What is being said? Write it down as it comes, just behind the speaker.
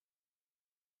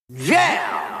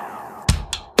Yeah!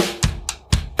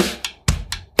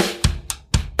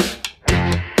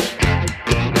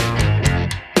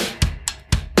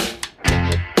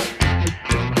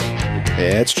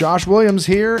 It's Josh Williams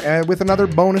here with another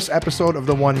bonus episode of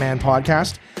the One Man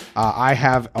Podcast. I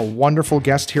have a wonderful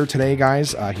guest here today,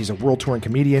 guys. He's a world touring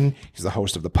comedian. He's the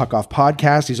host of the Puck Off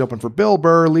Podcast. He's opened for Bill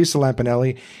Burr, Lisa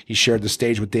Lampanelli. He shared the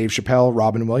stage with Dave Chappelle,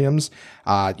 Robin Williams.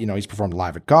 He's performed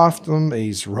live at Gotham.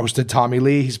 He's roasted Tommy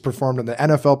Lee. He's performed in the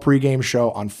NFL pregame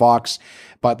show on Fox.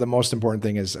 But the most important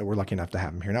thing is we're lucky enough to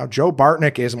have him here now. Joe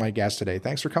Bartnick is my guest today.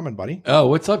 Thanks for coming, buddy. Oh,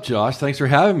 what's up, Josh? Thanks for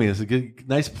having me. It's a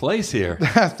nice place here.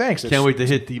 Thanks. Can't wait to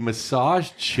hit the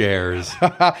massage chairs.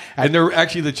 And they're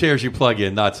actually the chairs you plug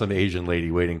in, not some Asian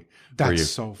lady waiting for you. That's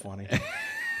so funny.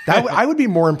 I would be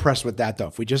more impressed with that, though,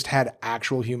 if we just had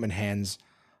actual human hands.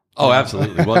 Oh,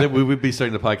 absolutely. Well, we would be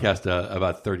starting the podcast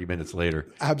about 30 minutes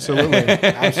later. Absolutely.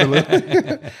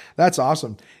 That's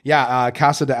awesome. Yeah,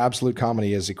 Casa de Absolute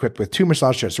Comedy is equipped with 2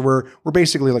 massage chairs. So we're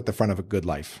basically like the front of a Good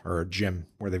Life or a gym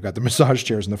where they've got the massage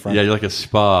chairs in the front. Yeah, you're like a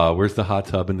spa. Where's the hot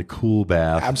tub and the cool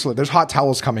bath? Absolutely. There's hot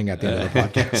towels coming at the end of the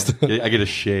podcast. I get a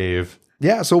shave.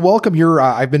 Yeah, so welcome.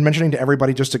 I've been mentioning to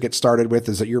everybody just to get started with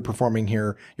is that you're performing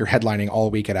here. You're headlining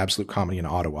all week at Absolute Comedy in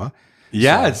Ottawa.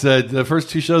 Yeah, it's the first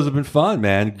 2 shows have been fun,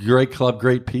 man. Great club,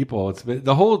 great people. It's been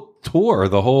the whole tour,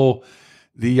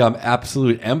 the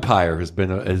Absolute Empire has been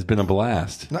a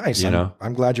blast. Nice.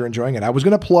 I'm glad you're enjoying it. I was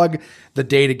going to plug the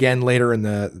date again later in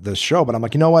the show, but I'm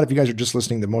like, you know what? If you guys are just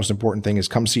listening, the most important thing is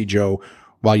come see Joe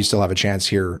while you still have a chance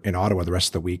here in Ottawa the rest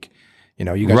of the week. You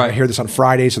guys are going to hear this on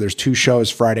Friday, so there's 2 shows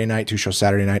Friday night, 2 shows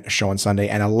Saturday night, a show on Sunday,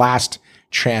 and a last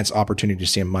chance opportunity to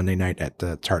see him Monday night at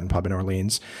the Tartan Pub in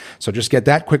Orleans. So just get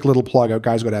that quick little plug out,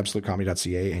 guys. Go to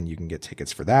absolutecomedy.ca and you can get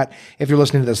tickets for that. If you're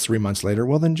listening to this 3 months later,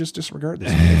 well, then just disregard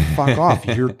this. Fuck off.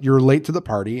 You're late to the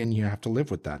party and you have to live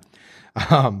with that.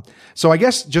 So I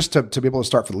guess just to be able to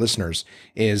start for the listeners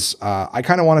is I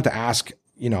kind of wanted to ask,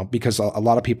 because a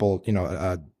lot of people,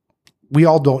 we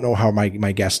all don't know how my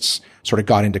guests sort of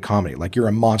got into comedy. Like you're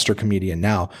a monster comedian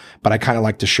now, but I kind of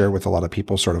like to share with a lot of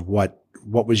people sort of what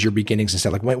was your beginnings and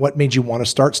stuff? Like what made you want to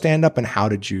start stand up and how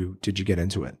did you get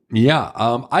into it? Yeah.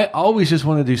 I always just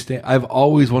wanted to do I've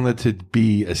always wanted to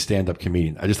be a stand up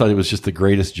comedian. I just thought it was just the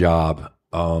greatest job.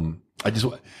 I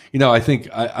think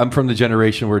I'm from the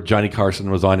generation where Johnny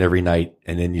Carson was on every night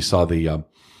and then you saw the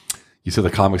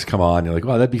comics come on. You're like,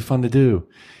 wow, that'd be fun to do.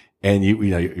 And you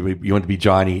want to be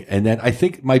Johnny. And then I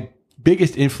think my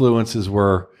biggest influences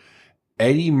were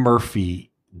Eddie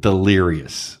Murphy,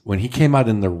 Delirious, when he came out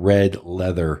in the red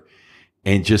leather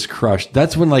and just crushed.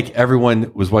 That's when like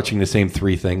everyone was watching the same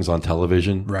 3 things on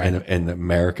television, right? In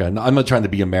America. And I'm not trying to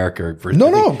be America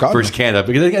versus Canada,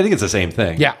 because I think it's the same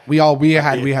thing. Yeah, we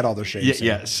had all those shades.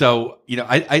 Yeah. So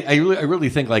I really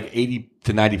think like 80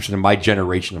 to 90% of my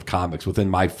generation of comics within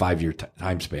my 5-year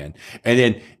time span, and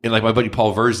then in like my buddy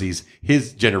Paul Verzi's,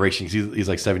 his generation, he's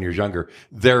like 7 years younger.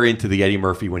 They're into the Eddie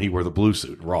Murphy when he wore the blue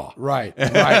suit, Raw. Right.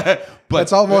 But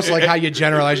it's almost like how you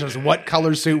generalize what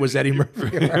color suit was Eddie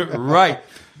Murphy. Right.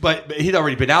 But he'd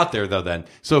already been out there though then.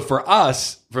 So for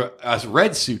us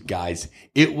red suit guys,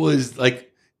 it was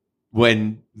like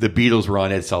when the Beatles were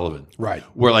on Ed Sullivan. Right.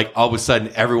 Where like all of a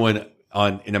sudden everyone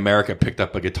in America picked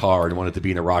up a guitar and wanted to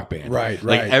be in a rock band. Right.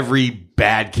 Like every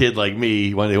bad kid like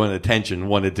me, when they wanted attention,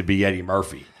 wanted to be Eddie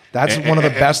Murphy. That's one of the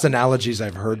best analogies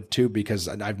I've heard too, because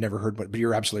I've never heard, but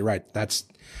you're absolutely right. That's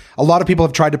a lot of people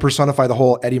have tried to personify the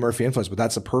whole Eddie Murphy influence, but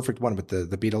that's a perfect one with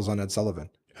the Beatles on Ed Sullivan.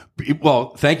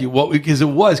 Well, thank you. Well, because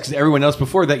everyone else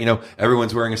before that,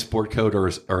 everyone's wearing a sport coat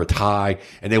or a tie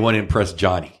and they want to impress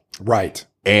Johnny. Right.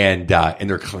 And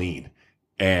they're clean.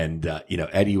 And,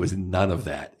 Eddie was none of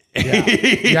that.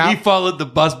 Yeah. He followed the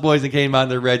bus boys and came out in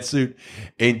their red suit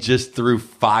and just threw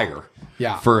fire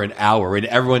for an hour. And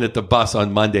everyone at the bus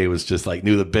on Monday was just like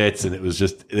knew the bits, and it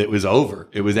was over.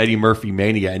 It was Eddie Murphy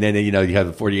mania. And then, you have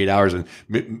the 48 Hours and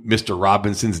Mr.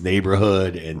 Robinson's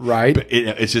Neighborhood. And right.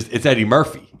 It's Eddie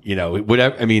Murphy,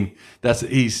 whatever. I mean,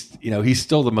 he's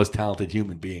still the most talented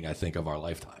human being, I think, of our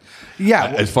lifetime. Yeah.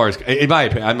 As far as, in my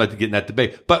opinion, I'm not getting that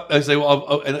debate, but I say,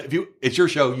 and it's your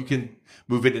show, you can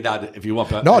move in and out if you want.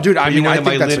 No, dude, I think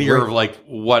my that's linear of like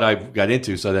what I got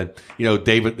into. So then,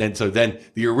 David, then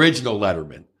the original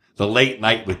Letterman, the late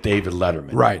night with David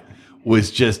Letterman, right,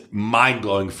 was just mind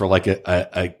blowing for like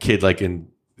a kid like in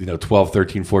 12,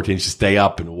 13, 14, just stay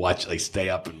up and watch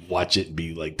it and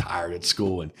be like tired at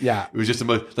school. And yeah, it was just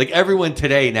like everyone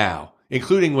today now,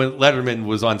 including when Letterman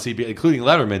was on CBS, including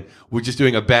Letterman, we're just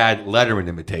doing a bad Letterman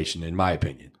imitation, in my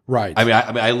opinion. Right. I mean,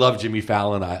 I love Jimmy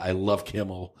Fallon. I love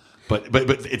Kimmel, but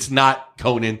it's not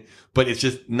Conan. But it's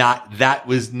just not.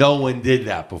 No one did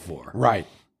that before. Right.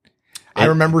 I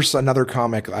remember another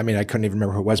comic. I mean, I couldn't even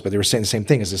remember who it was, but they were saying the same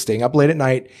thing: is staying up late at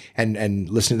night and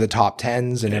listening to the top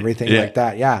tens and everything like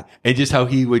that. Yeah, and just how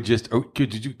he would just.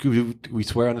 Could we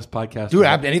swear on this podcast? Dude,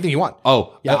 anything you want.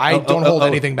 Yeah, I don't hold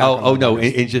anything back. No,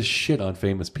 and just shit on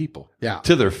famous people. Yeah,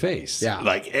 to their face. Yeah,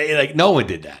 like no one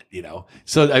did that.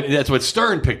 So I mean, that's what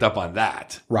Stern picked up on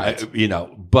that. Right.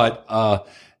 But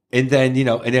and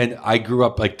then I grew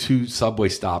up like 2 subway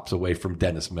stops away from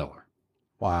Dennis Miller.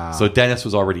 Wow. So Dennis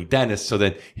was already Dennis. So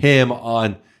then him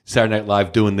on Saturday Night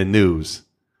Live doing the news,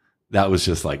 that was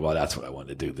just like, well, that's what I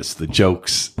wanted to do. This is the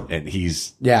jokes, and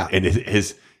and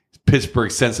his Pittsburgh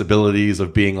sensibilities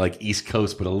of being like East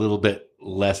Coast, but a little bit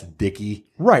less dicky.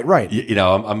 Right.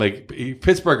 I'm like,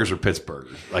 Pittsburghers are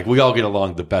Pittsburghers. Like we all get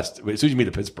along the best. As soon as you meet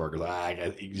a Pittsburgher,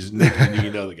 like you just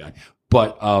you know the guy.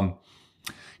 But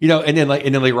and then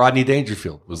like Rodney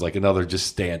Dangerfield was like another just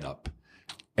stand up.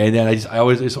 And then I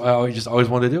always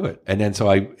wanted to do it. And then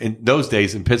so in those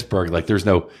days in Pittsburgh, like there's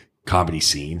no comedy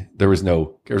scene. There was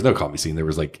no comedy scene. There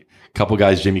was like a couple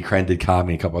guys, Jimmy Crenn did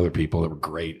comedy, a couple other people that were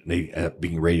great. And they ended up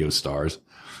being radio stars.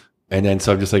 And then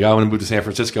so I'm just like, I want to move to San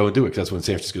Francisco and do it because that's when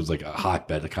San Francisco was like a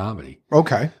hotbed of comedy.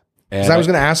 Okay. Because I was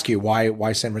going to ask you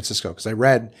why San Francisco? Because I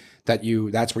read that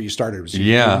that's where you started.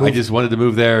 I just wanted to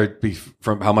move there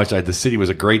from how much the city was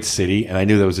a great city. And I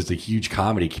knew there was just a huge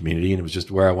comedy community and it was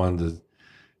just where I wanted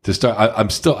to start.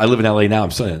 I live in LA now.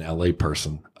 I'm still an LA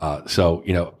person.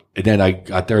 And then I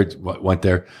got there, went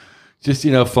there, just,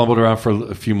 fumbled around for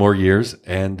a few more years.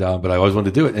 And, but I always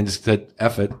wanted to do it and just said,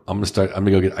 F it. I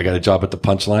got a job at the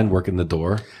Punchline, working the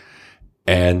door.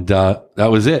 And, that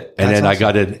was it. And then awesome. I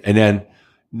got in, and then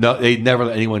they never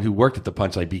let anyone who worked at the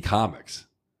Punchline be comics.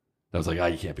 I was like,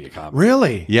 you can't be a comic.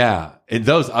 Really? Yeah. And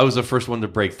I was the first one to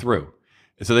break through.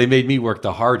 And so they made me work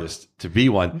the hardest to be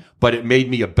one, but it made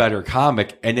me a better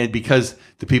comic. And then because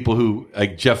the people who,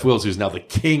 like Jeff Wills, who's now the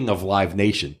king of Live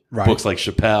Nation, books like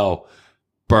Chappelle,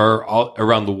 Burr, all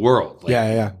around the world.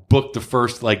 Booked the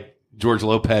first like George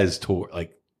Lopez tour,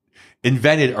 like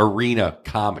invented arena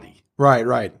comedy.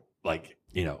 Right. Like,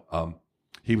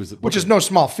 he was, which is no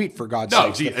small feat for God's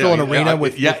sake. To fill an arena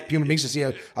with human beings to see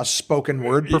a spoken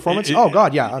word performance.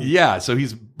 Yeah. So he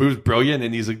was brilliant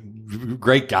and he's a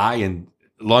great guy. And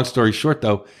long story short,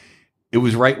 though, it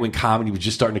was right when comedy was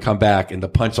just starting to come back, and the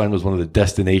Punchline was one of the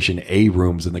destination A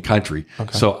rooms in the country.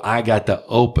 Okay. So I got to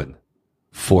open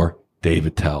for Dave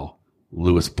Attell,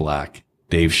 Louis Black,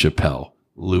 Dave Chappelle,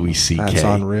 Louis C.K. That's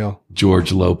unreal.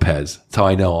 George Lopez. That's how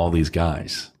I know all these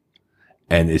guys.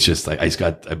 And it's just like I just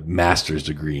got a master's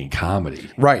degree in comedy,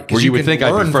 right? Where you would think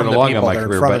I'd be further along in my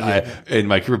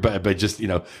career, but just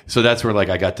so that's where like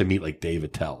I got to meet like Dave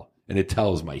Attell, and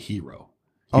Attell is my hero.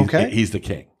 He's the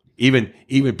king. Even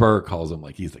Burr calls him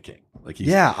like he's the king. Like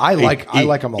I like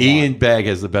him a lot. Ian Bagg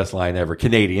has the best line ever.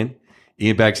 Canadian.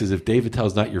 Ian Bagg says, "If Dave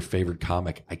Attell's not your favorite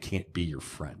comic, I can't be your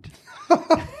friend."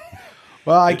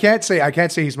 Well, I can't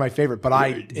say he's my favorite, but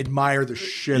I admire the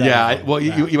shit out of him. Well,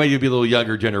 you might be a little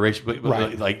younger generation, but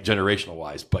like generational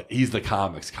wise, but he's the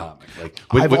comics comic. Like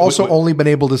I've also only been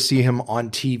able to see him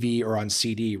on TV or on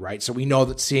CD, right? So we know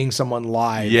that seeing someone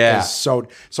live is so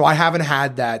I haven't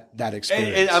had that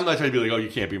experience. And I'm not trying to be like, you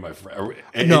can't be my friend.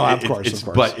 Of course.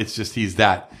 But it's just he's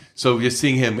that. So just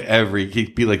seeing him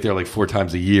he'd be like there like 4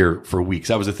 times a year for weeks.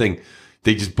 That was the thing.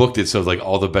 They just booked it so like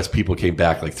all the best people came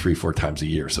back like 3-4 times a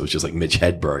year. So it's just like Mitch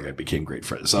Hedberg. I became great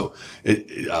friends. So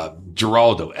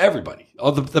Geraldo, everybody,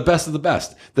 all the best of the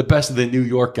best of the New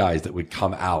York guys that would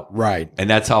come out. Right. And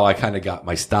that's how I kind of got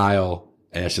my style.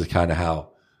 And that's just kind of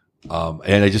how,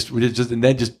 and I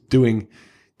just doing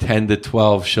 10 to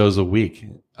 12 shows a week,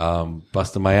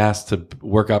 busting my ass to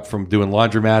work up from doing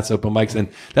laundromats, open mics. And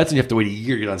that's when you have to wait a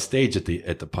year to get on stage at the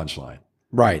Punchline.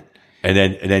 Right. And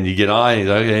then you get on,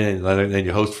 and then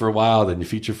you host for a while, then you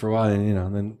feature for a while,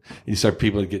 and then you start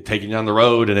people get taking you on the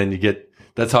road, and then you get.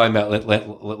 That's how I met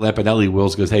Lampanelli.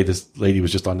 Wills goes, "Hey, this lady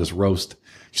was just on this roast.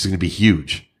 She's going to be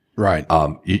huge. Right.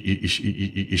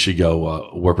 You should go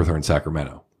work with her in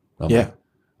Sacramento." Yeah.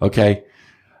 Okay.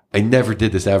 I never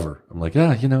did this ever. I'm like,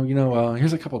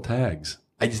 here's a couple tags.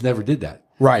 I just never did that.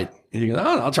 Right. And you go,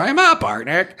 I'll try him out,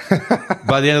 partner.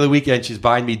 By the end of the weekend, she's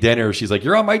buying me dinner. She's like,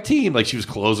 "You're on my team." Like she was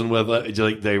closing with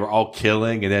like they were all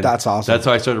killing. And then that's awesome. That's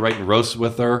how I started writing roasts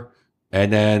with her,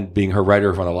 and then being her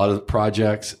writer on a lot of the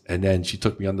projects. And then she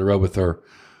took me on the road with her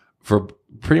for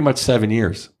pretty much 7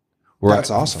 years.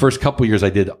 That's awesome. First couple of years, I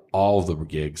did all of the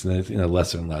gigs, and then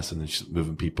less and less, and then she's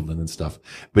moving people in and stuff.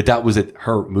 But that was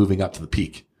her moving up to the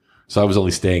peak. So I was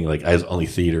only staying I was only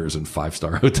theaters and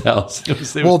 5-star hotels.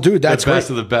 Well, dude, that's the best great.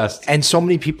 of the best. And so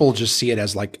many people just see it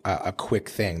as like a quick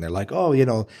thing. They're like, oh,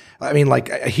 I mean, like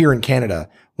here in Canada,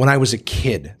 when I was a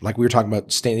kid, like we were talking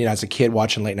about staying, as a kid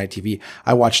watching late night TV,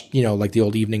 I watched, like the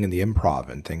old Evening and the Improv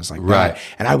and things like Right. that.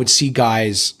 And I would see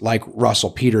guys like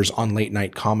Russell Peters on late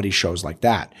night comedy shows like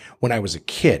that when I was a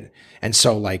kid. And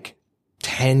so like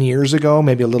 10 years ago,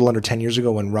 maybe a little under 10 years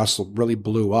ago, when Russell really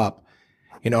blew up,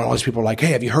 and all these people are like,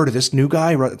 hey, have you heard of this new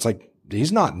guy? It's like,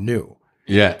 he's not new.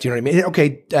 Yeah. Do you know what I mean?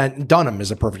 Okay. Dunham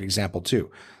is a perfect example too.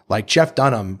 Like Jeff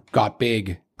Dunham got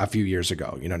big a few years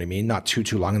ago. You know what I mean? Not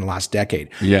too long in the last decade.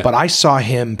 Yeah. But I saw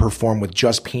him perform with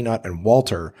Just Peanut and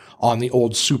Walter on the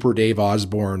old Super Dave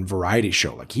Osborne variety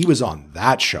show. Like he was on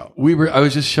that show. I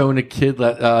was just showing a kid,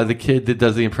 the kid that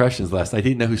does the impressions last night. I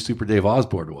didn't know who Super Dave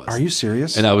Osborne was. Are you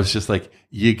serious? And I was just like,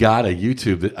 you gotta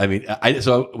YouTube it. I mean,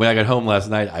 so when I got home last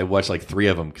night, I watched like 3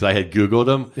 of them because I had Googled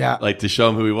him, like to show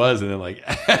him who he was, and then like,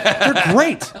 they're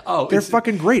great. They're it's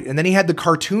fucking great. And then he had the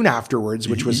cartoon afterwards,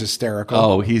 which was hysterical.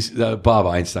 oh, he's Bob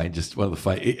Einstein, just one of the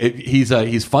fun. He's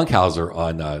Funkhauser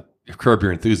on Curb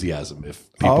Your Enthusiasm.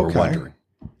 If people are wondering,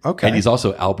 okay, and he's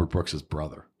also Albert Brooks's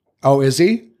brother. Oh, is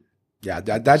he? Yeah,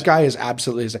 that guy is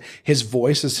absolutely. His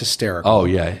voice is hysterical. Oh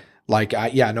yeah. Like, I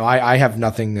have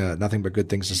nothing but good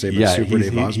things to say about Super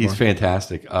Dave Osborne. He's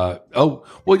fantastic. Well,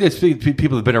 it's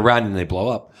people have been around and they blow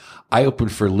up. I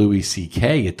opened for Louis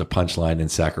C.K. at the Punchline in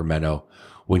Sacramento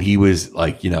when he was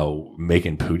like,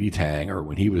 making Pootie Tang, or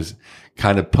when he was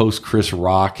kind of post Chris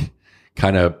Rock,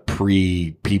 kind of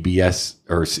pre PBS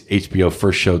or HBO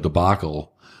first show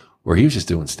debacle, where he was just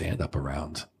doing stand up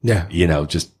around. Yeah.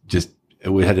 Just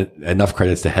it had enough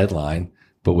credits to headline,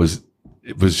 but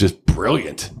it was just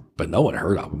brilliant. But no one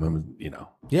heard of him,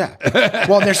 Yeah.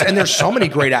 Well, there's so many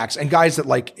great acts and guys that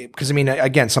because I mean,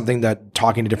 again, something that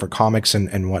talking to different comics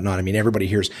and whatnot, I mean, everybody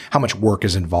hears how much work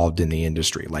is involved in the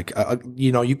industry. Like,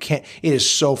 you can't, it is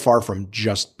so far from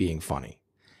just being funny.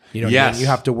 You know what I mean? You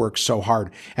have to work so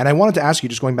hard. And I wanted to ask you,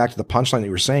 just going back to the Punchline that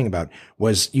you were saying about,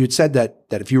 was you had said that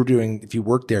if you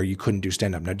worked there, you couldn't do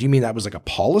stand up. Now, do you mean that was like a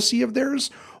policy of theirs?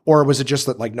 Or was it just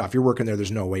that no, if you're working there,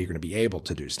 there's no way you're going to be able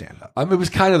to do stand up? It was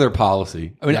kind of their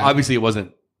policy. I mean, obviously it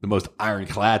wasn't the most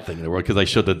ironclad thing in the world because I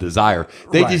showed the desire.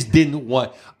 They just didn't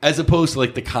want, as opposed to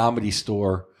like the Comedy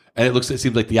Store. And it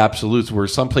seems like the Absolutes, where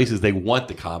some places they want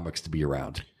the comics to be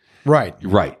around. Right.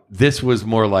 This was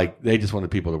more like they just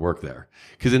wanted people to work there.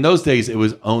 Because in those days, it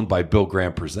was owned by Bill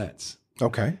Graham Presents.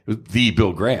 Okay. It was the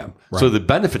Bill Graham. Right. So the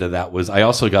benefit of that was I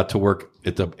also got to work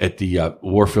at the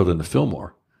Warfield and the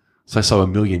Fillmore. So I saw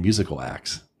 1 million musical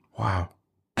acts. Wow.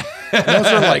 Those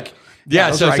are like,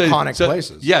 those are iconic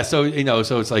places. Yeah. So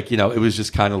it's like, it was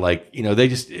just kind of like,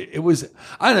 it was,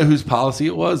 I don't know whose policy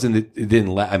it was, and it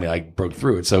didn't I broke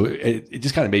through it. So it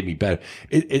just kind of made me better.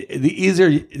 The easier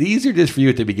it is for you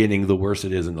at the beginning, the worse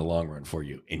it is in the long run for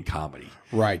you in comedy.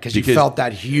 Right. Because you felt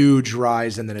that huge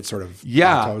rise and then it sort of,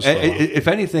 if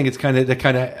anything, it's kind of,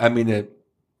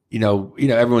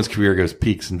 everyone's career goes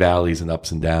peaks and valleys and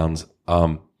ups and downs.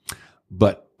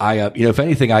 But if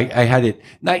anything, I had it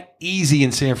not easy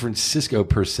in San Francisco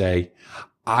per se.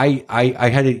 I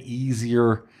had it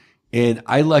easier, and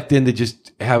I lucked into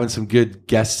just having some good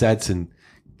guest sets and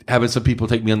having some people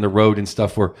take me on the road and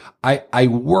stuff where I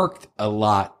worked a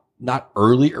lot, not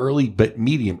early, but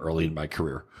medium early in my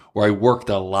career, where I worked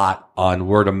a lot on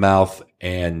word of mouth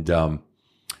and,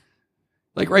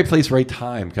 like right place, right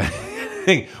time kind of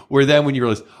thing, where then when you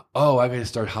realize, oh, I got to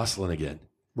start hustling again.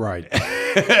 Right.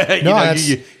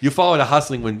 You follow the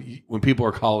hustling when people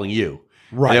are calling you.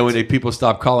 Right. And then when people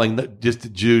stop calling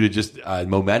just due to just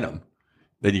momentum,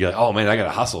 then you go, oh man, I got to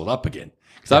hustle it up again.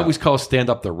 Because I always call stand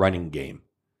up the running game.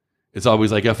 It's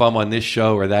always like if I'm on this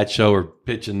show or that show or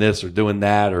pitching this or doing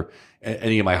that or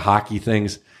any of my hockey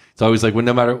things, it's always like when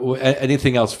no matter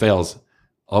anything else fails,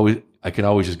 I can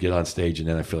always just get on stage and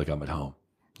then I feel like I'm at home.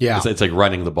 Yeah. It's like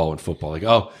running the ball in football. Like,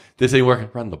 oh, this ain't working,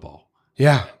 run the ball.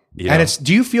 Yeah. And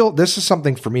do you feel, this is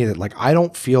something for me that like, I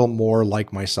don't feel more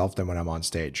like myself than when I'm on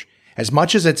stage. As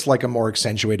much as it's like a more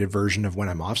accentuated version of when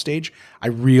I'm off stage, I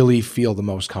really feel the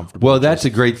most comfortable. Well, that's a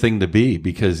great thing to be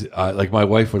because like my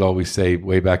wife would always say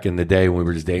way back in the day when we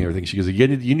were just dating and everything, she goes,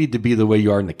 you need to be the way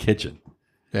you are in the kitchen.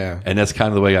 Yeah. And that's kind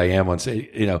of the way I am on stage.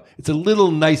 It's a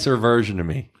little nicer version of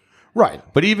me. Right.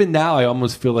 But even now I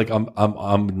almost feel like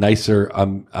I'm nicer.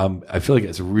 I feel like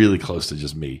it's really close to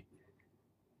just me.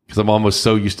 Because I'm almost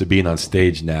so used to being on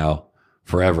stage now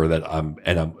forever that I'm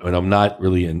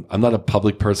not a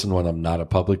public person when I'm not a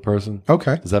public person.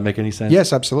 Okay. Does that make any sense?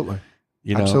 Yes, absolutely.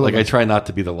 Absolutely. Like I try not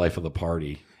to be the life of the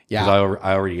party. Yeah. Because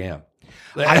I already am.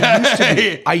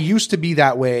 I used to be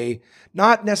that way.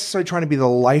 Not necessarily trying to be the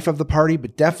life of the party,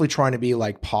 but definitely trying to be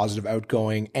like positive,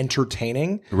 outgoing,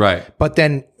 entertaining. Right. But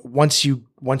then once you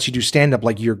do stand up,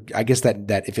 like I guess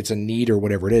that if it's a need or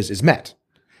whatever it is met.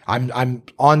 I'm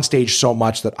on stage so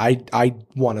much that I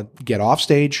want to get off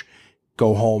stage,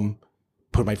 go home,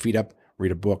 put my feet up,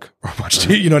 read a book or watch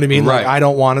TV. You know what I mean? Right. Like I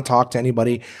don't want to talk to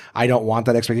anybody. I don't want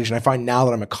that expectation. I find now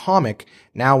that I'm a comic,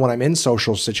 now when I'm in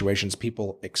social situations,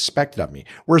 people expect it of me.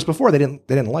 Whereas before they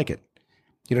didn't like it.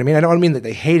 You know what I mean? I don't mean that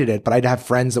they hated it, but I'd have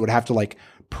friends that would have to like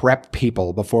prep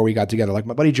people before we got together. Like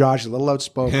my buddy Josh is a little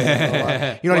outspoken. You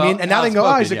know what I mean? And now they can go,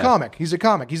 oh, he's a comic. He's a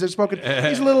comic. He's outspoken.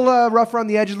 He's a little rough around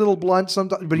the edges, a little blunt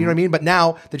sometimes. But you know what I mean? But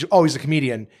now that he's a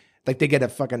comedian, like they get a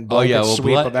fucking blanket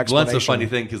sweep of explanation. Blunt's a funny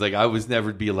thing because like I was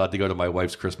never be allowed to go to my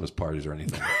wife's Christmas parties or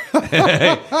anything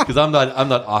because I'm not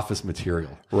office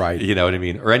material, right? You know what I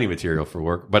mean, or any material for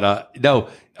work. But no,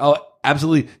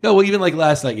 absolutely no. Well, even like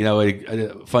last night,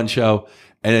 a fun show,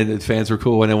 and then the fans were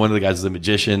cool, and then one of the guys is a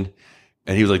magician,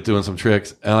 and he was like doing some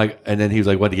tricks, and then he was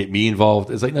like wanted to get me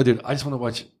involved. It's like, no, dude, I just want to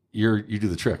watch you do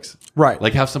the tricks, right?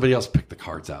 Like have somebody else pick the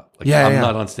cards out. Like I'm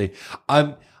not on stage.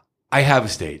 I have a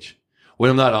stage. When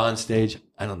I'm not on stage,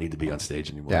 I don't need to be on stage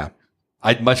anymore. Yeah.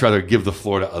 I'd much rather give the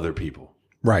floor to other people.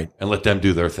 Right. And let them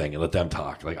do their thing and let them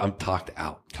talk. Like I'm talked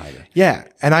out kind of. Yeah.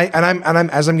 And I'm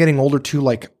as I'm getting older too,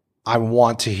 like I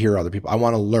want to hear other people. I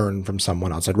want to learn from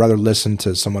someone else. I'd rather listen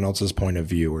to someone else's point of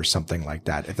view or something like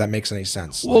that. If that makes any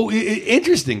sense. Well,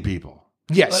 interesting people.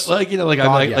 Yes. Like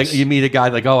you meet a guy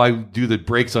like, oh, I do the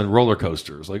brakes on roller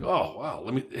coasters. Like, oh, wow,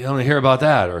 let me hear about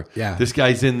that. Or this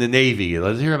guy's in the Navy.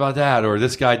 Let's hear about that. Or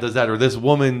this guy does that. Or this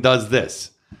woman does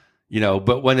this.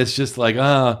 But when it's just like,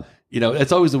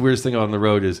 it's always the weirdest thing on the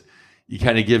road is you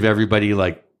kind of give everybody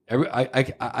like,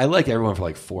 I like everyone for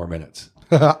like 4 minutes.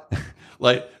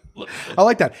 Like, I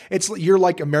like that. You're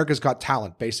like America's Got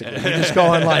Talent, basically. You're just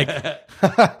going like,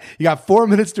 you got 4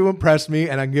 minutes to impress me,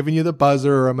 and I'm giving you the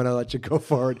buzzer, or I'm going to let you go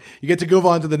forward. You get to move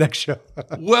on to the next show.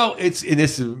 Well,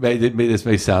 this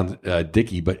may sound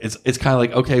dicky, but it's kind of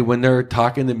like, okay, when they're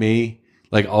talking to me,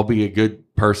 like I'll be a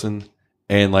good person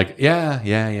and like,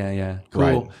 yeah, cool.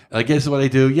 Right. Like, this is what I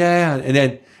do, yeah, and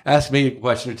then ask me a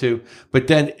question or two. But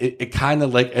then it kind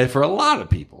of like, and for a lot of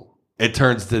people, it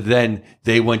turns to then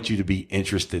they want you to be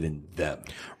interested in them.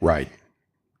 Right.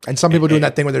 And some people doing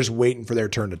that thing where they're just waiting for their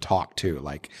turn to talk too.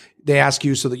 Like they ask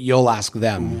you so that you'll ask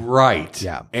them. Right.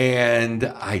 Yeah. And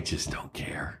I just don't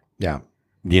care. Yeah.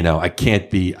 I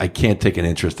can't take an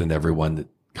interest in everyone that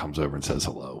comes over and says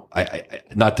hello. I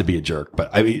not to be a jerk, but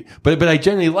I mean, but I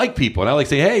generally like people and I like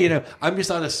say, hey, I'm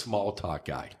just not a small talk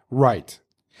guy. Right.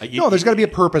 No, there's got to be a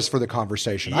purpose for the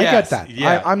conversation. Yes, I get that.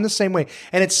 Yeah. I'm the same way.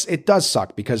 And it does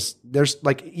suck because there's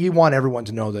like, you want everyone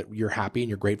to know that you're happy and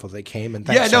you're grateful they came and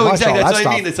thanks so much. Exactly. That's what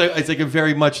stuff. I mean. It's like a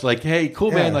very much like, hey, cool,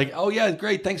 man. Like, oh yeah,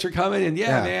 great. Thanks for coming. And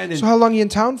man. And, so how long are you in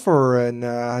town for? And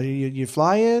you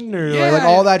fly in or like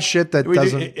all that shit that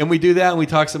doesn't. And we do that and we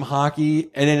talk some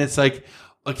hockey. And then it's like,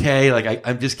 okay, like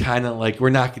I'm just kind of like, we're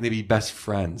not going to be best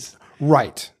friends.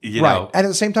 Right. You know? And at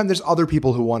the same time, there's other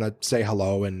people who want to say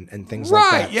hello and things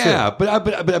like that. Yeah. Too.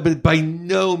 But by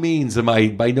no means at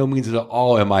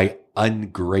all am I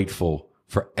ungrateful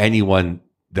for anyone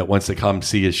that wants to come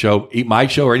see a show, eat my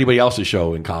show or anybody else's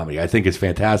show in comedy. I think it's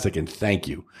fantastic and thank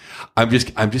you. I'm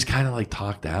just kind of like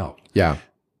talked out. Yeah.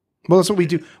 Well, that's what we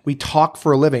do. We talk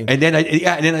for a living. And then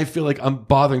I feel like I'm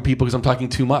bothering people because I'm talking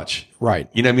too much. Right.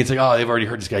 You know what I mean? It's like, oh, they've already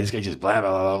heard this guy. This guy just blah, blah,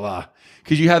 blah, blah.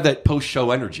 Because you have that post-show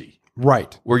energy.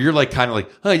 Right. Where you're like kind of like,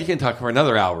 oh, you can talk for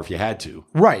another hour if you had to.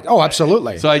 Right. Oh,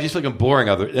 absolutely. So I just feel like I'm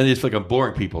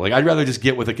boring people. Like I'd rather just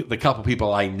get with the couple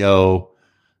people I know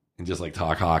and just like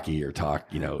talk hockey or talk,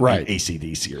 right.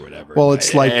 AC/DC or whatever. Well,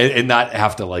 it's like, and not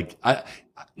have to like,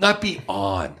 not be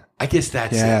on. I guess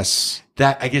that's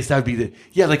I guess that would be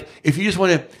like if you just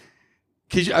want to,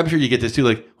 because I'm sure you get this too.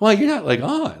 Like, well, you're not like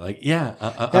on. Like,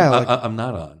 I'm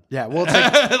not on. Yeah. Well, it's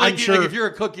like, I'm sure like if you're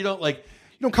a cook, you don't like.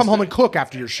 You don't come home and cook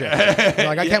after your shift. You're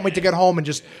like, I can't wait to get home and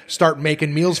just start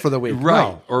making meals for the week.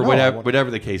 Right.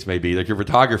 Whatever the case may be. Like your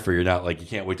photographer, you're not like, you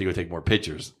can't wait to go take more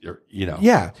pictures.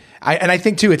 Yeah. I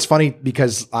think too, it's funny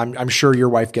because I'm sure your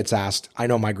wife gets asked. I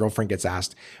know my girlfriend gets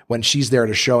asked when she's there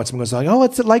at a show and someone goes like, oh,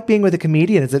 what's it like being with a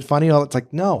comedian? Is it funny? It's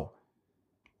like, no,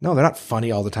 they're not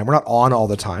funny all the time. We're not on all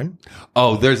the time.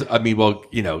 Oh,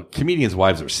 comedians'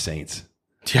 wives are saints.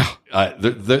 Yeah,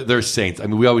 they're saints. I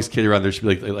mean, we always kid around. There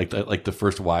should be like the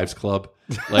First Wives Club,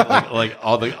 like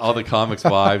all the comics'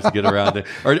 wives get around it,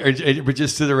 or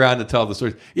just sit around and tell the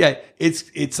stories. Yeah,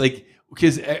 it's like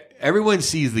because everyone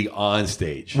sees the on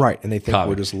stage, Right, and they think comedy.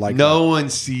 we're just like no one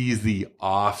sees the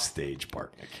off stage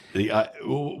part.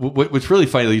 What's really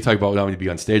funny that you talk about not wanting to be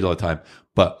on stage all the time,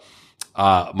 but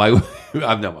I've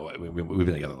known my wife. We've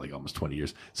been together like almost 20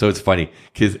 years, so it's funny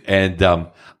because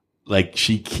like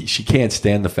she can't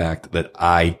stand the fact that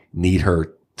I need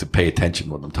her to pay attention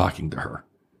when I'm talking to her,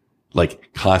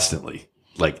 like constantly,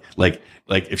 like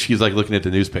if she's like looking at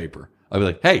the newspaper, I'll be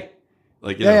like, hey.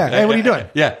 Like, you know, Hey, what are you doing?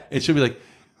 Yeah. And she'll be like,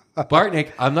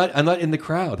 Bartnick, I'm not in the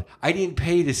crowd. I didn't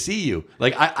pay to see you.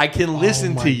 Like, I can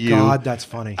listen to you. God, that's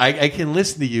funny. I can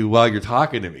listen to you while you're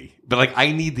talking to me. But like,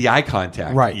 I need the eye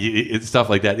contact. Right. It's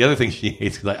stuff like that. The other thing she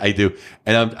hates, because I do,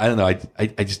 and I don't know,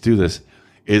 I just do this,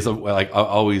 is like, I'll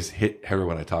always hit her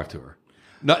when I talk to her.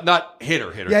 Not hit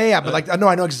her. Yeah. But like, no,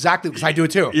 I know exactly because I do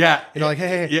it too. Yeah. You know, like,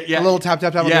 hey, Yeah. a little tap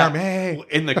on the arm. Hey.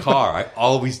 In the car. I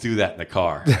always do that in the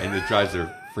car. And it drives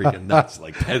her freaking nuts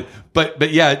like that. But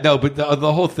yeah, no, but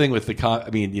the whole thing with I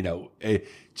mean, you know,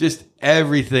 just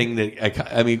everything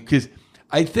that, I mean, because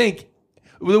I think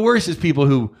the worst is people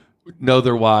who know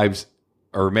their wives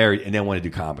are married and then want to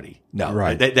do comedy. No,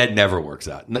 right. That never works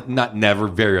out. Not never,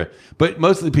 very, but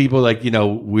most of the people, like, you know,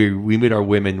 we meet our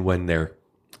women when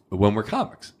we're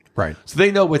comics. Right. So they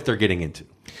know what they're getting into.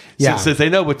 Yeah. So they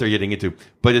know what they're getting into.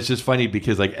 But it's just funny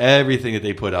because like everything that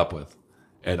they put up with,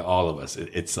 and all of us,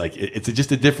 it's like it's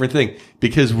just a different thing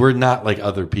because we're not like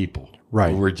other people.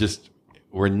 Right.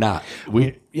 We're not.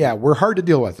 We're hard to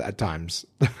deal with at times.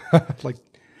 Like,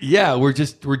 yeah, we're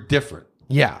different.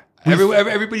 yeah.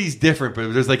 Everybody's different,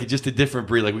 but there's like just a different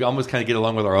breed. Like we almost kind of get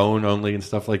along with our own only and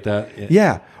stuff like that.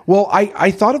 Yeah. Well, I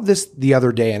thought of this the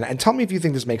other day, and tell me if you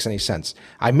think this makes any sense.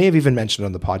 I may have even mentioned it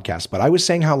on the podcast, but I was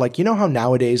saying how, like, you know how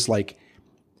nowadays, like,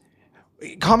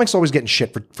 comics always getting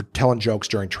shit for telling jokes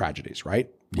during tragedies, right?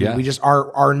 Yeah. We just,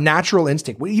 our natural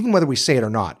instinct, even whether we say it or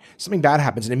not, something bad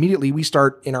happens, and immediately we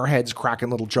start in our heads cracking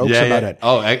little jokes about it.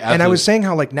 Oh, absolutely. And I was saying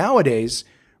how, like, nowadays,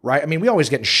 right? I mean, we always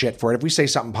getting shit for it. If we say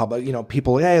something public, you know,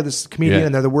 people, hey, this is a comedian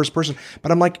and they're the worst person.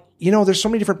 But I'm like, you know, there's so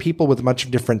many different people with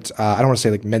much different, I don't want to say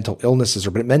like mental illnesses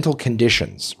but mental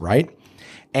conditions, right?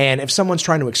 And if someone's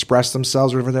trying to express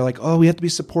themselves or whatever, they're like, oh, we have to be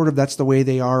supportive. That's the way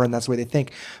they are and that's the way they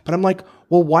think. But I'm like,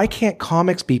 well, why can't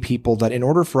comics be people that in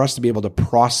order for us to be able to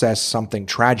process something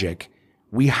tragic,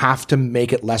 we have to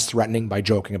make it less threatening by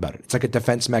joking about it. It's like a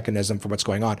defense mechanism for what's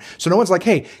going on. So no one's like,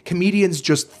 hey, comedians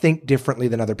just think differently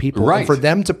than other people. Right. And for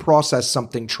them to process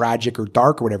something tragic or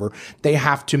dark or whatever, they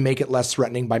have to make it less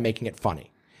threatening by making it funny.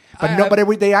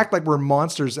 But they act like we're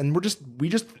monsters, and we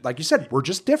just like you said, we're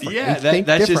just different. Yeah,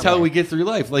 that's just how we get through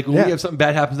life. Like when we have something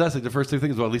bad happen to us, like the first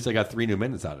thing is, well, at least I got 3 new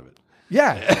minutes out of it.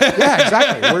 Yeah,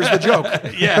 exactly. Where's the joke?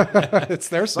 Yeah, it's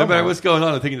there somewhere. No matter what's going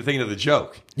on, I'm thinking of the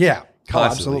joke. Yeah,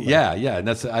 constantly. absolutely. Yeah,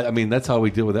 and that's how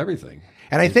we deal with everything.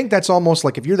 And I think that's almost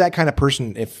like if you're that kind of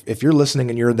person, if you're listening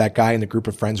and you're that guy in the group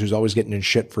of friends who's always getting in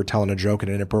shit for telling a joke at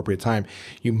an inappropriate time,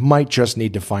 you might just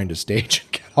need to find a stage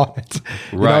and get on it.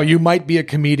 Right. You know, you might be a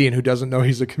comedian who doesn't know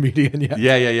he's a comedian yet.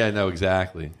 Yeah. No,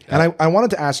 exactly. And I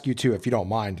wanted to ask you too, if you don't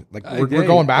mind. Like we're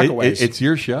going back a ways. It's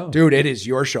your show, dude. It is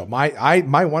your show. My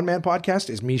one man podcast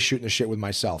is me shooting the shit with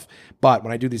myself. But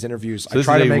when I do these interviews, I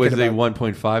try to make it about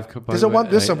 1.5. This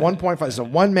is a 1.5. This is a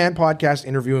one man podcast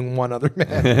interviewing one other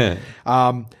man.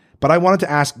 But I wanted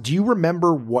to ask, do you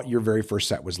remember what your very first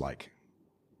set was like?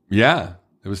 Yeah,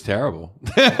 it was terrible.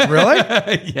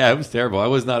 Really? Yeah, it was terrible. I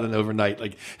was not an overnight,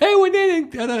 like, hey, we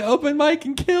did an open mic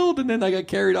and killed, and then I got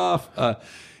carried off.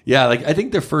 Yeah, like I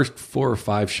think the first 4 or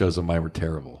 5 shows of mine were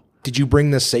terrible. Did you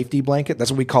bring the safety blanket?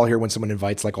 That's what we call here when someone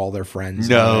invites like all their friends.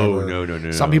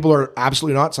 No. Some people are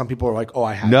absolutely not. Some people are like, oh,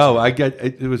 I had No, to. I got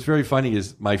it was very funny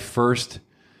is my first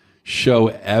show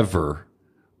ever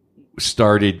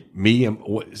started me and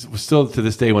still to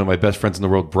this day one of my best friends in the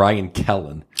world, Brian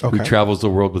Kellen, who travels the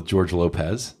world with George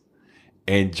Lopez,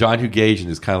 and John Hugajian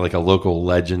is kind of like a local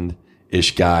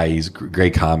legend-ish guy. He's a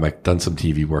great comic, done some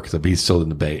TV work, but he's still in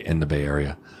the Bay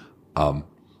Area.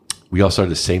 We all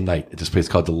started the same night at this place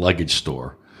called the Luggage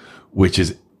Store, which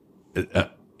is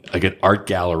like an art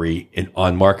gallery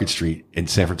on Market Street in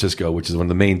San Francisco, which is one of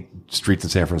the main streets in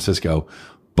San Francisco.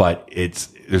 But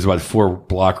there's about a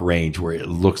 4-block range where it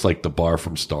looks like the bar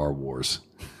from Star Wars.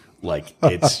 Like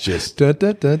it's just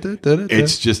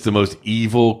it's just the most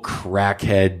evil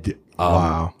crackhead,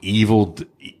 wow. Evil.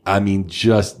 I mean,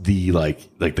 just the like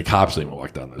the cops don't even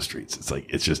walk down those streets. It's like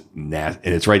it's just nasty,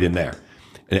 and it's right in there.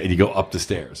 And you go up the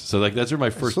stairs. So like that's where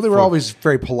my first. So they were always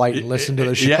very polite and listened to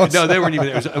the show. Yeah, no, they weren't even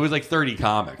there. It was like 30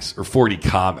 comics or 40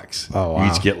 comics. Oh, wow.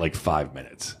 You each get like 5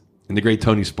 minutes. And the great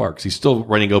Tony Sparks, he's still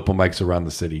running open mics around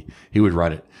the city. He would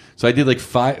run it. So I did like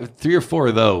 3 or 4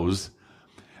 of those.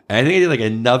 And I think I did like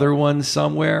another one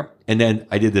somewhere. And then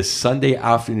I did this Sunday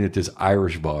afternoon at this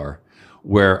Irish bar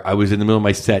where I was in the middle of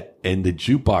my set and the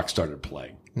jukebox started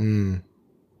playing.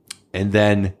 And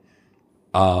then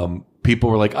people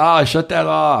were like, shut that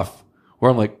off. Where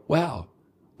I'm like, wow,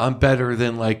 I'm better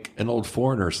than like an old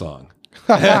Foreigner song.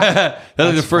 That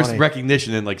was the first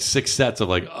recognition in like 6 sets of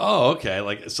like, oh, okay,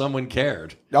 like someone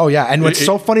cared. Oh yeah, and what's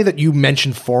so funny that you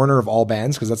mentioned Foreigner of all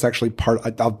bands, because that's actually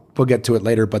we'll get to it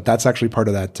later, but that's actually part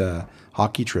of that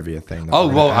hockey trivia thing.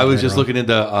 I was just looking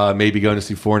into maybe going to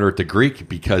see Foreigner at the Greek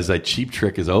because Cheap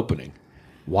Trick is opening.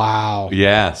 Wow.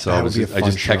 Yeah, so I was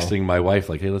just show. texting my wife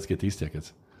like, hey, let's get these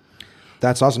tickets.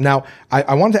 That's awesome. Now,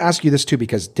 I wanted to ask you this too,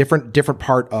 because different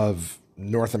part of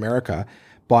North America.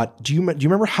 But do you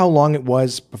remember how long it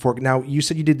was before? Now, you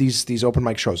said you did these open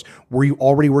mic shows. Were you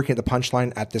already working at the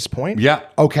Punchline at this point? Yeah.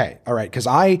 Okay. All right. Because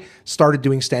I started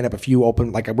doing stand up a few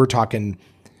open, like we're talking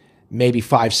maybe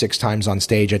 5-6 times on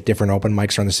stage at different open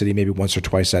mics around the city, maybe once or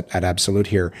twice at Absolute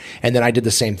here. And then I did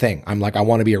the same thing. I'm like, I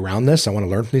want to be around this. I want to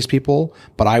learn from these people.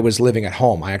 But I was living at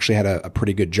home. I actually had a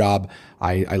pretty good job.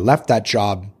 I left that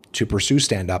job to pursue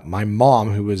stand-up. My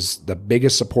mom, who was the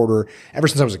biggest supporter ever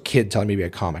since I was a kid, telling me to be a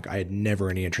comic. I had never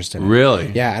any interest in it. Really?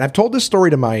 Yeah, and I've told this story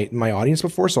to my audience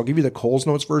before, so I'll give you the Coles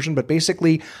Notes version. But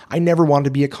basically, I never wanted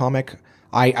to be a comic.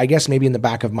 I guess maybe in the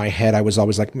back of my head, I was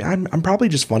always like, I'm probably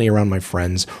just funny around my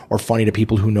friends or funny to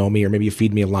people who know me, or maybe you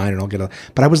feed me a line and I'll get a...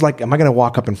 But I was like, am I going to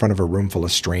walk up in front of a room full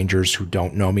of strangers who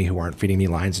don't know me, who aren't feeding me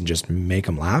lines, and just make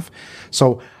them laugh?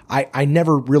 So I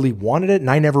never really wanted it, and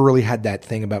I never really had that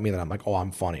thing about me that I'm like, oh,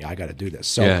 I'm funny, I got to do this.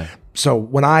 So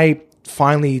when I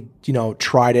finally,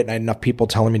 tried it and I had enough people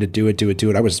telling me to do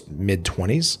it, I was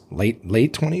mid-20s, late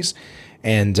 20s.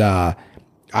 And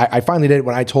I finally did it.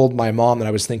 When I told my mom that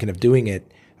I was thinking of doing it,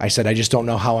 I said, I just don't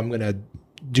know how I'm going to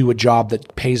do a job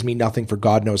that pays me nothing for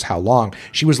God knows how long.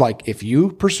 She was like, if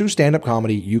you pursue stand-up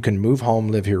comedy, you can move home,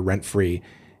 live here rent-free,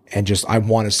 and just, I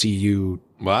want to see you,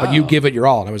 but you give it your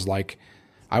all. And I was like,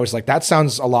 that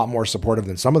sounds a lot more supportive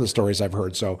than some of the stories I've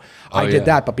heard. So I did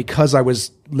that, but because I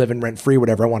was living rent free,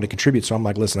 whatever, I wanted to contribute. So I'm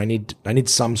like, listen, I need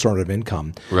some sort of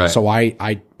income. Right. So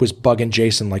I was bugging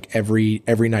Jason like every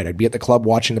night. I'd be at the club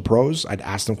watching the pros. I'd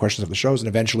ask them questions of the shows. And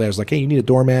eventually I was like, hey, you need a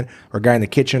doorman or a guy in the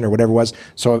kitchen or whatever it was.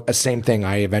 So same thing.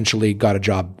 I eventually got a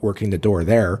job working the door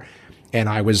there. And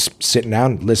I was sitting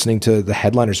down listening to the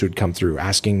headliners who would come through,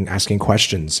 asking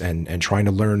questions and trying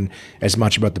to learn as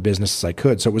much about the business as I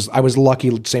could. So I was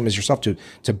lucky, same as yourself,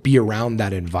 to be around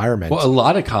that environment. Well, a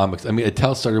lot of comics. I mean,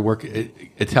 Attell started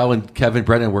working. Attell and Kevin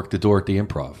Brennan worked the door at the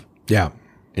Improv. Yeah.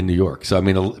 In New York. So I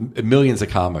mean, millions of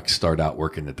comics start out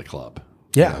working at the club.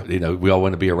 Yeah. We all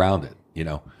want to be around it.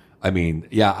 I mean,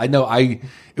 yeah, I know.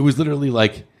 It was literally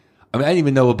like. I mean, I didn't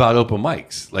even know about open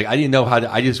mics. Like, I didn't know how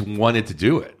to. I just wanted to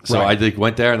do it. So I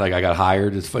went there and I got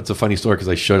hired. It's a funny story because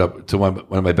I showed up to one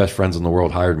of my best friends in the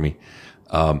world hired me.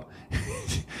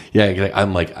 Yeah,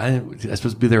 I'm like, I'm supposed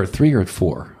to be there at 3 or at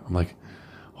 4. I'm like,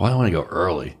 well, I don't want to go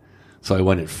early, so I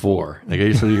went at 4. Like,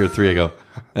 you're supposed to be here at 3. I go,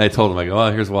 and I told him, I go, oh,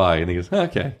 here's why. And he goes,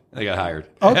 okay. And I got hired.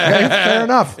 Okay, fair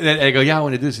enough. And then I go, yeah, I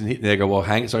want to do this. And they go, well,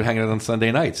 start hanging out on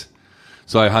Sunday nights.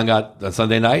 So I hung out on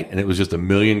Sunday night, and it was just a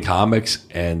million comics,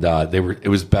 and it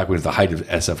was back when it was the height of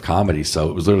SF comedy. So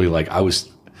it was literally like I'm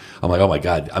like, oh my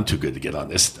God, I'm too good to get on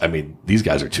this. I mean, these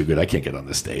guys are too good. I can't get on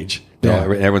this stage. Yeah.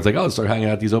 And everyone's like, oh, start hanging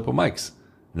out at these open mics.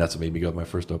 And that's what made me go to my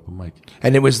first open mic.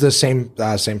 And it was the same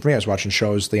for me. I was watching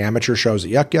shows, the amateur shows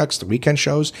at Yuck Yucks, the weekend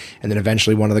shows. And then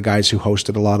eventually one of the guys who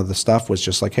hosted a lot of the stuff was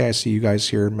just like, hey, I see you guys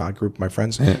here, my group, my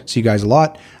friends, see you guys a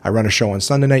lot. I run a show on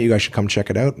Sunday night. You guys should come check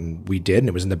it out. And we did. And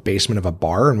it was in the basement of a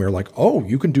bar. And we were like, oh,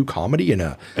 you can do comedy in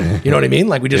a, you know what I mean?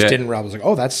 Like we just didn't realize, like,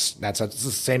 oh, that's the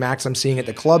same acts I'm seeing at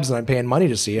the clubs and I'm paying money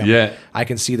to see them. Yeah. I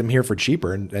can see them here for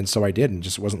cheaper. And so I did. And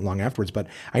just wasn't long afterwards. But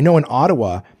I know in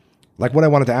Ottawa, like what I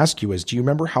wanted to ask you is, do you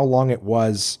remember how long it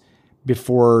was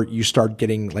before you start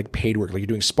getting like paid work? Like you're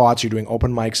doing spots, you're doing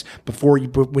open mics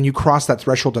when you cross that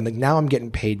threshold and like now I'm getting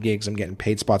paid gigs, I'm getting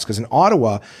paid spots. Cause in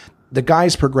Ottawa, the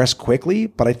guys progress quickly,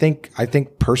 but I think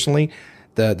personally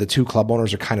the two club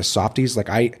owners are kind of softies.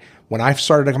 Like when I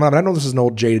started to come up, I know this is an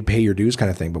old jaded pay your dues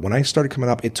kind of thing, but when I started coming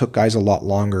up, it took guys a lot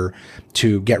longer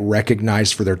to get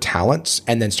recognized for their talents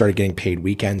and then started getting paid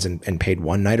weekends and paid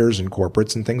one-nighters and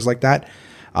corporates and things like that.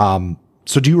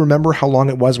 So do you remember how long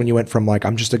it was when you went from like,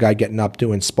 I'm just a guy getting up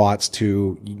doing spots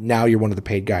to now you're one of the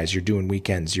paid guys, you're doing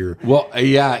weekends,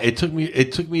 yeah, it took me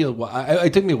a while.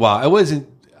 It took me a while. I wasn't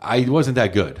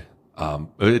that good.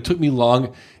 It took me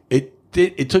long.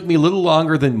 It took me a little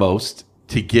longer than most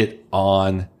to get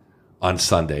on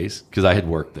Sundays because I had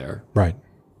worked there. Right.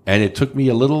 And it took me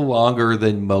a little longer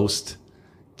than most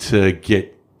to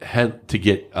get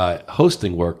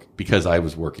hosting work because I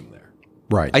was working there.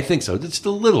 Right. I think so, just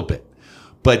a little bit.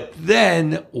 But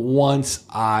then once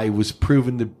I was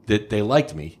proven that they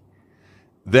liked me,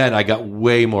 then I got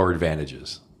way more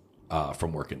advantages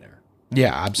from working there.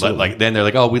 Yeah, absolutely. Like then they're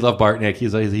like, oh, we love Bartnick.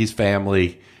 He's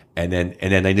family. And then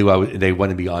they knew they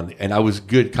wanted me on, and I was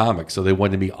good comic, so they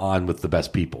wanted me on with the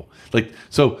best people. Like,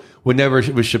 so whenever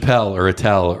it was Chappelle or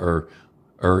Attell or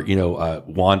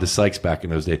Wanda Sykes back in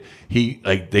those days,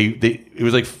 it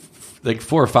was like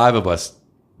 4 or 5 of us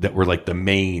that were like the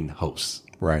main hosts.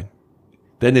 Right.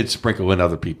 Then they'd sprinkle in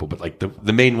other people, but like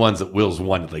the main ones that Will's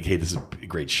wanted, like, hey, this is a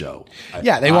great show.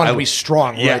 They wanted to be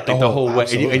strong. Yeah, right, the whole way.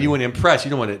 And you want to impress.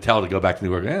 You don't want to tell to go back to New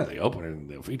York. The opener and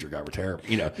the feature guy were terrible.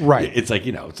 Right. It's like,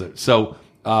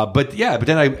 but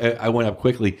then I went up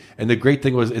quickly. And the great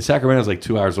thing was in Sacramento, it was like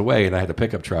 2 hours away, and I had a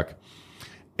pickup truck.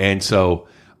 And so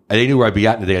they knew where I'd be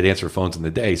at in the day. I'd answer phones in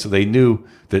the day. So they knew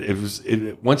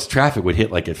that once traffic would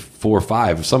hit like at 4 or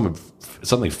 5, if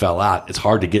something fell out, it's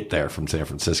hard to get there from San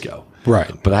Francisco.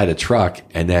 Right. But I had a truck,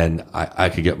 and then I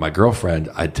could get my girlfriend.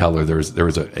 I'd tell her there was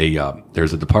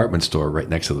a department store right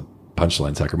next to the Punchline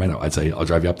in Sacramento. I'd say, I'll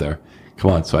drive you up there. Come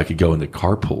on. So I could go in the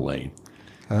carpool lane.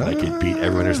 I could beat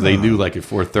everyone there. So they knew like at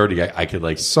 4:30 I could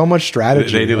like so much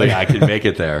strategy. They knew like I could make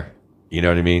it there. You know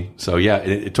what I mean? So yeah,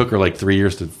 it took her like 3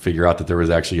 years to figure out that there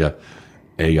was actually a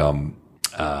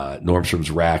Nordstrom's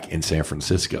Rack in San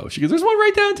Francisco. She goes, "There's one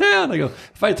right downtown." I go,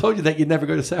 "If I told you that, you'd never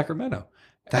go to Sacramento."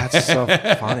 That's so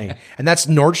funny. And that's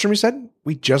Nordstrom, you said?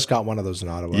 We just got one of those in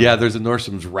Ottawa. Yeah, there's a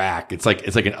Nordstrom's Rack. It's like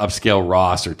an upscale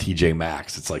Ross or TJ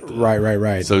Maxx. It's like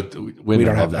right. So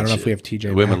women love that. I don't know if we have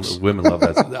TJ Maxx. Women love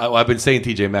that. I've been saying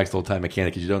TJ Maxx the whole time I can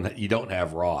because you don't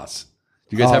have Ross.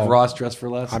 Do you guys have Ross Dress for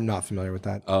Less? I'm not familiar with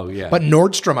that. Oh yeah, but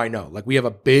Nordstrom I know. Like we have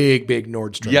a big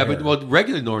Nordstrom. Yeah, here. but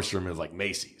regular Nordstrom is like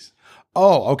Macy's.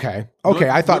 Oh, okay.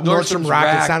 I thought Nordstrom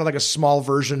Rack, it sounded like a small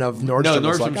version of Nordstrom.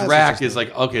 No, Nordstrom's Rack is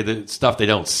like, okay, the stuff they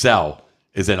don't sell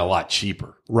is then a lot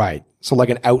cheaper. Right. So like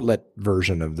an outlet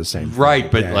version of the same thing.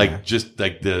 Right, but just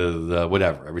like the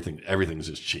whatever, everything's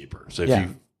just cheaper. So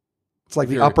it's like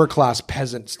the upper class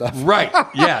peasant stuff. Right.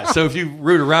 Yeah. So if you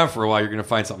root around for a while, you're going to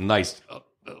find something nice a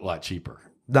lot cheaper.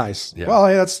 Nice. Yeah. Well,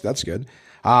 hey, that's good.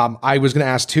 I was going to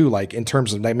ask too, like in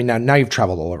terms of, I mean, now you've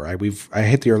traveled all over. I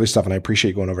hit the early stuff, and I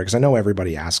appreciate going over it because I know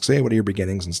everybody asks, "Hey, what are your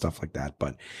beginnings and stuff like that?"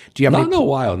 But do you have not in a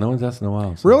while? No one's asked in a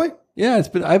while. So. Really? Yeah,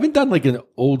 I haven't done like an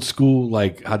old school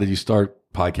like how did you start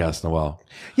podcast in a while.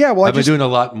 Yeah, well, I've been doing a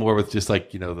lot more with just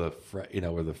like where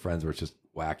the friends were just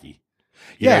wacky.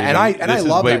 I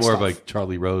love way that more stuff. of like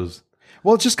Charlie Rose.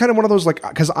 Well, it's just kind of one of those like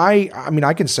because I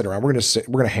can sit around. We're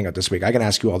gonna hang out this week. I can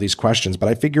ask you all these questions, but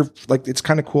I figure like it's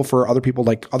kind of cool for other people,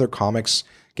 like other comics,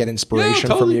 get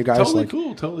inspiration from you guys. Totally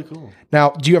cool.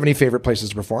 Now, do you have any favorite places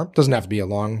to perform? Doesn't have to be a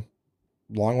long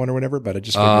one or whatever, but I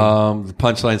just the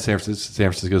Punchline San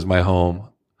Francisco is my home.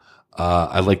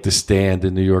 I like the Stand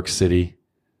in New York City.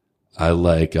 I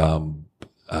like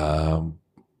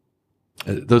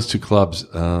those two clubs.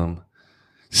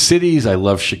 Cities, I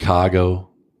love Chicago.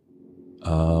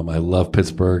 I love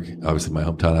Pittsburgh, obviously my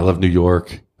hometown. I love New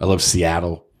York. I love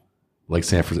Seattle. I like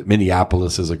San Francisco.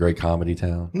 Minneapolis is a great comedy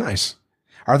town. Nice.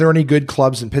 Are there any good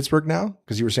clubs in Pittsburgh now?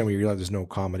 Because you were saying there's no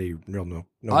comedy, no.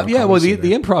 Yeah, well,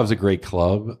 the Improv's a great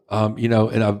club.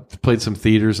 And I've played some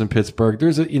theaters in Pittsburgh.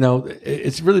 There's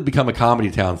it's really become a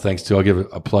comedy town thanks to. I'll give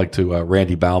a plug to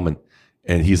Randy Bauman,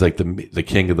 and he's like the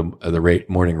king of the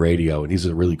morning radio, and he's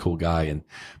a really cool guy. And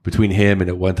between him and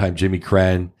at one time Jimmy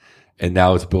Crenn, and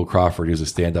now it's Bill Crawford, who's a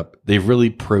stand-up. They've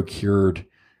really procured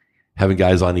having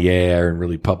guys on the air and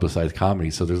really publicized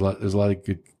comedy. So there's a lot of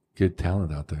good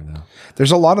talent out there now.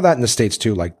 There's a lot of that in the States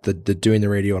too, like the doing the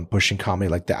radio and pushing comedy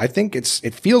like that. I think it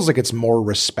feels like it's more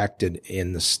respected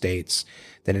in the States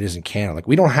than it is in Canada. Like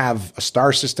we don't have a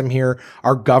star system here.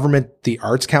 Our government, the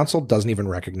Arts Council, doesn't even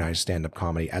recognize stand-up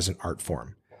comedy as an art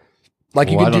form. Like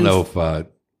I don't know if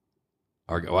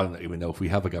I don't even know if we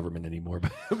have a government anymore,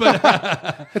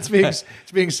 but it's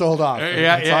being sold off.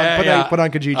 Put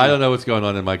on Kijiji. I don't know what's going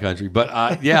on in my country, but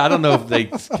I don't know if they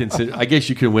consider. I guess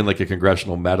you can win like a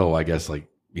congressional medal. I guess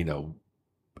you can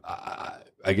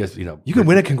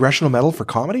win a congressional medal for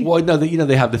comedy. Well, no,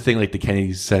 they have the thing like the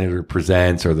Kennedy Senator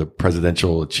Presents or the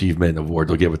Presidential Achievement Award.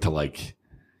 They'll give it to like.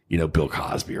 Bill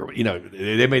Cosby or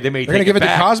they may They're going to give it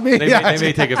to Cosby. They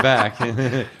may take it back.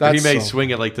 He may swing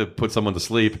it like to put someone to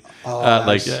sleep,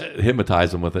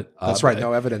 hypnotize them with it. That's right.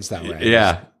 No evidence that way.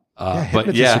 Yeah. But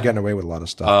are getting away with a lot of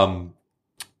stuff.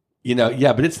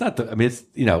 But it's not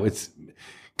it's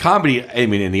comedy. I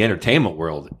mean, in the entertainment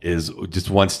world is just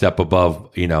one step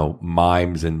above,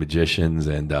 mimes and magicians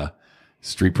and,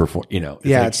 street perform. You know,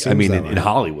 Yeah, like, it seems that in way.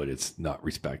 Hollywood, it's not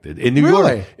respected. In New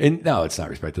Really? York, no, it's not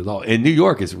respected at all. In New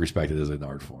York, it's respected as an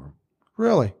art form.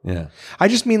 Really? Yeah. I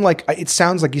just mean like it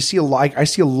sounds like you see a lot. I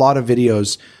see a lot of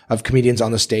videos of comedians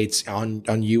on the States on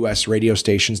U.S. radio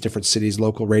stations, different cities,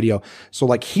 local radio. So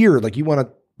like here, like you want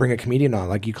to bring a comedian on,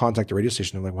 like you contact the radio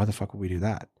station. They're like, why the fuck would we do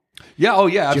that? Yeah. Oh,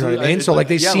 yeah. Do you know Absolutely. what I mean? So like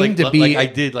they seem to be. Like I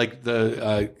did like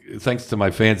the thanks to my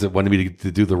fans that wanted me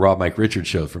to do the Rob Mike Richards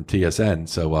show from TSN.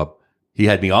 So he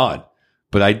had me on,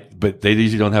 but they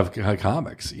usually don't have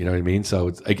comics. You know what I mean? So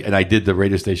it's like, and I did the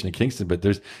radio station in Kingston. But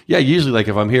usually like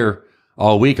if I'm here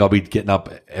all week, I'll be getting up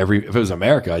if it was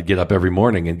America, I'd get up every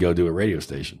morning and go to a radio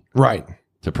station Right.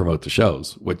 to promote the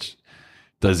shows. Which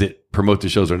does it promote the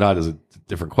shows or not is a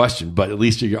different question. But at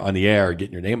least you're on the air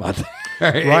getting your name out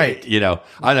there. Right. You know,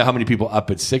 I don't know how many people up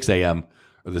at 6 a.m.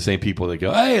 are the same people that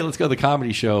go, hey, let's go to the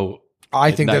comedy show.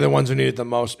 I think they're the ones who need it the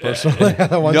most personally.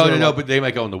 The ones who are No, like- but they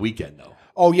might go on the weekend though.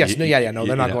 Oh yes, no, yeah, no,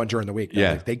 they're not Yeah. going during the week.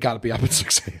 Yeah. Like, they got to be up at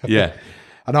 6 a.m. Yeah.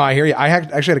 No, I hear you. I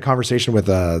actually had a conversation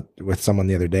with someone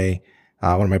the other day,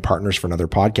 one of my partners for another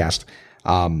podcast,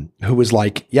 who was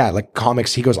like, yeah, like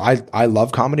comics. He goes, I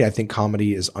love comedy. I think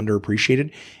comedy is underappreciated.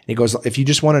 And he goes, if you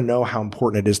just want to know how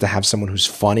important it is to have someone who's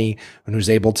funny and who's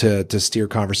able to steer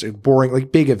conversation, boring,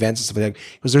 like big events and stuff like that.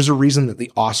 Because there's a reason that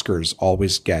the Oscars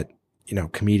always get,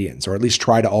 comedians, or at least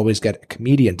try to always get a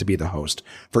comedian to be the host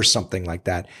for something like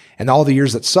that. And all the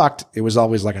years that sucked, it was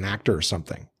always like an actor or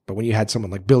something. But when you had someone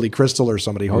like Billy Crystal or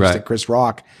somebody hosted Right. Chris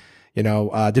Rock,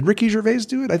 did Ricky Gervais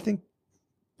do it? I think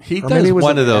He Or maybe does it was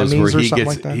one of those Emmys where or he something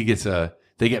gets like that. he gets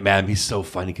they get mad at him. He's so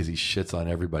funny because he shits on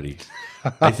everybody.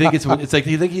 I think it's like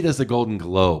you think he does the Golden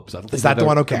Globes. I don't think Is that the they've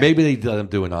one? ever- Okay. Maybe they let him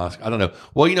do an Oscar. I don't know.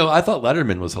 Well, I thought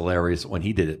Letterman was hilarious when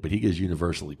he did it, but he gets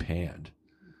universally panned.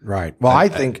 right. Well, I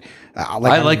think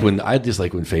I just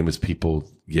like when famous people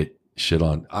get shit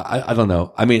on. I don't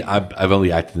know. I mean, I've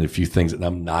only acted in a few things, and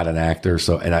I'm not an actor,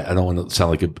 so and I don't want to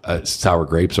sound like a sour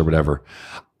grapes or whatever.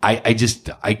 I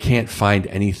can't find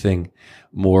anything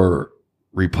more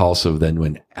repulsive than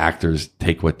when actors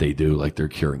take what they do like they're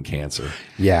curing cancer.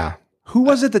 Yeah. Who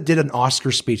was it that did an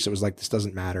Oscar speech that was like, this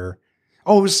doesn't matter?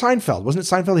 Oh, it was Seinfeld. Wasn't it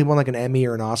Seinfeld? He won like an Emmy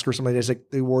or an Oscar or something. He's like,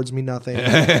 the awards mean nothing.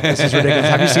 This is ridiculous.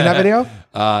 Have you seen that video?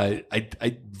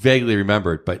 I vaguely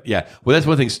remember it, but yeah. Well, that's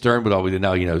one thing Stern would always do.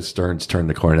 Now, Stern's turned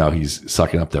the corner. Now he's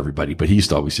sucking up to everybody, but he used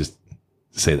to always just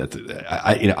say that.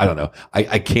 I don't know.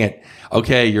 I can't.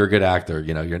 Okay, you're a good actor.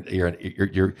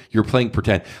 You're playing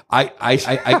pretend.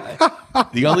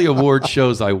 The only award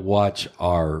shows I watch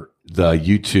are the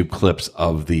YouTube clips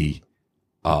of the,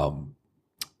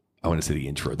 I want to say the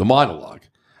intro, the monologue.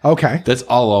 Okay. That's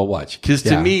all I'll watch. Because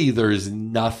to Yeah. me, there's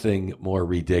nothing more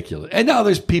ridiculous. And now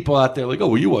there's people out there like, oh,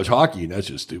 well, you watch hockey and that's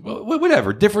just stupid. Well,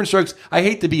 whatever. Different strokes. I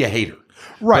hate to be a hater.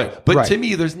 Right. But right. to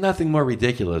me, there's nothing more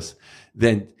ridiculous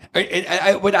than,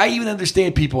 when I even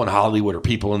understand people in Hollywood or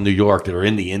people in New York that are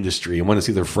in the industry and want to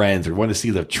see their friends or want to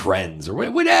see the trends or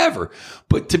whatever.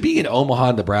 But to be in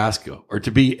Omaha, Nebraska, or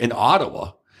to be in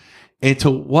Ottawa and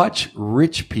to watch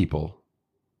rich people,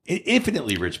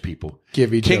 infinitely rich people,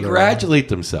 Give each other a- congratulate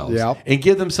themselves Yep. and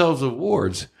give themselves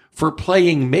awards for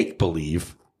playing make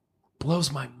believe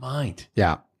blows my mind.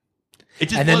 Yeah. It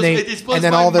just And then blows all my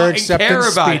their mind and care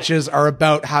acceptance about it. speeches are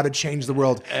about how to change the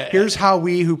world. Here's how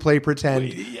we who play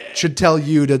pretend should tell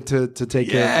you to take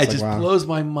care. Yeah, It's it just like, wow. blows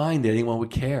my mind that anyone would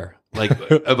care like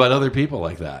about other people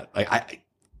like that. Like I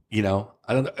don't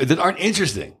know, that aren't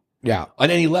interesting Yeah. on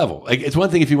any level. Like it's one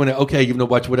thing if you want to, you know,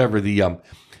 watch whatever the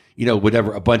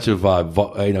whatever a bunch of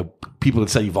people that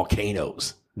study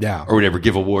volcanoes Yeah. or whatever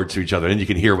give awards to each other, and you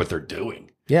can hear what they're doing.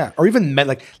 Yeah, or even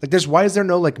like there's why is there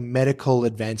no like medical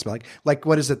advancement like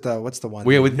what is it what's the one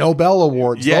Well, yeah, with- Nobel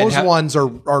awards Yeah, those and ones are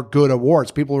good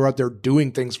awards. People who are out there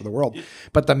doing things for the world.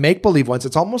 But the make believe ones,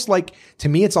 it's almost like, to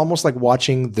me it's almost like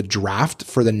watching the draft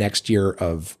for the next year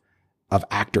of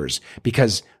actors,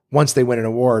 because once they win an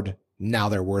award, now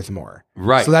they're worth more.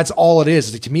 Right. So that's all it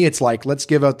is. To me it's like, let's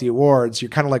give out the awards. You're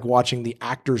kind of like watching the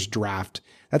actors draft.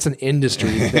 That's an industry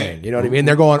thing. You know what I mean?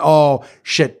 They're going, oh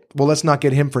shit, well, let's not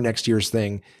get him for next year's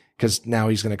thing because now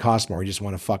he's going to cost more. We just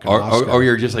want to fucking Oscar. Or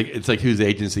you're just like, it's like whose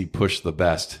agency pushed the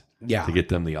best Yeah. to get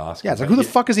them the Oscar. Yeah, it's like, who the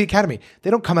fuck is the Academy? They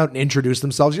don't come out and introduce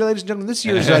themselves. Yeah, ladies and gentlemen, this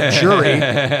year's jury.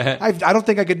 I don't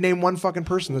think I could name one fucking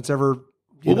person that's ever.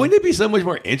 Well, wouldn't it be so much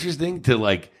more interesting to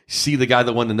like see the guy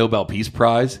that won the Nobel Peace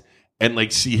Prize and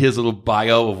like see his little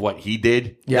bio of what he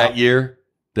did that year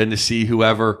than to see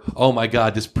whoever, oh my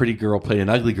God, this pretty girl played an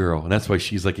ugly girl and that's why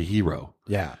she's like a hero.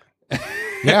 Yeah.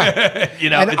 Yeah. You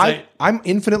know, And it's like, I'm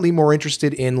infinitely more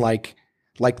interested in like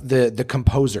like the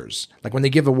composers, like when they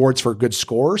give awards for a good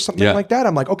score or something Yeah. like that,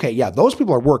 I'm like, okay, yeah, those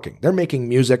people are working. They're making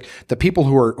music. The people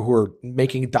who are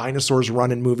making dinosaurs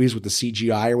run in movies with the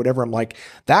CGI or whatever, I'm like,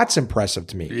 that's impressive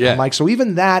to me. Yeah. I'm like, so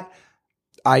even that,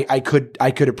 I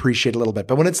could appreciate a little bit.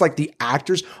 But when it's like the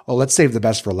actors, oh, let's save the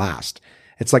best for last.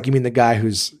 It's like, you mean the guy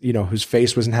whose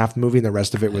face was in half the movie and the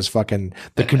rest of it was fucking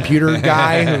the computer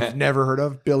guy who've never heard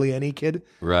of, Billy Any Kid.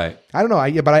 Right. I don't know.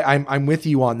 I'm with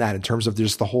you on that in terms of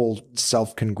just the whole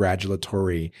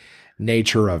self-congratulatory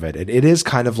nature of it. It is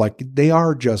kind of like they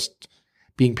are just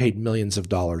being paid millions of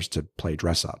dollars to play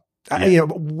dress up. Yeah.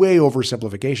 Way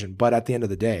oversimplification, but at the end of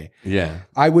the day, Yeah.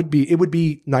 it would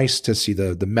be nice to see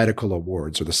the medical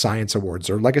awards or the science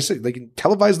awards, or like I said, they can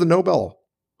televise the Nobel,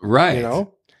 Right.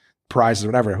 prizes or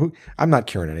whatever. I'm not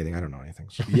curing anything. I don't know anything.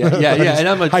 So. Yeah. And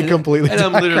I'm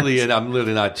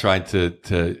literally not trying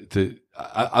to.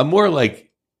 I'm more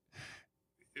like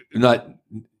not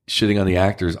shitting on the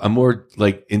actors. I'm more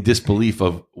like in disbelief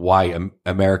of why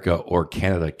America or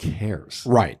Canada cares.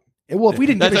 Right. Well, if we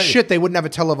didn't give a That's shit, they wouldn't have a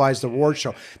televised award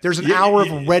show. There's an hour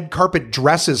of red carpet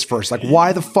dresses first. Like,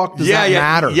 why the fuck does that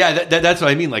matter? Yeah, that's what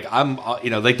I mean. Like, I'm,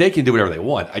 like they can do whatever they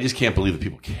want. I just can't believe that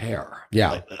people care.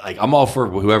 Yeah. Like I'm all for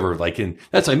whoever. Like, and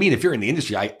that's what I mean. If you're in the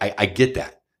industry, I get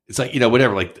that. It's like,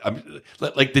 whatever. Like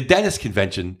the dentist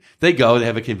convention, they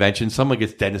have a convention. Someone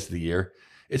gets dentist of the year.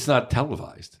 It's not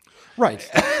televised. Right.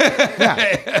 Yeah.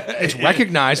 It's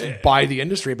recognized by the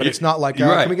industry, but it's not like,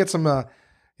 Right. Can we get some,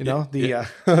 Yeah,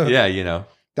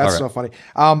 That's All so funny.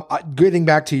 Getting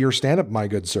back to your stand-up, my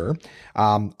good sir,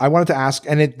 I wanted to ask,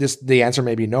 and the answer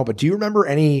may be no, but do you remember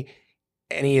any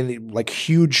like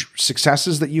huge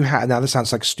successes that you had? Now this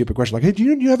sounds like a stupid question. Like, hey, do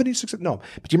you have any success? No,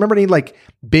 but do you remember any like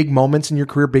big moments in your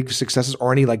career, big successes,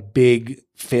 or any like big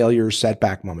failures,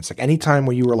 setback moments? Like any time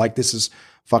where you were like, this is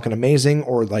fucking amazing,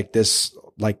 or like this.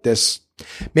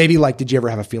 Maybe like, did you ever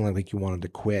have a feeling like you wanted to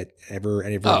quit?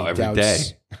 Every day.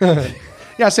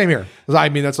 Yeah, same here. I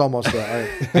mean, that's almost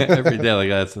every day. Like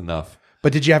that's enough.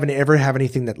 But did you ever have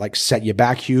anything that like set you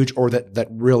back huge, or that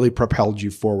really propelled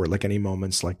you forward? Like any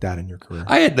moments like that in your career?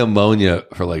 I had pneumonia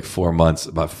for like 4 months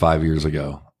about 4 years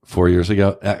ago.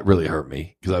 That really hurt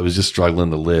me because I was just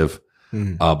struggling to live.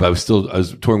 But I was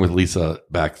touring with Lisa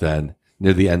back then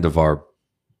near the end of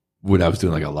when I was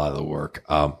doing like a lot of the work.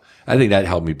 I think that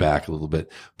held me back a little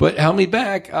bit, but held me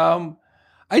back. I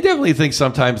definitely think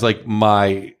sometimes like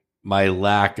my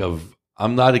lack of,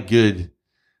 I'm not a good,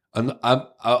 I'm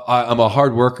a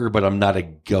hard worker, but I'm not a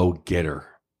go-getter.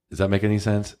 Does that make any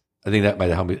sense? I think that might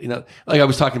have helped me. Like I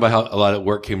was talking about how a lot of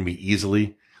work came to me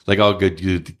easily. Like I'll go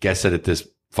do the guest set at this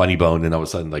Funny Bone, and all of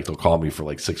a sudden, like they'll call me for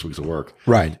like 6 weeks of work,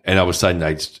 right? And all of a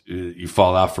sudden, you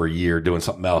fall out for a year doing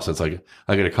something else. It's like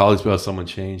I got to call these people. Someone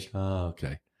changed. Oh,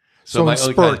 okay. So in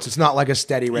spurts, it's not like a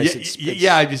steady race.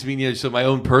 Yeah, I just mean, so my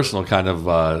own personal kind of,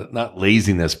 not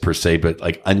laziness per se, but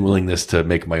like unwillingness to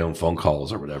make my own phone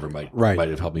calls or whatever might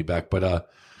have helped me back. But, I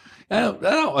don't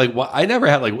like, I never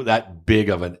had like that big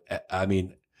of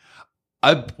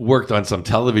I've worked on some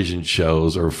television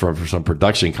shows or for some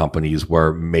production companies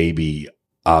where maybe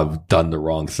I've done the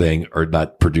wrong thing or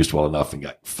not produced well enough and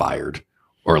got fired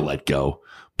or let go.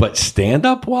 But stand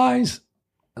up wise,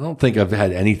 I don't think I've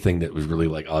had anything that was really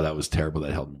like, oh, that was terrible.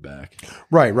 That held me back.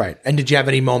 Right. And did you have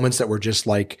any moments that were just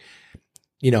like,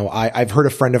 I've heard a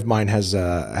friend of mine has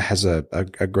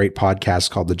a great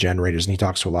podcast called The Generators, and he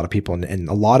talks to a lot of people, and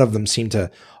a lot of them seem to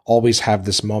always have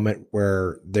this moment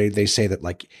where they say that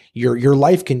like your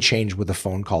life can change with a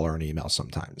phone call or an email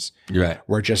sometimes. Right.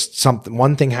 Where just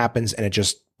one thing happens and it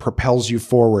just propels you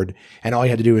forward, and all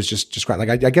you had to do is just grind.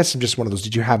 Like I guess I'm just one of those.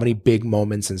 Did you have any big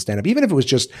moments in stand up, even if it was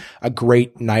just a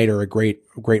great night or a great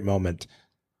moment?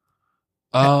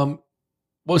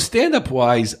 Well, stand up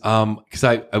wise, because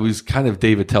I was kind of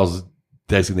Dave Attell's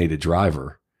designated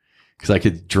driver, because I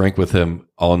could drink with him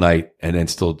all night and then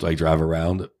still like drive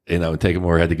around, and take him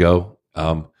where I had to go.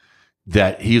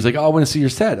 That he was like, "Oh, I want to see your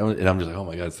set," and I'm just like, "Oh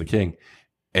my god, it's the king!"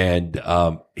 And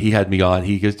he had me on.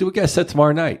 He goes, "Do a guest set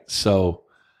tomorrow night." So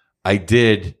I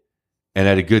did, and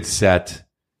had a good set,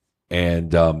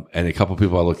 and a couple of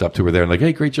people I looked up to were there and like,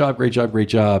 "Hey, great job."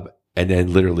 And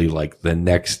then literally like the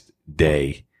next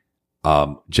day,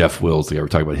 Jeff Wills, the guy we're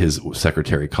talking about, his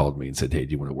secretary called me and said, "Hey,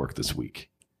 do you want to work this week?"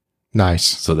 Nice.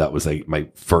 So that was like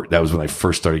that was when I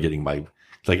first started getting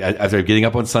after getting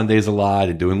up on Sundays a lot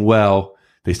and doing well,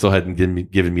 they still hadn't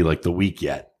given me like the week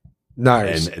yet.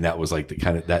 Nice. And that was like the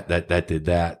kind of that did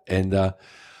that. And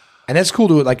that's cool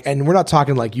to like, and we're not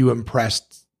talking like you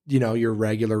impressed, your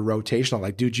regular rotational,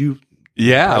 like, dude, you.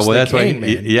 Yeah, well, that's why.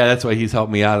 Man. That's why he's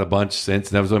helped me out a bunch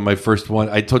since. And that was my first one.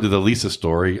 I told you the Lisa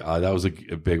story. That was a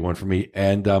big one for me.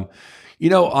 And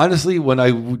Honestly, when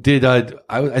I did,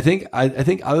 I think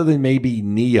other than maybe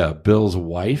Nia, Bill's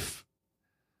wife,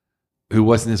 who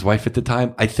wasn't his wife at the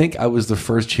time, I think I was the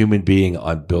first human being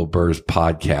on Bill Burr's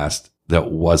podcast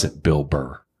that wasn't Bill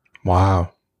Burr.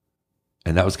 Wow.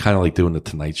 And that was kind of like doing the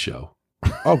Tonight Show.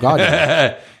 Oh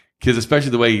God. Because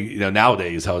especially the way,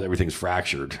 nowadays how everything's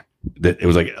fractured, that it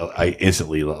was like I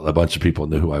instantly, a bunch of people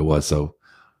knew who I was. So,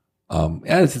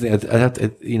 that's the thing. I have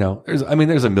to,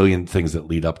 there's a million things that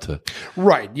lead up to.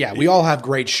 Right. Yeah. We all have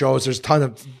great shows. There's a ton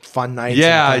of fun nights.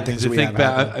 Yeah. And things to we think have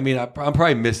back, happened. I'm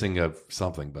probably missing of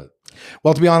something, but.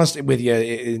 Well, to be honest with you,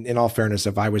 in all fairness,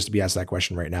 if I was to be asked that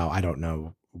question right now, I don't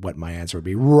know what my answer would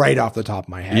be right off the top of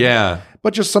my head. Yeah.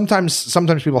 But just sometimes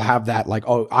people have that like,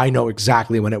 oh, I know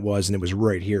exactly when it was and it was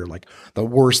right here. Like the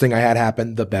worst thing I had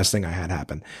happen, the best thing I had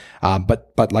happen.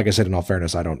 But like I said, in all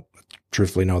fairness, I don't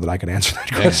truthfully know that I can answer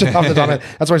that question off the top of my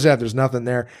head. That's why I said there's nothing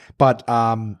there. But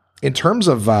in terms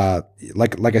of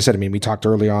like I said, we talked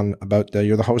early on about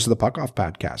you're the host of the Puck Off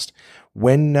podcast.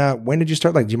 When did you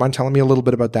start? Like, do you mind telling me a little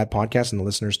bit about that podcast and the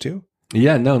listeners too?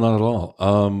 Yeah, no, not at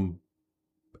all.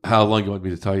 How long do you want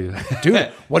me to tell you?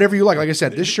 Dude, whatever you like. Like I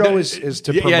said, this show is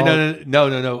to promote. Yeah,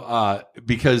 no.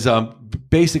 Because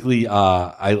basically,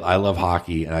 I love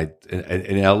hockey, and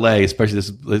in LA, especially this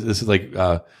is like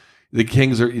the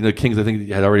Kings are Kings. I think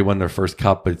had already won their first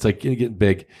cup, but it's like getting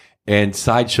big. And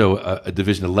Sideshow, a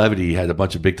division of Levity, had a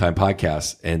bunch of big time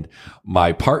podcasts, and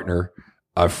my partner.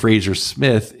 Fraser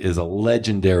Smith is a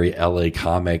legendary LA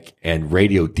comic and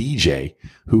radio DJ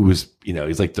who was,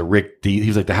 he's like he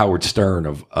was like the Howard Stern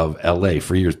of LA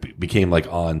for years, became like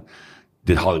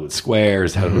did Hollywood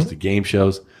Squares, had hosted game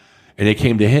shows. And they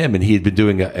came to him and he had been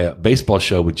doing a baseball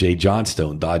show with Jay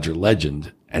Johnstone, Dodger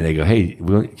legend. And they go, hey,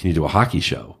 can you do a hockey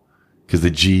show? Because the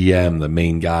GM, the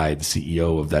main guy, the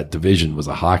CEO of that division was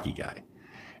a hockey guy.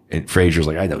 And Fraser's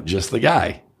like, I know just the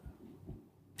guy.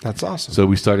 That's awesome. So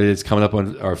we started, it's coming up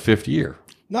on our 5th year.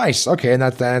 Nice. Okay. And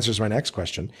that answers my next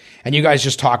question. And you guys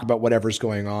just talk about whatever's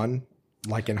going on,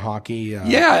 like in hockey.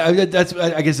 Yeah.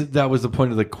 I guess that was the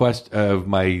point of the question of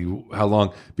how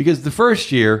long, because the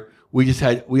first year we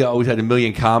always had a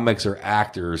million comics or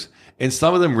actors, and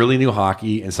some of them really knew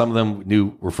hockey and some of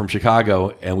them were from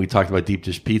Chicago. And we talked about deep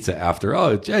dish pizza after,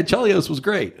 Chelios was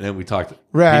great. And then we talked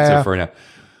pizza for an hour.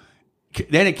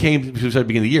 Then it came to the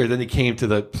beginning of the year. Then it came to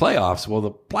the playoffs. Well,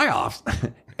 the playoffs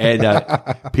and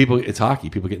it's hockey.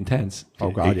 People get intense.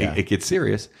 Oh God, it gets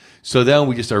serious. So then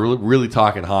we just started really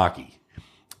talking hockey,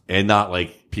 and not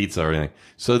like pizza or anything.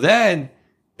 So then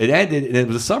it ended, and it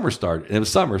was a summer start, and it was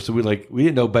summer. So we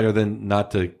didn't know better than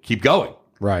not to keep going.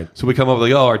 Right. So we come up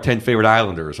with our 10 favorite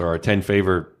Islanders or our 10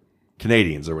 favorite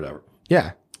Canadians or whatever.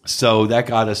 Yeah. So that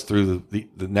got us through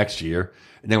the next year,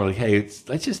 and then we're like, hey,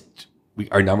 let's just.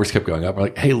 Our numbers kept going up. We're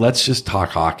like, hey, let's just talk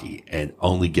hockey and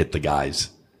only get the guys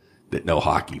that know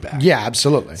hockey back. Yeah,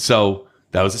 absolutely. So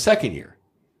that was the second year.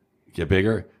 Get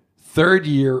bigger. Third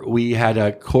year, we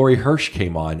had Corey Hirsch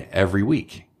came on every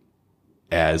week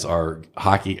as our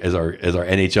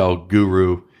NHL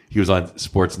guru. He was on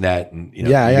Sportsnet, and you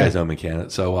guys know him in Canada.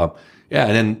 So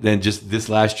and then just this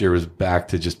last year was back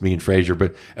to just me and Fraser.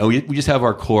 And we just have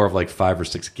our core of like 5 or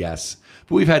 6 guests.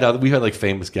 But we've had like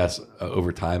famous guests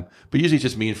over time, but usually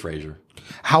just me and Fraser.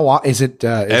 How is it?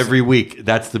 Every week.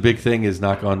 That's the big thing. Is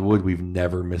knock on wood, we've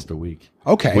never missed a week.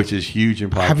 Okay, which is huge in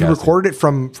podcasting. Have you recorded it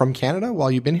from Canada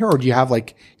while you've been here, or do you have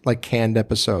like canned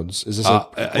episodes? Is this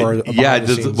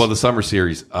the summer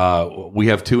series? We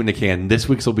have 2 in the can. This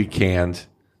week's will be canned.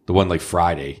 The one like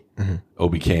Friday will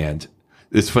be canned.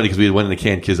 It's funny because we had one in the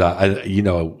can because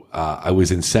I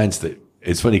was incensed that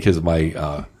it's funny because I'm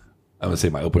going to say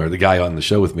my opener, the guy on the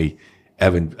show with me,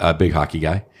 Evan, big hockey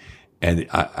guy. And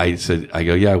I said,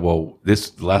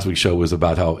 last week's show was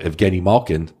about how Evgeny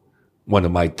Malkin, one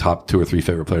of my top 2 or 3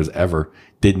 favorite players ever,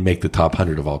 didn't make the top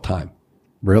 100 of all time.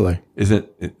 Really? Isn't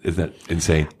that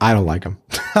insane? I don't like him.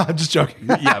 I'm just joking.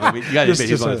 Yeah, but you got to admit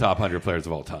he's one of the top 100 players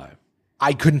of all time.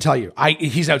 I couldn't tell you.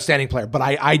 He's an outstanding player, but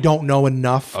I don't know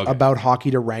enough about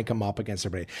hockey to rank him up against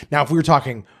everybody. Now, if we were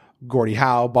talking Gordie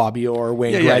Howe, Bobby Orr,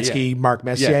 Wayne Gretzky, Mark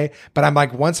Messier. Yeah. But I'm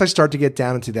like, once I start to get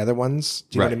down into the other ones,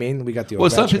 do you know what I mean? We got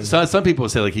the some people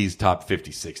say like he's top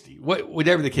 50, 60,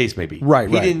 whatever the case may be. Right.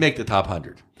 He didn't make the top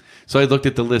 100. So I looked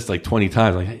at the list like 20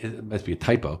 times. Like, it must be a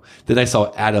typo. Then I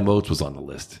saw Adam Oates was on the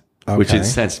list, which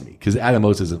incensed me because Adam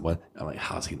Oates isn't one. I'm like,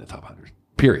 how is he in the top 100?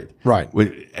 Period. Right.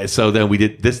 So then we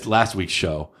did this last week's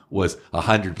show was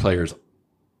 100 players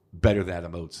better than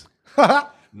Adam Oates.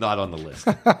 Not on the list.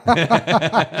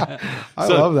 I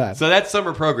love that. So that's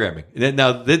summer programming.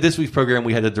 Now, this week's program,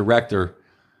 we had a director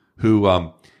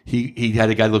who he had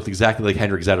a guy that looked exactly like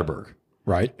Henrik Zetterberg.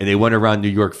 Right. And they went around New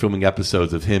York filming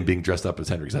episodes of him being dressed up as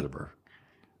Henrik Zetterberg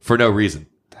for no reason.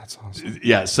 That's awesome.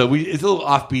 Yeah, so it's a little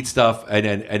offbeat stuff, and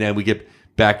then we get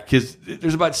back because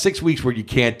there's about 6 weeks where you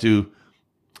can't do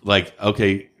like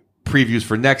previews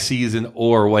for next season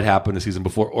or what happened the season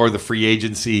before or the free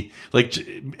agency. Like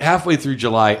halfway through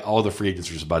July, all the free agents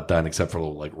are just about done except for a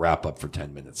little like wrap up for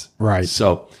 10 minutes. Right.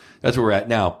 So that's where we're at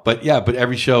now. But yeah, but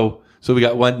every show. So we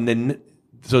got one, and then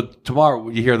so tomorrow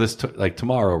you hear this like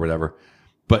tomorrow or whatever.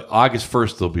 But August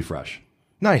 1st they'll be fresh.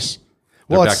 Nice.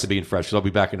 They're Well, back to being fresh. So I'll be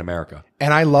back in America.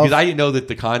 and I love. Because I didn't know that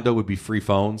the condo would be free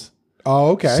phones.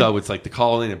 Oh, okay. So it's like to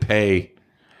call in and pay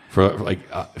for like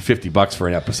 $50 for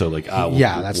an episode. Like,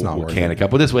 that's not worth it.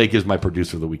 But this way, it gives my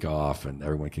producer the week off, and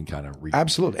everyone can kind of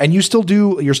Absolutely. And you're still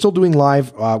doing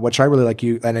live, which I really like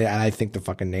you, and I think the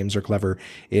fucking names are clever.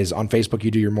 Is on Facebook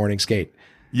you do your morning skate.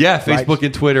 Yeah, Facebook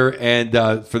and Twitter, and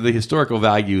for the historical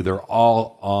value, they're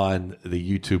all on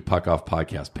the YouTube Puck Off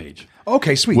podcast page.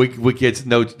 Okay, sweet. What gets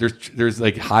there's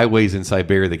like highways in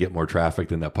Siberia that get more traffic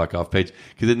than that Puck Off page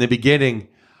because in the beginning.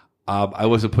 I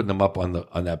wasn't putting them up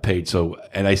on that page, so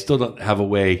and I still don't have a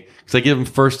way because I give them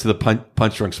first to the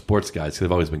Punch Drunk Sports guys because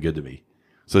they've always been good to me.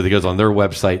 So it goes on their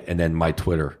website and then my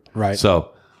Twitter. Right.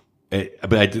 So,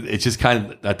 it's just kind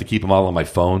of not to keep them all on my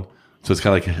phone. So it's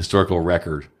kind of like a historical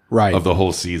record of the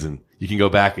whole season. You can go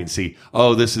back and see,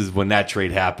 this is when that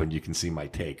trade happened. You can see my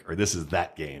take, or this is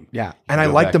that game. Yeah, and I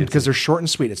like them because they're short and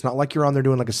sweet. It's not like you're on there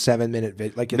doing like a 7-minute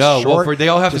video. Like it's short. Well, they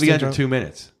all have to be under 2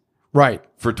 minutes. Right.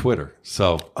 For Twitter.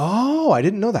 So. Oh, I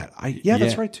didn't know that.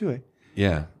 That's right too.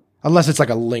 Yeah. Unless it's like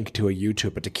a link to a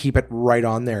YouTube, but to keep it right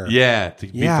on there. Yeah. To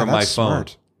be from my phone.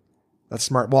 Smart. That's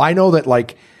smart. Well, I know that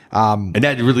like. And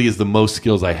that really is the most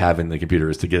skills I have in the computer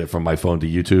is to get it from my phone to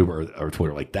YouTube or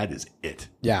Twitter. Like that is it.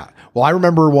 Yeah. Well, I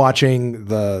remember watching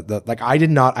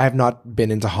I have not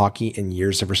been into hockey in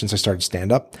years ever since I started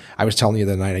stand up. I was telling you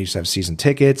the night I used to have season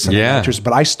tickets. And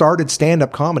but I started stand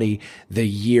up comedy the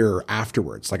year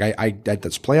afterwards. Like I did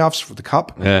those playoffs for the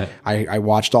cup. Yeah. I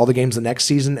watched all the games the next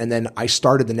season and then I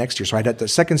started the next year. So I had the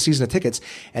second season of tickets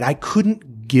and I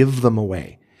couldn't give them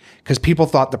away. Because people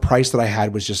thought the price that I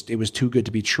had was it was too good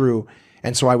to be true.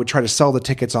 And so I would try to sell the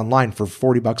tickets online for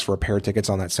 $40 for a pair of tickets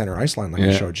on that center ice line like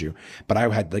I showed you. But I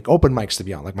had like open mics to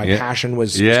be on. Like my passion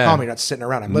was comedy, not sitting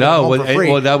around. I'm living home for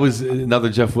free. Well, that was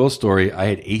another Jeff Will story. I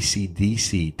had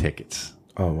AC/DC tickets.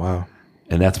 Oh, wow.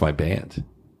 And that's my band.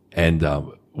 And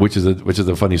which is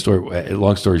a funny story.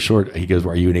 Long story short, he goes,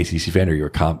 "Well, are you an AC/DC fan or are you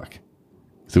a comic?"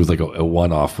 So it was like a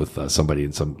one-off with somebody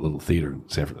in some little theater in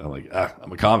San Francisco. I'm like,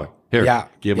 I'm a comic. Here,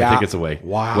 give my tickets away.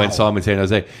 Wow. Went saw him in San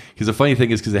Jose. Because the funny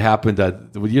thing is, because it happened the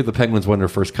year the Penguins won their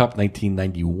first cup,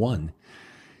 1991,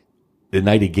 the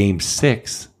night of Game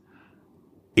 6,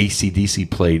 AC/DC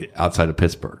played outside of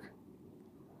Pittsburgh.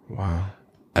 Wow.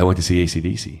 I went to see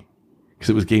AC/DC because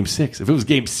it was Game 6. If it was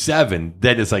Game 7,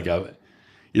 then it's like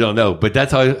you don't know. But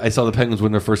that's how I saw the Penguins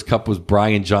win their first cup was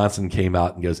Brian Johnson came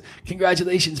out and goes,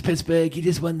 "Congratulations, Pittsburgh. You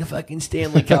just won the fucking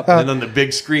Stanley Cup." And then on the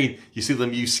big screen, you see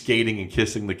them skating and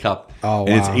kissing the cup. Oh,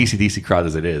 and wow. it's AC/DC crowd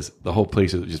as it is. The whole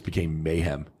place just became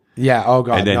mayhem. Yeah. Oh,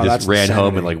 God. And then just ran insanity.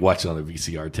 home and like watched it on a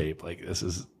VCR tape. Like, this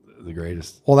is the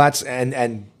greatest. Well, that's,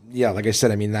 and yeah, like I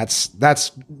said, I mean,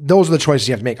 those are the choices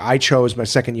you have to make. I chose my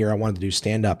second year. I wanted to do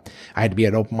stand up. I had to be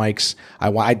at open mics.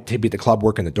 I had to be at the club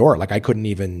working the door. Like I couldn't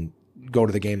even go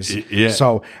to the games. Yeah.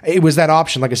 So it was that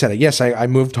option. Like I said, yes, I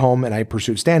moved home and I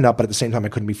pursued stand up, but at the same time, I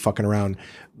couldn't be fucking around,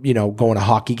 going to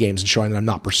hockey games and showing that I'm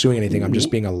not pursuing anything. I'm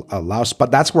just being a louse. But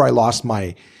that's where I lost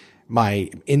my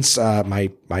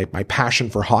passion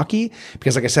for hockey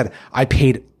because, like I said, I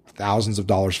paid thousands of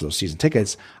dollars for those season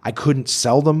tickets. I couldn't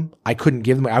sell them. I couldn't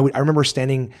give them. I remember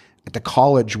standing at the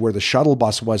college where the shuttle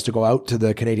bus was to go out to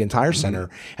the Canadian Tire Center,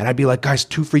 and I'd be like, "Guys,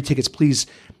 2 free tickets, please."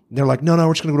 They're like, no,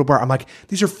 we're just going to go to a bar. I'm like,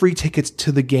 these are free tickets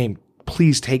to the game.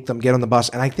 Please take them, get on the bus.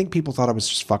 And I think people thought I was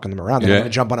just fucking them around. They want to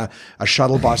jump on a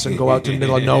shuttle bus and go out to the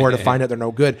middle of nowhere to find out they're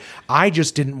no good. I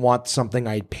just didn't want something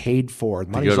I paid for.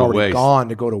 The money's already gone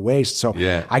to go to waste. So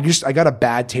I got a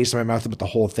bad taste in my mouth about the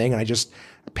whole thing. And I just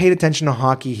paid attention to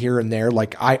hockey here and there.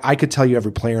 Like I could tell you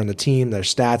every player on the team, their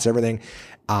stats, everything.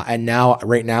 And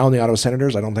right now in the Ottawa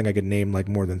Senators, I don't think I could name like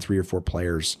more than 3 or 4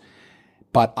 players.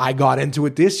 But I got into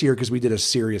it this year because we did a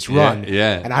serious run.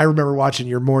 Yeah. And I remember watching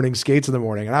your morning skates in the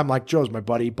morning. And I'm like, Joe's my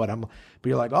buddy, but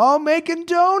you're like, making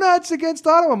donuts against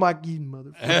Ottawa. I'm like, you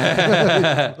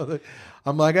motherfucker.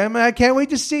 I'm like, I can't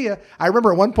wait to see you. I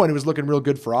remember at one point it was looking real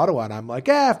good for Ottawa. And I'm like,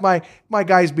 if my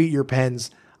guys beat your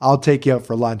Pens, I'll take you out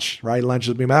for lunch, right? Lunch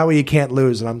with me. That way you can't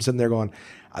lose. And I'm sitting there going,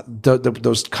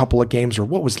 those couple of games were,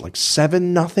 what was it, like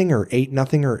 7-0 or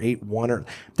 8-0 or 8-1, or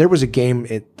there was a game,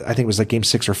 I think it was like game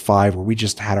 6 or 5 where we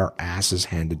just had our asses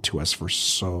handed to us for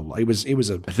so long. It was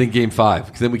I think game 5,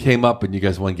 because then we came up and you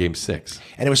guys won game 6.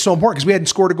 And it was so important because we hadn't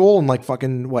scored a goal in like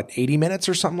fucking 80 minutes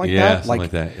or something like that. Yeah, something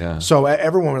like that. Yeah. So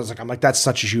everyone was like, I'm like, that's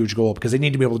such a huge goal because they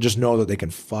need to be able to just know that they can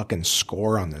fucking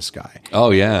score on this guy.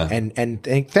 Oh yeah. And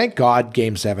thank God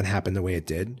game 7 happened the way it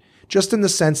did. Just in the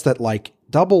sense that like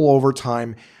double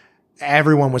overtime,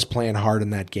 everyone was playing hard in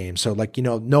that game. So like,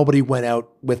 nobody went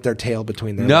out with their tail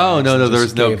between their legs. No, and there was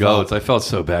just no gave goats. up. I felt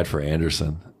so bad for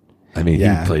Anderson. I mean,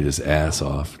 Yeah. he played his ass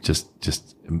off.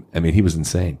 He was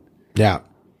insane. Yeah.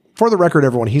 For the record,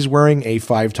 everyone, he's wearing a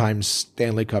 5-time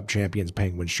Stanley Cup Champions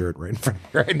Penguin shirt right in front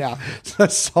of me right now. So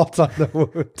salt on the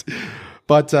wound.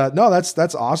 But no,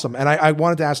 that's awesome. And I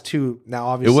wanted to ask too. Now,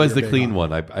 obviously, It was you're the big clean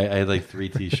on- one. I had like 3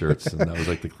 T-shirts, and that was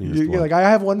like the cleanest You're one. like, I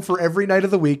have one for every night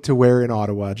of the week to wear in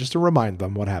Ottawa, just to remind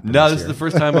them what happened. No, this this is year. the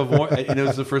first time I've worn.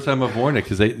 It's the first time I've worn it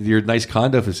because your nice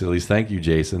condo facilities. Thank you,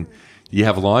 Jason. You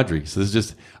have laundry, so this is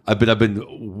just. I've been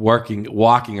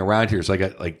walking around here, so I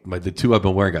got like the 2 I've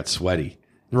been wearing got sweaty.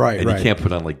 Right, and right. you can't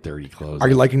put on like dirty clothes. Are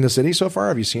you liking the city so far?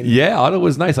 Have you seen it? Yeah, Ottawa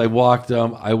was nice. I walked.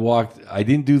 I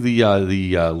didn't do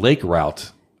the lake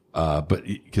route, but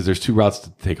because there's 2 routes to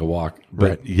take a walk. But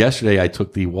Right. yesterday I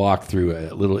took the walk through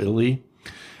Little Italy,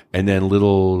 and then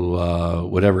little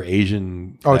whatever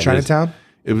Asian. Oh, that is. Chinatown?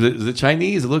 It was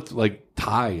Chinese. It looked like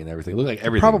Thai and everything. It looked like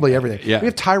everything. Probably everything. Yeah. We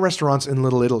have Thai restaurants in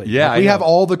Little Italy. Yeah, Like, we I have know.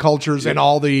 all the cultures and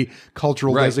all the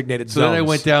cultural Right. designated So zones. then I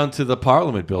went down to the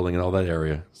Parliament building and all that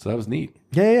area. So that was neat.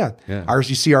 Yeah. Yeah. Ours,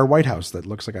 you see our White House that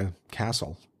looks like a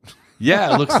castle.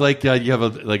 Yeah, it looks like you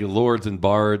have like lords and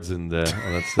bards and all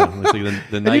that stuff. It looks like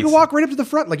the And you knights. can walk right up to the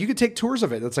front. Like you could take tours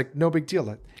of it. It's like no big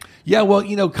deal. Yeah,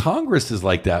 well, Congress is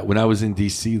like that. When I was in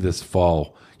D.C. this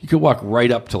fall, you could walk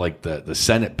right up to like the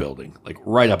Senate building, like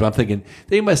right up. And I'm thinking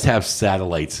they must have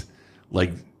satellites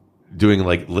like doing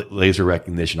like laser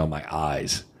recognition on my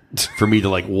eyes for me to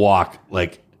like walk.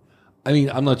 Like, I mean,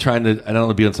 I'm not trying to. I don't want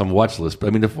to be on some watch list, but I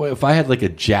mean, if I had like a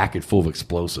jacket full of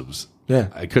explosives, Yeah.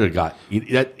 I could have got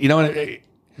that. You know what?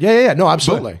 Yeah. No,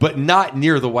 absolutely. But not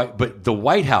near the White. But the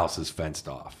White House is fenced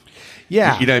off.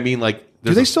 Yeah. You know what I mean? Like,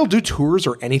 Do they still do tours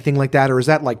or anything like that? Or is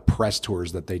that like press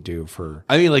tours that they do for?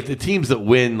 I mean, like the teams that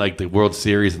win, like the World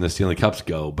Series and the Stanley Cups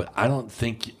go, but I don't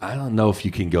know if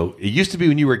you can go. It used to be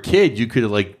when you were a kid, you could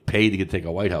have like paid to take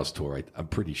a White House tour. I'm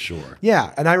pretty sure.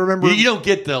 Yeah. And I remember. You don't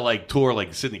get the like tour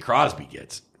like Sidney Crosby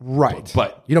gets. Right.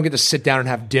 But you don't get to sit down and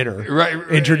have dinner. Right.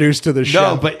 Introduced to the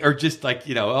show. No, but or just like,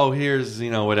 oh, here's,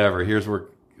 whatever. Here's where,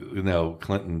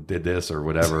 Clinton did this or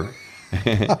whatever.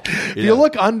 If you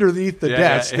look underneath the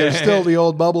desk, there's still the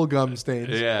old bubble gum stains.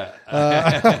 Yeah.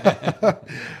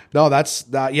 No, that's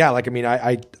that. Yeah, like I mean,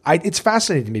 I it's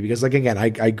fascinating to me because, like, again,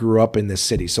 I grew up in this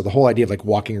city, so the whole idea of like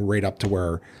walking right up to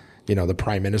where the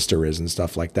prime minister is and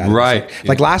stuff like that. Right.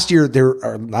 Like last year,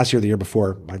 the year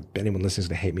before. Anyone listening is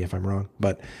gonna hate me if I'm wrong,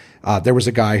 but there was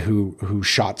a guy who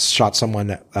shot someone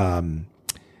at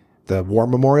the War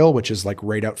Memorial, which is like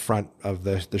right out front of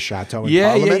the chateau in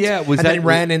Parliament. Yeah. And then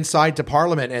ran inside to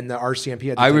Parliament, and the RCMP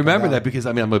had to I take him remember down. that because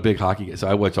I mean I'm a big hockey guy, so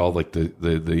I watch all like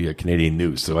the Canadian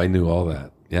news, so I knew all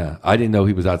that. Yeah, I didn't know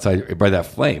he was outside by that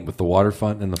flame with the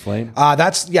waterfront and the flame.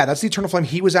 That's the Eternal Flame.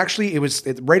 He was actually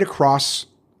right across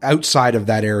outside of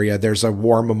that area. There's a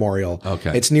war memorial.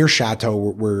 Okay, it's near Chateau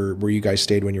where you guys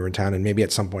stayed when you were in town, and maybe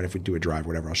at some point if we do a drive,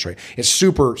 whatever, I'll show you. It's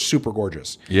super super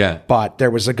gorgeous. Yeah, but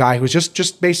there was a guy who was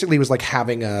just basically was like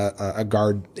having a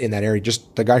guard in that area.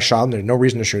 Just the guy shot him. There's no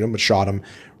reason to shoot him, but shot him.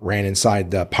 Ran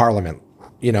inside the Parliament,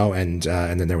 and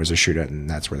then there was a shootout, and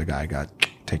that's where the guy got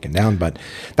taken down. But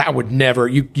that would never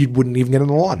you wouldn't even get on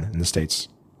the lawn in the States.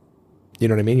 You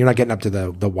know what I mean? You're not getting up to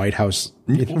the White House,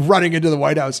 running into the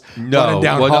White House, running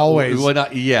down hallways. No.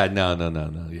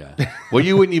 Yeah. Well,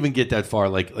 you wouldn't even get that far.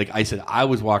 Like I said, I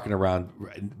was walking around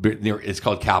near. It's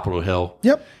called Capitol Hill.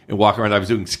 Yep. And walking around, I was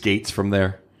doing skates from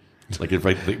there, like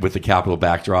with the Capitol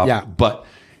backdrop. Yeah. But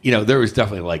there was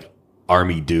definitely like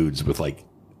army dudes with like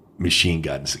machine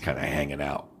guns kind of hanging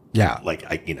out. Yeah. Like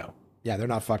Yeah, they're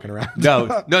not fucking around. No.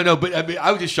 But I mean,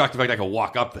 I was just shocked the fact I could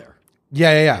walk up there.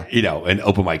 Yeah. And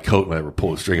open my coat and whatever,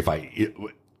 pull a string if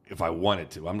I wanted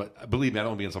to. I'm not. Believe me, I don't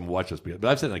want to be in some watch list, but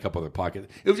I've said in a couple other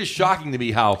pockets. It was just shocking to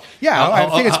me how. Yeah, I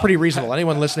think it's pretty reasonable.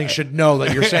 Anyone listening should know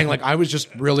that you're saying like I was just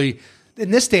really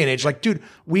in this day and age. Like, dude,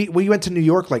 we went to New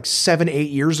York like 7-8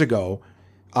 years ago.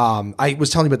 I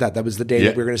was telling you about that. That was the day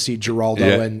that we were going to see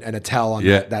Geraldo and Attell on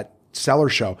that Cellar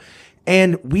show,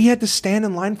 and we had to stand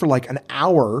in line for like an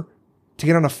hour to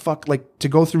get on to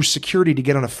go through security to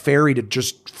get on a ferry to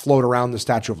just float around the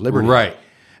Statue of Liberty. Right.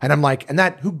 And I'm like,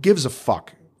 who gives a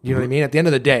fuck You know what I mean? At the end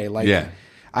of the day, like, Yeah.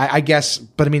 I guess,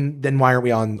 but I mean, then why aren't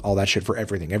we on all that shit for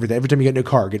everything? Every time you get in a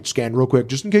car, get scanned real quick,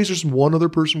 just in case there's one other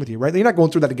person with you, right? You're not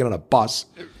going through that again on a bus.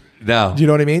 No. Do you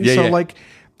know what I mean? Yeah, So yeah. like,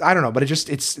 I don't know, but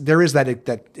there is that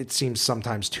it seems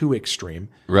sometimes too extreme.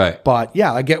 Right. But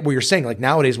yeah, I get what you're saying. Like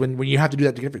nowadays, when you have to do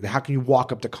that to get, how can you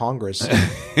walk up to Congress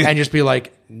and just be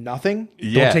like, nothing?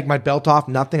 Yeah. Don't take my belt off,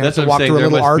 nothing. I have That's to what I'm walk saying. through a There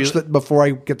little must be- arch before I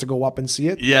get to go up and see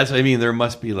it. Yes, I mean there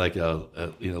must be like a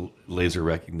laser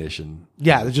recognition.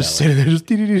 Yeah, they're just sitting there, just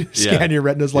scan your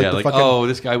retinas like yeah, the fucking. oh,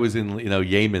 this guy was in Yemen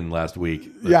Yemen last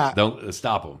week. Yeah. Don't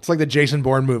stop him. It's like the Jason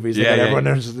Bourne movies. They Yeah, got yeah, everyone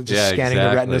yeah. just Yeah, scanning the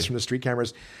exactly. retinas from the street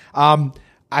cameras.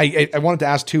 I wanted to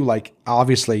ask too, like,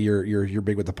 obviously you're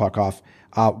big with the puck off.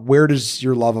 Where does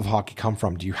your love of hockey come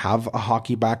from? Do you have a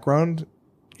hockey background?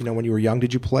 You know, when you were young,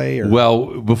 did you play? Or?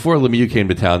 Well, before Lemieux came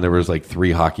to town, there was like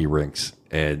 3 hockey rinks,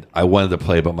 and I wanted to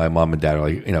play, but my mom and dad are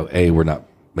like, A, we're not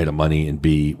made of money, and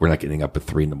B, we're not getting up at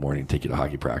 3 a.m. to take you to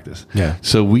hockey practice. Yeah.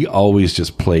 So we always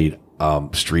just played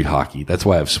street hockey. That's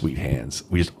why I have sweet hands.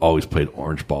 We just always played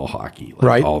orange ball hockey, like,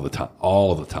 Right. all the time.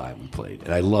 All the time we played,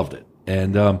 and I loved it.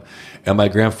 And my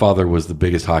grandfather was the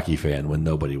biggest hockey fan when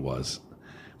nobody was,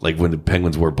 like when the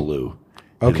Penguins were blue.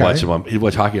 Okay. He'd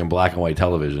watch hockey on black and white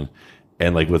television,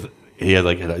 and like he had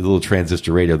like a little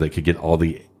transistor radio that could get all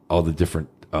the different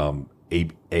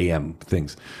AM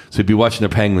things. So he'd be watching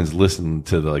the Penguins, listen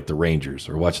to the Rangers,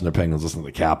 or watching the Penguins, listen to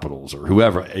the Capitals, or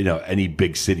whoever. Any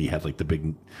big city had like the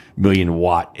big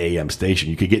 1,000,000-watt AM station.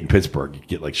 You could get in Pittsburgh, you could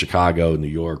get like Chicago, New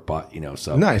York, but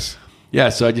so Nice. yeah.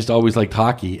 So I just always liked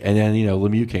hockey, and then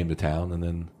Lemieux came to town, and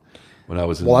then when I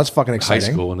was in That's fucking high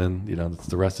exciting. school, and then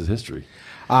the rest is history.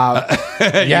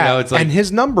 Yeah, it's like and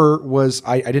his number was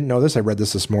I didn't know this. I read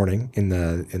this morning in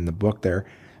the book there,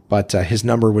 but his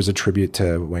number was a tribute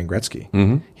to Wayne Gretzky.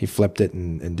 Mm-hmm. He flipped it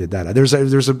and did that. There's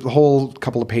a whole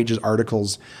couple of pages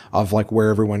articles of like where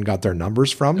everyone got their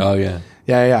numbers from. oh yeah,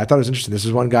 Yeah. I thought it was interesting. This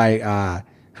is one guy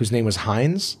whose name was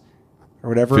Heinz or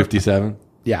whatever. 57.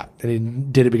 Yeah, and he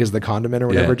did it because of the condiment or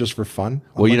whatever, Yeah. just for fun.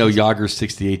 Well, Yager's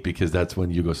 68 because that's when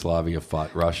Yugoslavia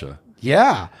fought Russia.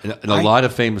 Yeah. And a lot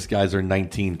of famous guys are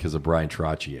 19 because of Brian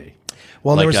Trottier.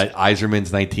 Well, Like there was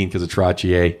Iserman's 19 because of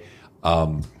Trottier.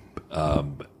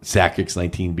 Sakic's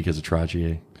 19 because of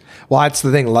Trottier. well, that's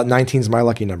the thing. 19 is my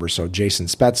lucky number. So Jason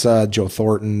Spezza, Joe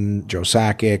Thornton, Joe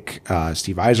Sakic,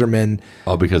 Steve Yzerman.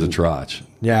 All because of Trotch.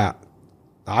 Yeah.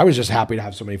 I was just happy to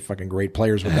have so many fucking great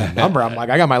players with that number. I'm like,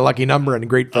 I got my lucky number and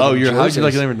great. Oh, fucking how'd you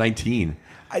like jerseys. number 19?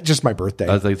 Just my birthday.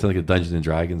 That's like a Dungeons and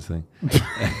Dragons thing.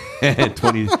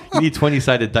 20. You need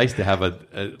 20-sided dice to have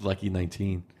a lucky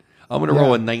 19. I'm gonna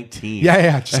roll a 19.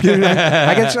 Yeah. Just kidding.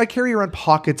 I carry around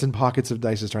pockets and pockets of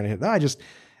dice trying to hit. No,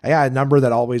 a number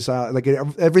that always like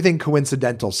everything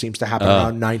coincidental seems to happen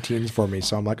around 19s for me.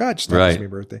 So I'm like, it just happens Right. to be my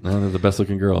birthday. Oh, they're the best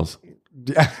looking girls.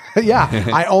 Yeah,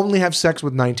 I only have sex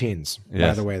with 19s. By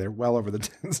Yes. the way, they're well over the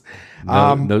 10s.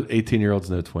 No 18-year-olds,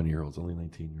 no 20-year-olds, only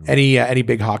 19-year-olds. Any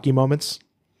big hockey moments?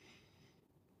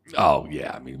 Oh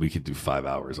yeah, I mean we could do 5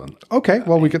 hours on. Okay,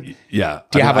 well we could. Yeah,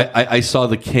 Do you have I saw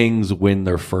the Kings win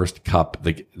their first cup.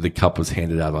 The cup was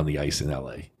handed out on the ice in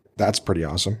L.A. That's pretty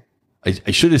awesome.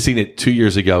 I should have seen it 2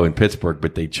 years ago in Pittsburgh,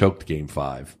 but they choked Game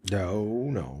 5.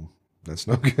 No, that's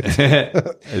no good.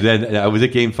 And then I was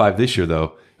at Game 5 this year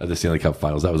though of the Stanley Cup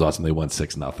Finals. That was awesome. They won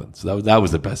 6-0. So that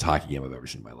was the best hockey game I've ever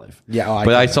seen in my life. Yeah,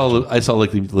 but I saw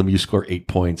like Lemieux score 8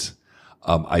 points.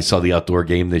 I saw the outdoor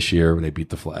game this year when they beat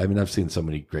the Fly. I mean, I've seen so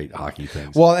many great hockey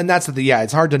things. Well, and that's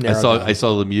it's hard to narrow. I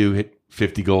saw Lemieux hit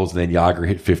 50 goals, and then Yager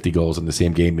hit 50 goals in the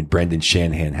same game, and Brendan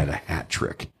Shanahan had a hat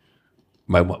trick.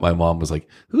 My mom was like,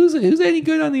 "Who's any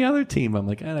good on the other team?" I'm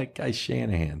like, "That guy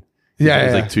Shanahan." He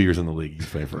was like 2 years in the league. He's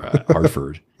playing for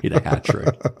Hartford. He had a hat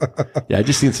trick. Yeah, I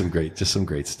just seen some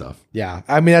great stuff. Yeah,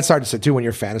 I mean that's hard to say too. When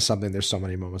you're a fan of something, there's so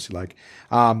many moments you like.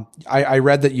 I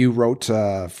read that you wrote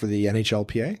for the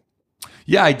NHLPA.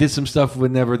 Yeah, I did some stuff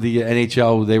whenever the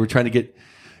NHL, they were trying to get,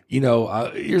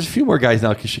 there's a few more guys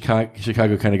now because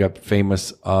Chicago kind of got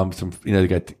famous. They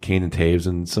got Kane and Taves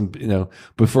and some,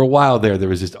 but for a while there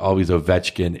was just always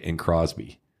Ovechkin and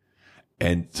Crosby.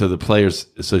 And so the Players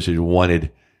Association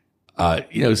wanted,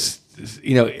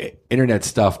 internet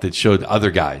stuff that showed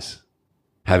other guys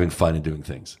having fun and doing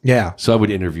things. Yeah. So I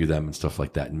would interview them and stuff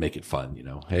like that and make it fun,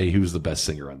 Hey, who's the best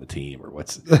singer on the team, or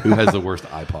who has the worst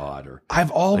iPod, or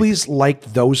I've always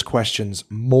liked those questions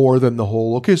more than the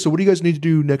whole, okay, so what do you guys need to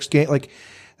do next game? Like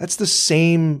that's the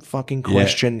same fucking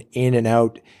question in and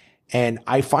out. And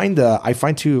I find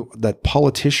too that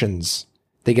politicians,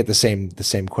 they get the same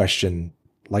question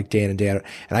like day in and day out.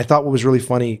 And I thought what was really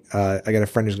funny, I got a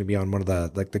friend who's going to be on one of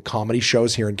the comedy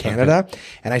shows here in Canada. Okay.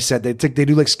 And I said, they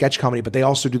do like sketch comedy, but they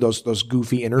also do those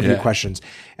goofy interview questions.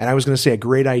 And I was going to say a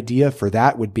great idea for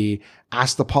that would be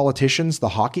ask the politicians the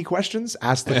hockey questions,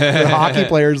 ask the hockey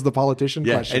players the politician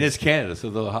questions. And it's Canada, so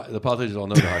the politicians all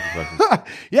know the hockey questions.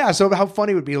 Yeah, so how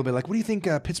funny would be, it'll be like, what do you think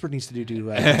Pittsburgh needs to do to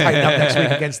tighten up next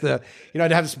week against the,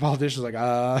 to have some politicians like,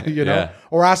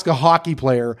 or ask a hockey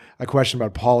player a question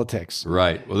about politics.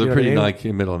 Right. Well, they're pretty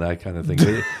middle and that kind of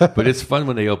thing. But it's fun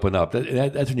when they open up.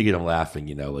 That's when you get them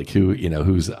laughing, like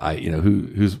whose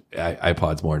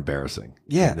iPod's more embarrassing.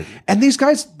 Yeah. And these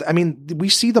guys, I mean, we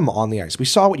see them on the ice. We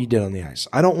saw what you did on the ice.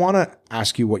 I don't want to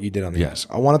ask you what you did on the ice.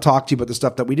 I want to talk to you about the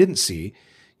stuff that we didn't see.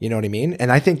 You know what I mean?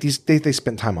 And I think they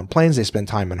spend time on planes. They spend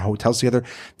time in hotels together.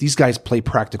 These guys play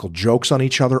practical jokes on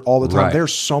each other all the time. Right.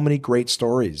 There's so many great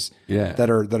stories that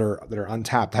are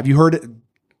untapped. Have you heard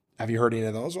any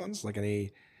of those ones?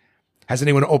 Has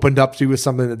anyone opened up to you with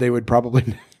something that they would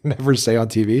probably never say on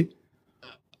TV?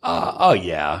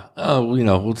 Yeah.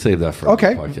 We'll save that for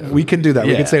okay. Podcast. We can do that.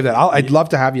 We can save that. I'd love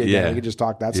to have you again. We could just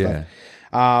talk that stuff.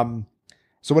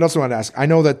 So what else do I want to ask? I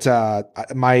know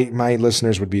that my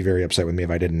listeners would be very upset with me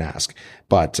if I didn't ask,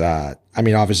 but I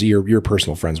mean, obviously you're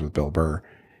personal friends with Bill Burr.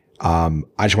 I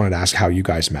just wanted to ask how you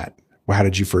guys met. Well, how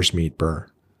did you first meet Burr?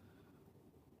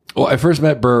 Well, I first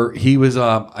met Burr. He was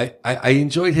I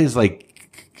enjoyed his what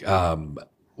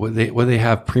they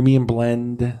have premium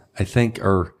blend, I think,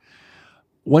 or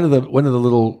one of the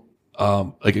little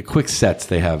like a quick sets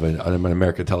they have on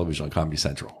American television on Comedy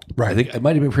Central. Right. I think it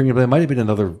might have been premium blend. It might have been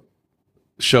another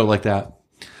show like that.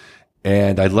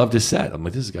 And I loved his set. I'm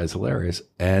like, this guy's hilarious.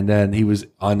 And then he was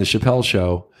on the Chappelle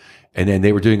Show, and then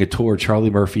they were doing a tour.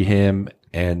 Charlie Murphy, him,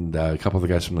 and a couple of the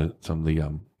guys from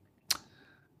the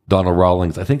Donald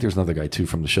Rawlings. I think there's another guy too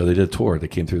from the show. They did a tour. They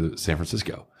came through San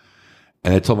Francisco,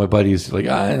 and I told my buddies like,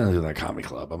 I don't do that comedy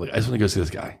club. I'm like, I just want to go see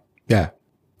this guy. Yeah,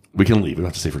 we can leave. We don't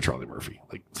have to stay for Charlie Murphy.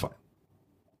 Like, it's fine.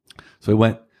 So I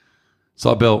went,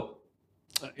 saw Bill.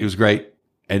 It was great,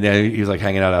 and then he was like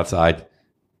hanging out outside.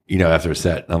 After a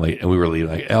set, and I'm like, and we were leaving,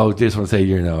 like, oh, just want to say,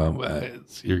 you're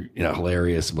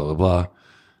hilarious, blah, blah, blah.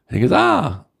 And he goes,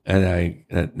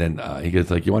 and then he goes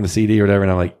like, you want a CD or whatever?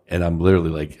 And I'm like, and I'm literally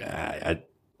like, I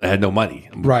had no money.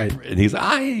 Right. And he's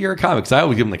like, you're a comic. So I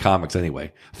always give him the comics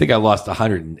anyway. I think I lost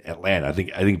 100 in Atlanta. I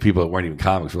think people that weren't even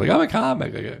comics were like, I'm a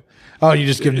comic. Like, oh, you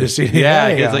just give him the CD?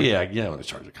 Yeah. He's like, I want to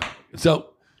charge a comic. So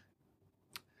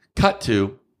cut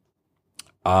to,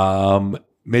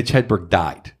 Mitch Hedberg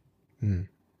died.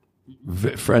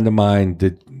 Friend of mine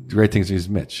did great things. He's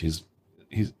Mitch.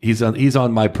 He's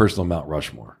on my personal Mount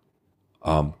Rushmore.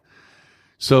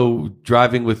 So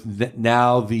driving with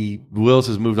now the Willis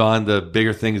has moved on to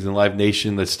bigger things in Live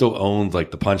Nation that still owns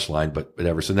like the Punchline, but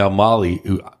whatever. So now Molly,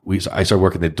 I started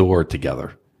working the door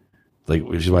together. Like,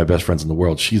 she's one of my best friends in the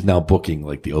world. She's now booking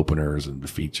like the openers and the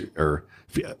feature or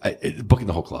booking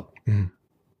the whole club. Mm-hmm.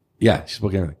 Yeah, she's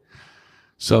booking everything.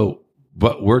 So.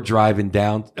 But we're driving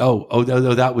down. Oh,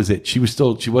 no, that was it. She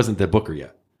wasn't the booker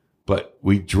yet, but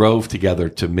we drove together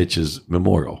to Mitch's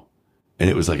memorial, and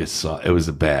it was like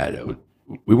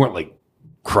we weren't like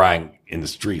crying in the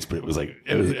streets, but it was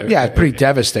pretty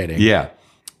devastating. Yeah.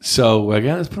 So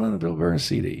again, let's put on the Bill Burr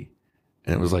CD,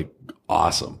 and it was like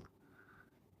awesome.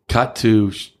 Cut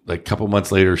to like a couple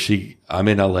months later, I'm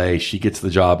in LA. She gets the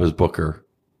job as booker,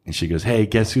 and she goes, "Hey,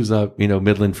 guess who's up?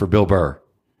 Midland for Bill Burr."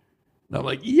 And I'm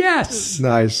like, yes.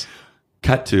 Nice.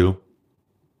 Cut to,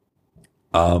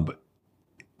 I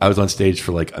was on stage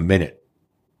for like a minute,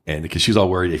 and because she was all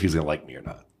worried if he was going to like me or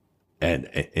not. And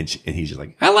he's just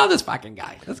like, I love this fucking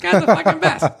guy. This guy's the fucking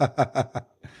best.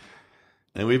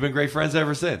 And we've been great friends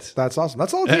ever since. That's awesome.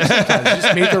 That's all it takes sometimes.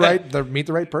 Just meet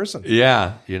the right person.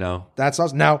 Yeah. That's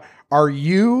awesome. Now, are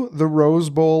you the Rose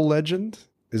Bowl legend?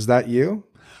 Is that you?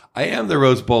 I am the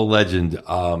Rose Bowl legend,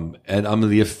 and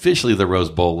I'm officially the Rose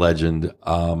Bowl legend.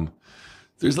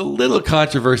 There's a little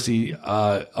controversy,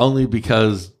 only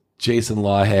because Jason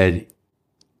Lawhead,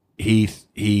 he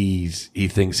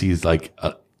thinks he's like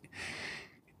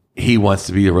he wants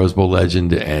to be a Rose Bowl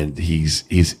legend, and he's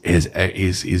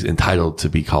entitled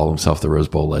to call himself the Rose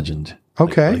Bowl legend.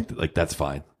 Okay, like that's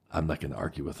fine. I'm not going to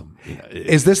argue with him.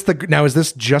 Is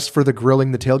this just for the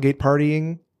grilling, the tailgate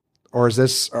partying? Or is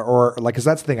this, because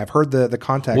that's the thing. I've heard the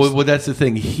context. Well, that's the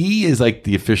thing. He is like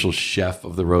the official chef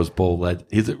of the Rose Bowl.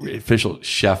 He's the official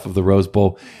chef of the Rose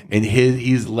Bowl, and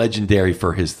he's legendary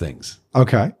for his things.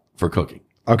 Okay. For cooking.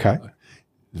 Okay.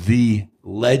 The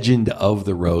legend of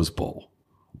the Rose Bowl,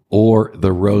 or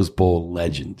the Rose Bowl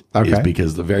legend, is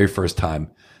because the very first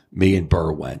time me and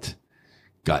Burr went,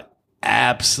 got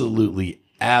absolutely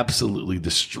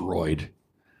destroyed.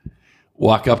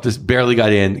 Walk up, just barely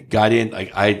got in.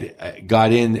 Like I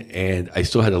got in, and I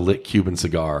still had a lit Cuban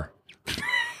cigar.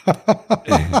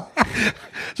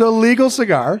 So legal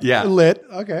cigar. Yeah. Lit.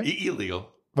 Okay. Illegal.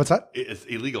 What's that? It's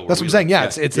illegal. That's what I'm saying. Yeah,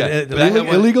 it's an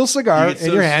illegal cigar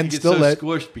in your hand, still lit.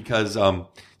 Squished because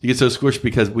you get so squished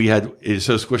because it's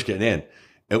so squished getting in,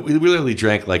 and we literally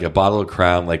drank like a bottle of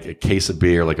Crown, like a case of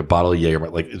beer, like a bottle of Jaeger,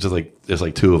 like it's just like there's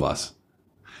like two of us,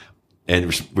 and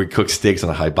we cook steaks on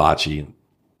a hibachi.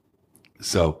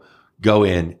 So go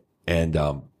in and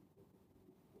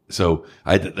so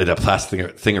I had a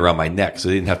plastic thing around my neck, so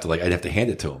I didn't have to I'd have to hand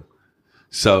it to him.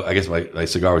 So I guess my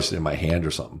cigar was in my hand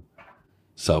or something.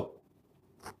 So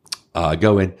I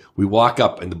go in, we walk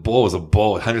up, and the bowl was a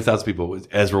bowl, 100,000 people.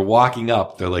 As we're walking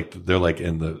up, they're like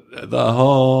in the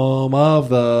home of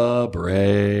the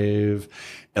brave,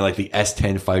 and like the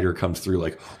S10 fighter comes through,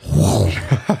 like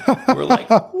we're like,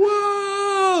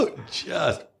 whoa,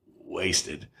 just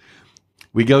wasted.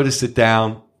 We go to sit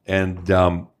down, and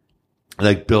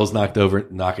like Bill's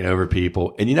knocking over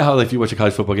people, and you know how if you watch a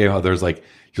college football game, how there's like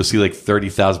you'll see like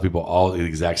 30,000 people all the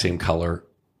exact same color.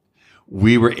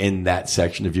 We were in that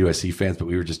section of USC fans, but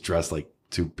we were just dressed like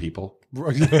two people.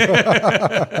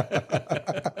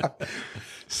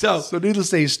 So needless to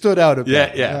say, he stood out a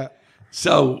bit. Yeah.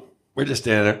 So we're just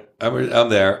standing there. I'm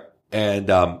there, and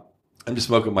I'm just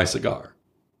smoking my cigar.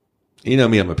 You know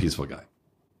me, I'm a peaceful guy.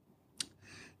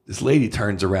 This lady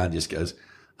turns around and just goes,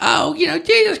 "Oh,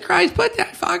 Jesus Christ, put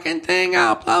that fucking thing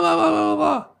out, blah, blah, blah, blah,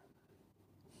 blah."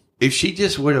 If she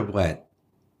just would have went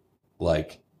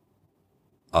like,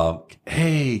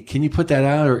 hey, can you put that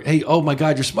out? Or, hey, oh my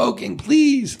God, you're smoking,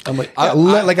 please. I'm like,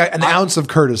 an ounce of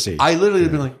courtesy. I literally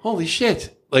have been like, holy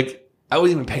shit. Like, I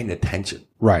wasn't even paying attention.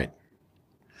 Right.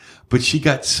 But she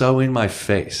got so in my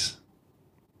face.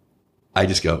 I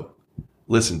just go,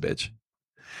 listen, bitch,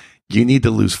 you need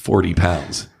to lose 40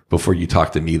 pounds before you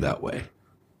talk to me that way.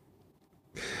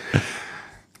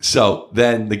 So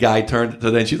then the guy turned,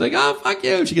 so then she's like, oh, fuck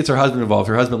you. She gets her husband involved.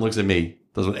 Her husband looks at me,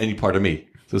 doesn't want any part of me.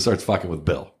 So starts fucking with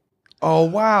Bill. Oh,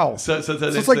 wow. So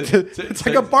it's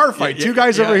like a bar fight. Two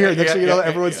guys over here. Next thing you know,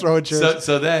 everyone's throwing chairs.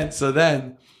 So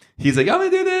then he's like, I'm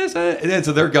going to do this. And then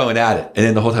so they're going at it. And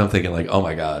then the whole time I'm thinking like, oh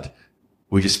my God,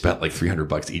 we just spent like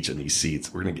 $300 each on these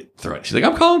seats. We're going to get thrown. She's like,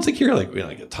 I'm calling secure. Like, we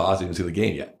don't get tossed. We didn't see the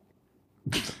game yet.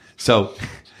 So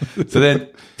then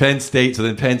Penn State,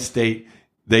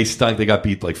 they stunk. They got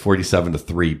beat like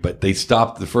 47-3, but they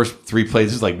stopped the first three plays.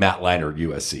 This is like Matt Leinart at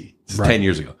USC. This is 10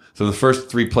 years ago. So the first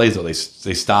three plays, though, they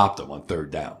stopped them on third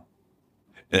down.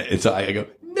 And so I go,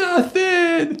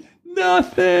 nothing,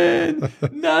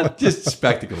 not just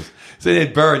spectacles. So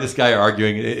then Burr and this guy are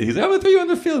arguing. And he's like, I'm going to throw you on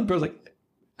the field. And Burr's like,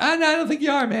 no, I don't think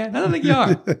you are, man. I don't think you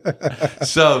are.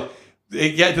 So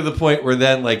it got to the point where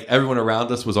then like everyone around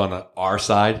us was on our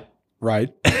side.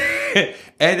 Right.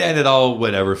 And then it all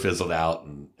whatever fizzled out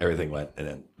and everything went, and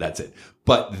then that's it.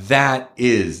 But that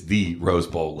is the Rose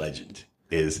Bowl legend.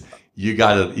 Is you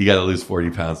gotta lose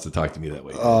 40 pounds to talk to me that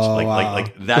way. Oh,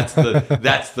 like that's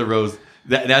the Rose.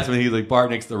 That's when he's like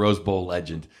Bartnick's the Rose Bowl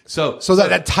legend. So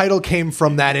that title came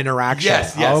from that interaction.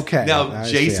 Yes. Okay. Now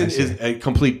Jason is a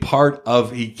complete part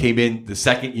of. He came in the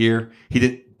second year. He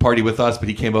didn't party with us, but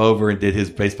he came over and did his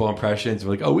baseball impressions.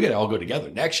 We're like, oh, we gotta all go together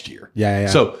next year. Yeah.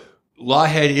 So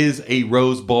Lawhead is a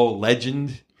Rose Bowl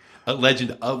legend, a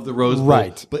legend of the Rose Bowl,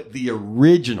 right? But the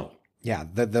original. Yeah,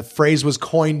 the phrase was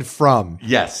coined from.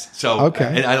 Yes. So okay.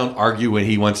 And I don't argue if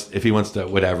he wants to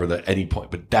whatever at any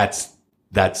point, but that's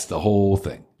the whole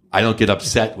thing. I don't get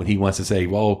upset when he wants to say,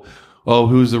 "Well,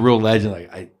 who's the real legend?"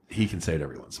 Like he can say it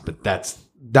every once, but that's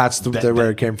where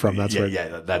it came from. That's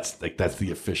that's the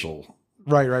official.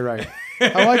 Right.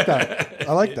 I like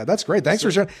that. That's great. Thanks for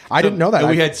sharing. I didn't know that.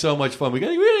 We had so much fun. We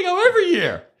gotta go every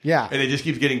year. Yeah. And it just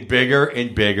keeps getting bigger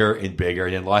and bigger and bigger.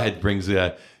 And then Lawhead brings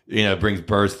Burr's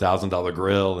 $1,000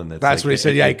 grill, and that's what he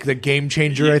said. Yeah, the game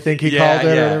changer. I think he called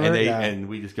it. And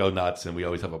we just go nuts, and we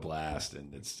always have a blast,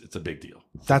 and it's a big deal.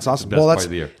 That's awesome.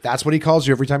 That's what he calls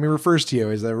you every time he refers to you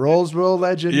is the Rose Bowl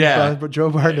legend. Joe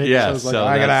Bartnick. Yeah. So I was like,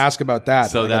 I gotta ask about that.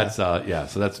 So that's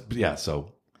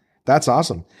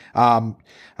awesome.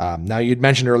 Now you'd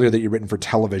mentioned earlier that you've written for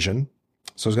television.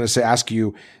 So I was going to ask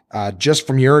you, just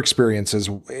from your experiences,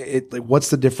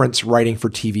 what's the difference writing for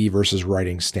TV versus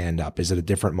writing stand-up? Is it a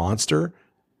different monster?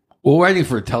 Well, writing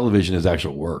for television is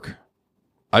actual work.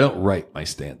 I don't write my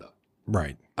stand-up.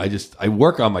 Right. I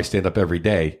work on my stand-up every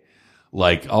day.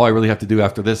 Like all I really have to do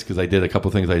after this, because I did a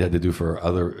couple things I had to do for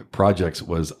other projects,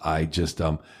 was I just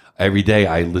every day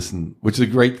I listen, which is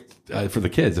great for the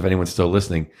kids. If anyone's still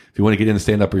listening, if you want to get into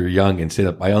stand-up or you're young and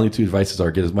stand-up, my only two advices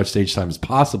are get as much stage time as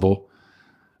possible.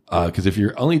 Because if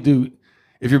you're only do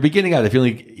if you're beginning out, if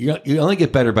you only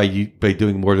get better by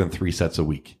doing more than 3 sets a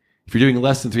week. If you're doing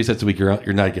less than 3 sets a week,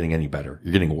 you're not getting any better.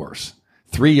 You're getting worse.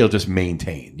 3, you'll just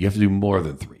maintain. You have to do more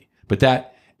than 3. But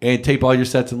that, and tape all your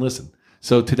sets and listen.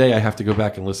 So today I have to go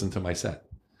back and listen to my set.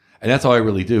 And that's all I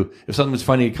really do. If something's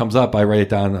funny comes up, I write it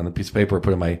down on a piece of paper,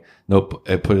 put it in my notebook,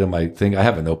 put it in my thing. I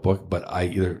have a notebook, but I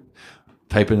either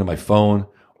type it into my phone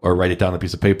or write it down on a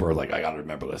piece of paper, or like, I got to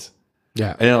remember this.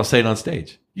 Yeah. And then I'll say it on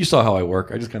stage. You saw how I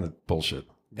work. I just kind of bullshit.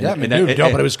 Yeah, but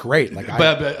it was great. Like,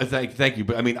 but thank you.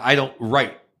 But I mean, I don't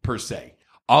write per se.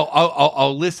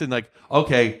 I'll listen. Like,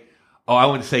 okay, I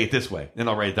want to say it this way, and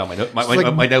I'll write it down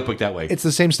my notebook that way. It's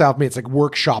the same style for me. It's like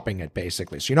workshopping it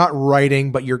basically. So you're not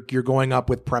writing, but you're going up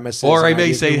with premises. Or I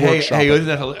may say, hey, isn't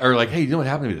that hilarious? Or like, hey, you know what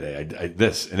happened to me today? I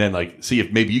this, and then like see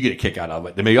if maybe you get a kick out of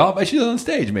it. Then maybe I should do it on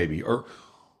stage, maybe. Or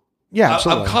yeah,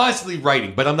 I'm constantly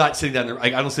writing, but I'm not sitting down there. I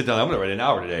don't sit down. I'm going to write an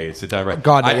hour today and sit down and write.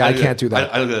 God, I can't do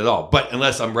that. I don't do that at all. But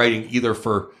unless I'm writing either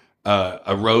for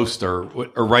a roast or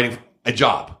writing a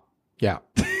job. Yeah.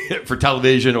 For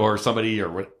television or somebody or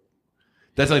what.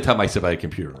 That's the only time I sit by a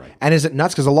computer, right? And is it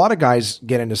nuts? Because a lot of guys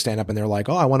get into stand up and they're like,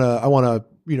 oh, I want to,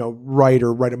 write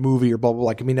a movie or blah, blah, blah.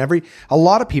 Like, I mean, a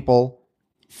lot of people,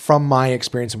 from my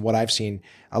experience and what I've seen,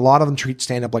 a lot of them treat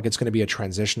stand up like it's going to be a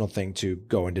transitional thing to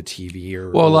go into TV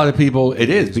or. Well, a lot of people, it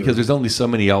is because there's only so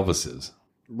many Elvises.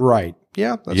 Right.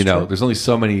 Yeah. That's true. There's only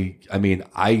so many. I mean,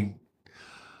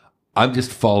 I'm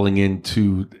just falling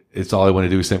into it's all I want to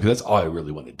do is stand, because that's all I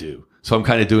really want to do. So I'm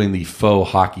kind of doing the faux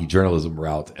hockey journalism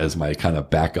route as my kind of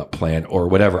backup plan or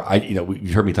whatever.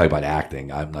 You heard me talk about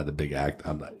acting. I'm not a big act.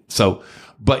 I'm not. So,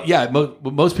 but yeah,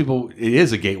 most people, it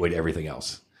is a gateway to everything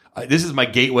else. This is my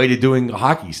gateway to doing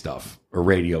hockey stuff or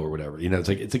radio or whatever.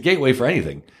 It's a gateway for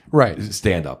anything. Right.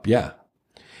 Stand up. Yeah.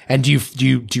 And do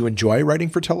you enjoy writing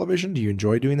for television? Do you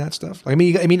enjoy doing that stuff? I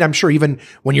mean, I'm sure even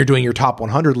when you're doing your top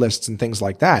 100 lists and things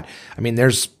like that, I mean,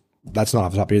 that's not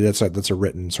off the top of your head. That's a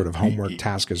written sort of homework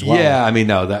task as well. Yeah,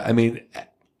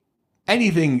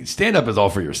 anything stand up is all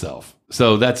for yourself.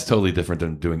 So that's totally different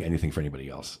than doing anything for anybody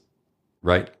else.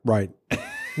 Right? Right.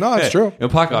 No, that's true. And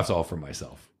podcast's all for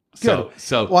myf. Good.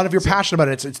 So well, and if you're passionate about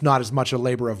it, it's not as much a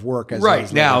labor of work as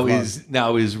right. Now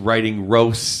is writing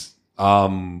roasts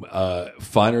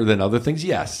funner than other things?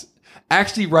 Yes.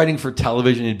 Actually writing for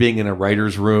television and being in a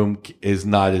writer's room is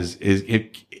not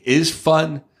it is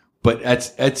fun. But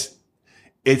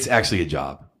it's actually a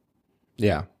job.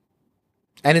 Yeah.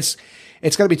 And it's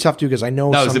got to be tough too, because I know.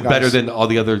 Now, is it better than all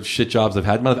the other shit jobs I've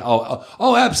had?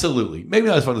 Oh, absolutely. Maybe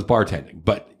not as fun as bartending,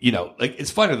 but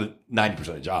it's funner than 90%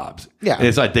 of jobs. Yeah. And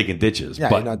it's not digging ditches,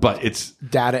 but it's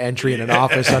data entry in an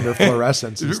office under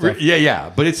fluorescence and stuff.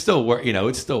 Yeah. But it's still work.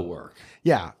 It's still work.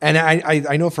 Yeah. And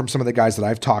I know from some of the guys that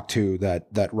I've talked to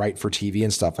that write for TV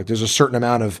and stuff, like there's a certain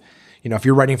amount of, if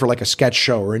you're writing for like a sketch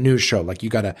show or a news show, like you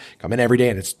got to come in every day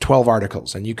and it's 12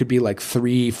 articles and you could be like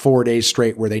 3-4 days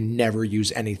straight where they never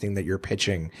use anything that you're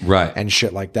pitching. Right. And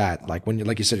shit like that. Like when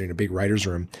like you said, you're in a big writer's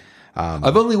room.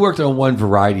 I've only worked on one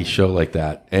variety show like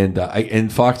that.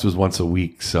 And Fox was once a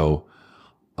week. So,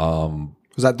 was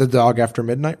that the Dog After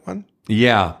Midnight one?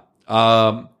 Yeah.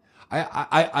 I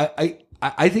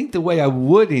think the way I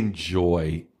would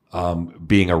enjoy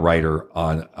being a writer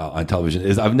on television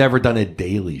is I've never done a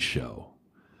daily show.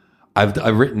 I've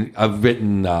written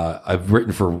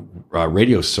for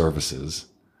radio services,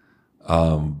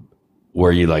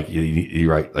 where you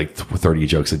write like 30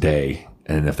 jokes a day,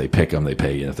 and if they pick them, they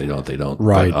pay you, and if they don't, they don't.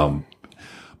 Right.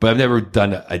 But I've never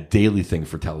done a daily thing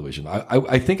for television.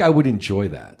 I think I would enjoy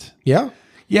that. Yeah.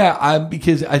 Yeah.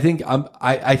 Because I think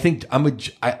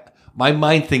my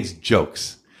mind thinks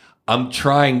jokes. I'm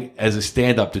trying as a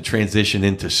stand-up to transition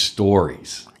into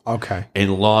stories. Okay.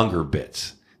 And longer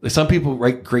bits. Like some people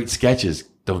write great sketches,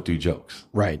 don't do jokes.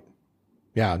 Right.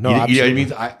 Yeah. No, absolutely. absolutely. You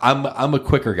know what I mean? I'm a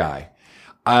quicker guy.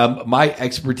 My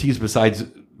expertise besides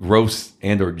roasts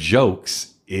and or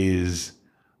jokes is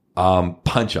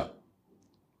punch up.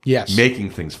 Yes. Making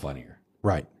things funnier.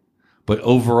 Right. But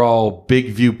overall,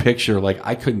 big view picture, like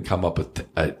I couldn't come up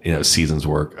with season's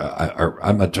work.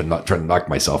 I'm not trying to knock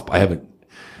myself.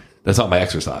 That's not my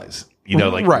exercise.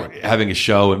 Right. Having a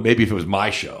show, and maybe if it was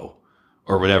my show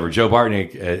or whatever, Joe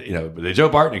Bartnick, the Joe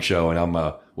Bartnick show, and I'm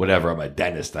a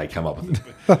dentist. I come up with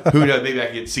who knows? Maybe I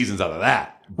can get seasons out of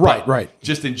that. Right.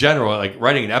 Just in general, like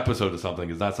writing an episode of something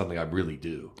is not something I really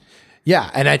do.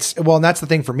 Yeah. And that's the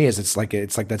thing for me is it's like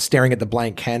that staring at the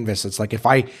blank canvas. It's like, if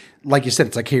I, like you said,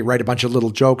 it's like, hey, write a bunch of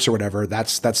little jokes or whatever.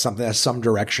 That's something, that's some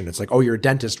direction. It's like, oh, you're a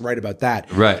dentist, write about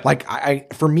that. Right.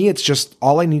 Like for me, it's just,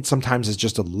 all I need sometimes is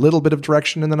just a little bit of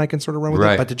direction and then I can sort of run with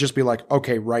it. But to just be like,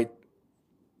 okay, write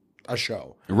a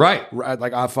show. Right.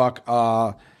 Like,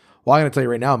 Well, I'm going to tell you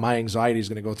right now, my anxiety is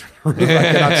going to go through the roof. I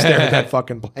cannot stare at that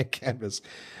fucking blank canvas.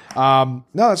 No,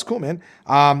 that's cool, man.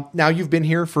 Now you've been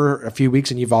here for a few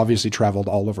weeks and you've obviously traveled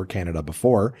all over Canada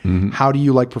before. How do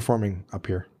you like performing up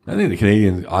here? I think the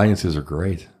Canadian audiences are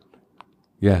great.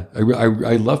 Yeah,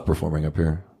 I love performing up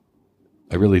here.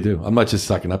 I really do. I'm not just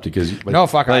sucking up to because by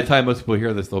the time most people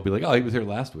hear this, they'll be like, "Oh, he was here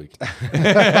last week."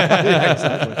 Yeah,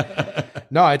 exactly.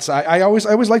 No, it's I always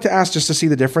like to ask just to see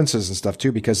the differences and stuff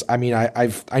too, because I mean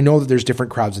I know that there's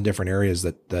different crowds in different areas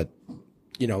that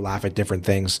laugh at different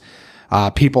things.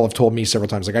 People have told me several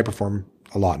times, like I perform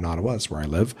a lot in Ottawa, that's where I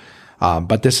live.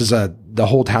 But this is the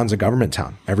whole town's a government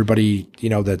town. Everybody,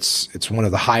 it's one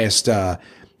of the highest,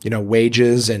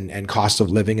 wages and cost of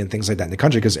living and things like that in the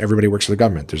country because everybody works for the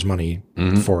government. There's money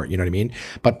for it. You know what I mean?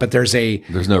 But there's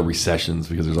no recessions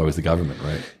because there's always the government,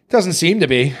 right? Doesn't seem to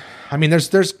be. I mean,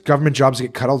 there's government jobs that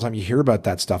get cut all the time. You hear about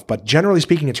that stuff, but generally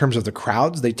speaking, in terms of the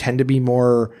crowds, they tend to be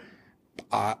more,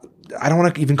 I don't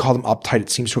want to even call them uptight. It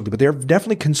seems to, but they're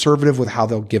definitely conservative with how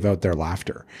they'll give out their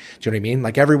laughter. Do you know what I mean?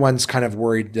 Like everyone's kind of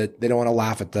worried that they don't want to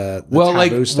laugh at the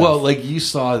taboo stuff. Well, like you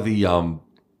saw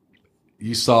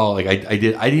like I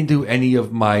didn't do any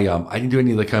of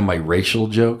the kind of my racial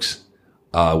jokes,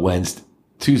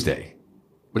 Tuesday,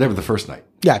 whatever the first night.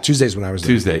 Yeah. Tuesdays when I was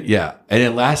there. Tuesday. Yeah. And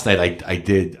then last night I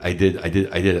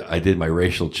did my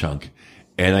racial chunk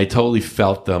and I totally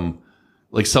felt them.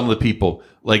 Like some of the people,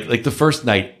 like the first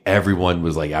night, everyone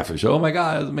was like after the show, "Oh my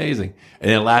God, it was amazing." And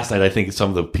then last night, I think some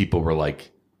of the people were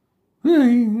like,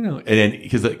 and then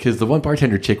because the one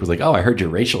bartender chick was like, "Oh, I heard your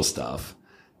racial stuff,"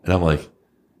 and I'm like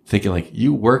thinking like,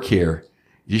 "You work here,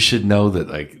 you should know that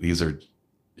like these are,"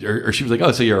 or she was like,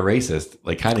 "Oh, so you're a racist?"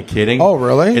 Like kind of kidding. Oh,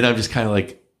 really? And I'm just kind of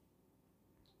like,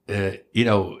 I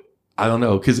don't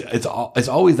know, because it's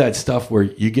always that stuff where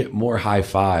you get more high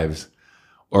fives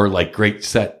or like great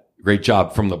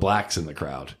job from the blacks in the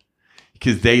crowd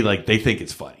because they think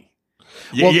it's funny.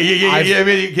 Yeah. I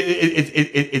mean,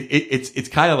 it's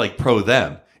kind of like pro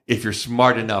them if you're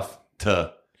smart enough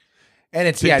to, and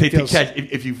it's to catch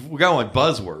if you go on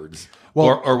buzzwords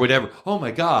or whatever. Oh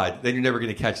my God, then you're never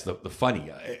going to catch the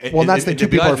funny. Well, that's the two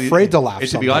people are afraid to laugh.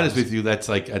 And to be honest with you, that's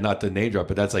like not the name drop,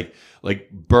 but that's like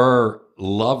Burr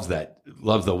loves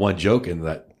the one joke in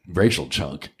that racial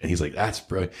chunk, and he's like, "That's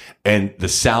brilliant." And the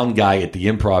sound guy at the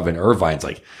Improv in Irvine's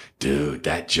like, "Dude,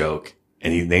 that joke,"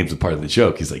 and he names a part of the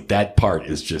joke. He's like, "That part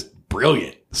is just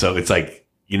brilliant." So it's like,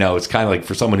 it's kind of like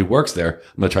for someone who works there,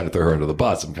 I'm not trying to throw her under the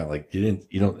bus. I'm kind of like, you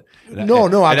don't.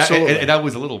 No, absolutely. And I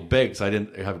was a little big, so I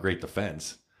didn't have a great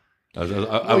defense.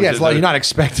 You're not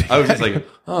expecting. I was just like,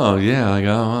 "Oh yeah," I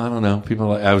go, "I don't know."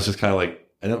 People, I was just kind of like,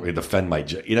 I don't really defend my,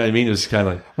 you know what I mean? It was kind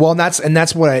of like, well, and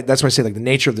that's why I say like the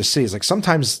nature of the city is like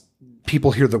sometimes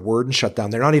people hear the word and shut down.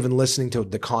 They're not even listening to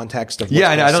the context of. Yeah,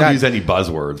 and I don't use any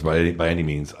buzzwords by any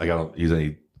means. I don't use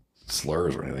any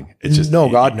slurs or anything. It's just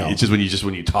no. It's just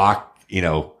when you talk,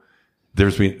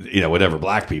 there's between whatever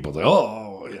black people. Like,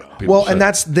 well, and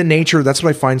that's the nature. That's what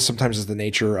I find sometimes is the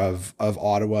nature of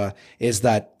Ottawa is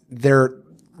that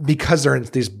because they're in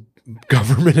these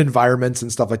government environments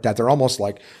and stuff like that. They're almost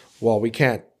like, well, we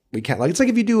can't like, it's like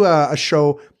if you do a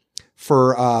show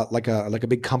for like a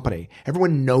big company,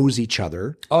 everyone knows each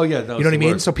other. Oh yeah. No, you know what I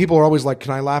mean? So people are always like,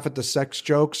 can I laugh at the sex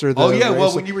jokes or the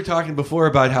well, when you were talking before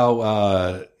about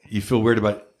how you feel weird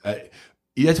about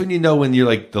that's when when you're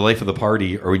like the life of the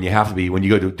party, or when you have to be, when you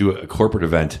go to do a corporate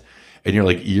event and you're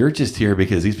like, you're just here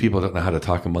because these people don't know how to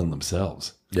talk among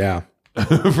themselves. Yeah.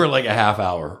 For like a half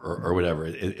hour or whatever.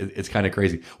 It's kind of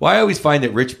crazy. Well, I always find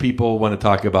that rich people want to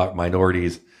talk about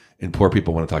minorities and poor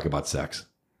people want to talk about sex.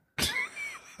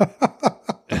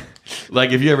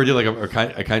 Like if you ever do like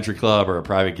a country club or a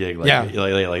private gig, like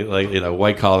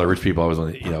white collar rich people always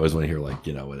want to hear like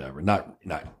whatever,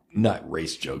 not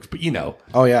race jokes, but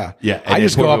Oh yeah, yeah. And I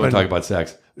just go up and talk about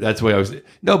sex. That's the way I was.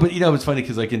 No, but it's funny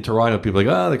because like in Toronto, people are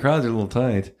like, the crowds are a little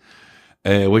tight.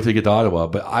 Wait till you get to Ottawa.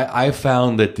 But I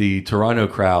found that the Toronto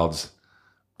crowds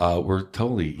were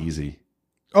totally easy.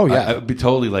 Oh yeah, I'd be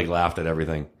totally like laughed at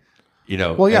everything.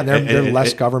 Well, yeah, they're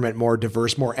less government, more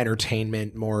diverse, more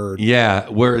entertainment, more. Yeah.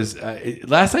 Whereas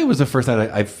last night was the first night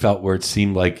I felt where it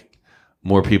seemed like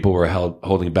more people were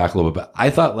holding back a little bit. But I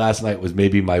thought last night was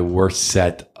maybe my worst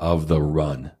set of the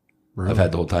run I've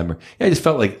had the whole time. Yeah, I just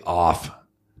felt like off.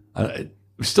 It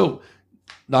was still,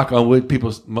 knock on wood, a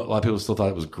lot of people still thought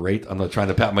it was great. I'm not trying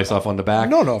to pat myself on the back.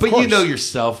 No, of but course. you know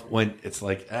yourself when it's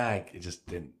like, it just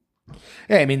didn't.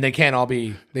 Yeah, I mean they can't all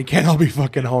be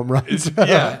fucking home runs.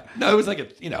 Yeah, no, it was like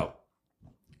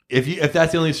if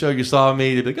that's the only show you saw of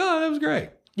me, they'd be like, "Oh, that was great."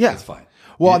 Yeah, that's fine.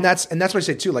 Well, and that's what I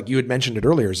say too. Like you had mentioned it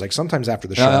earlier, is like sometimes after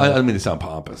the show. I don't mean to sound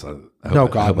pompous. I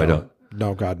hope I don't.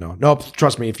 No, God, no. No,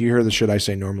 trust me. If you hear the shit I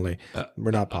say normally,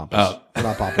 we're not pompous. We're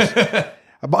not pompous.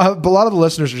 But a lot of the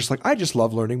listeners are just like, I just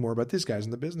love learning more about these guys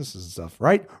and the businesses and stuff,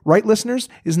 right? Right, listeners?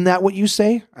 Isn't that what you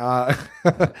say? But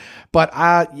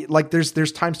like,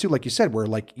 there's times too, like you said, where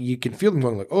like you can feel them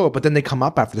going like, oh, but then they come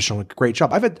up after the show like, great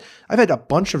job. I've had a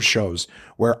bunch of shows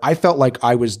where I felt like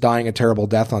I was dying a terrible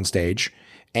death on stage,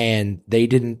 and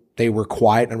they were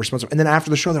quiet and responsive. And then after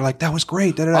the show, they're like, that was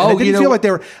great. And I didn't feel like they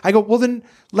were, I go, well, then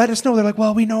let us know. They're like,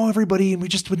 well, we know everybody and we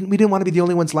didn't want to be the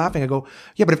only ones laughing. I go,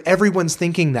 yeah, but if everyone's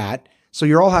thinking that, so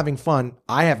you're all having fun,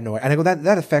 I have no, and I go,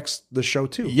 that affects the show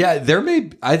too. Yeah,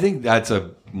 I think that's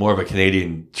more of a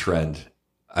Canadian trend.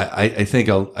 I think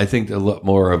a lot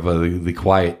more of the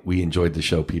quiet, we enjoyed the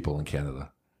show people in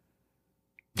Canada.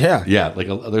 Yeah. Yeah, like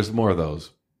there's more of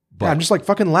those. But yeah, I'm just like,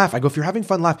 fucking laugh. I go, if you're having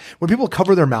fun, laugh. When people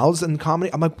cover their mouths in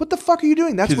comedy, I'm like, what the fuck are you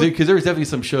doing? That's because there was definitely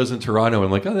some shows in Toronto, and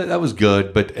I'm like, oh, that was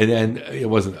good, and then it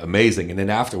wasn't amazing, and then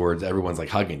afterwards, everyone's like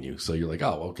hugging you, so you're like,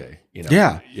 oh, okay, you know,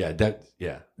 yeah.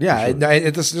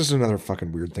 This is another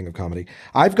fucking weird thing of comedy.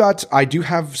 I do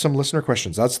have some listener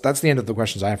questions. That's the end of the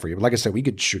questions I have for you. But like I said, we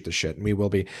could shoot the shit, and we will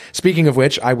be. Speaking of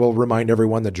which, I will remind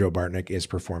everyone that Joe Bartnick is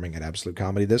performing at Absolute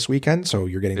Comedy this weekend, so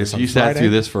you're getting this on Friday. If you sat through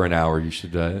this for an hour, you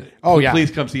should.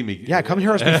 Please come see me. Yeah, come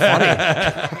hear us be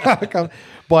funny.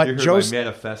 But Joe's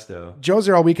manifesto. Joe's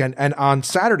there all weekend, and on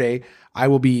Saturday I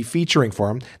will be featuring for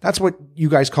him. That's what you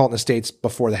guys call it in the States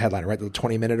before the headliner, right? The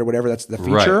 20-minute or whatever. That's the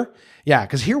feature. Right. Yeah,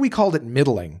 because here we called it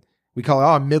middling. We call it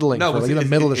I'm middling for like in the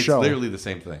middle of the show. It's literally the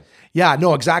same thing. Yeah,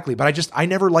 no, exactly. But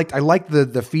I liked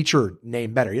the feature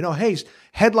name better. You know, hey,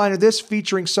 headliner this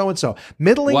featuring so and so.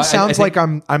 Middling sounds like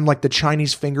I'm like the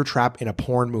Chinese finger trap in a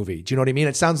porn movie. Do you know what I mean?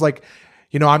 It sounds like,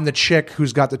 you know, I'm the chick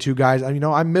who's got the two guys. You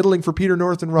know, I'm middling for Peter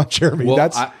North and Ron Jeremy.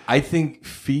 Well, I think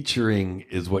featuring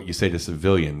is what you say to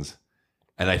civilians,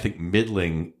 and I think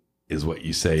middling is what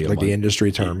you say like the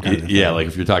industry term. Yeah, like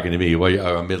if you're talking to me,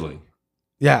 well, I'm middling.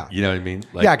 Yeah, you know what I mean.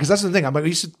 Like, yeah, because that's the thing. I'm like,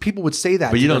 people would say that,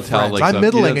 but you don't tell friends. like I'm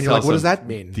middling, and you're like, what does that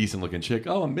mean? Decent looking chick.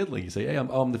 Oh, I'm middling. You say, hey,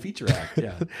 I'm the feature act.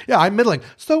 Yeah, yeah, I'm middling.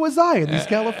 So was I in these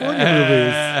California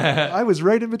movies. I was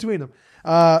right in between them.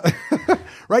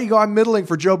 Right, you go, I'm middling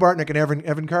for Joe Bartnick and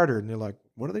Evan Carter, and you're like,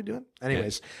 what are they doing?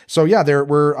 Anyways, so yeah,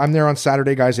 I'm there on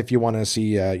Saturday, guys. If you want to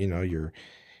see,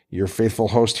 your faithful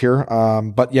host here.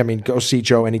 But yeah, I mean, go see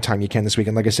Joe anytime you can this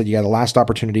weekend. Like I said, you got a last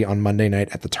opportunity on Monday night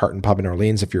at the Tartan Pub in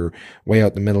Orleans if you're way out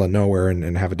in the middle of nowhere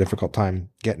and have a difficult time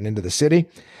getting into the city.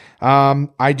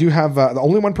 I do have the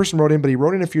only one person wrote in, but he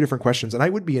wrote in a few different questions, and I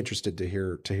would be interested to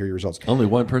hear your results. Only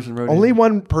one person wrote in? Only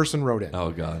one person wrote in.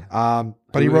 Oh God.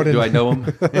 But he wrote in. Do I know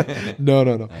him?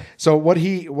 No. So what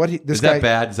he is that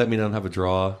bad? Does that mean I don't have a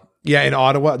draw? Yeah, in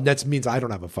Ottawa, that means I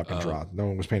don't have a fucking draw. No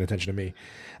one was paying attention to me.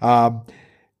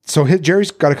 So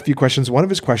Jerry's got a few questions. One of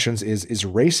his questions is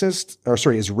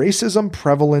racism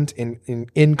prevalent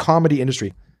in comedy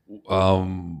industry?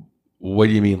 What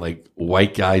do you mean? Like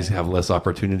white guys have less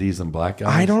opportunities than black guys?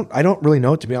 I don't really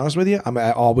know, to be honest with you. I'm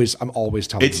always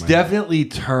telling it's definitely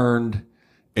turned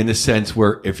in a sense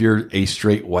where if you're a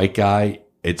straight white guy,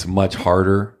 it's much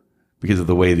harder because of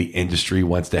the way the industry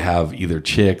wants to have either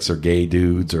chicks or gay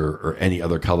dudes or any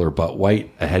other color but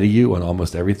white ahead of you on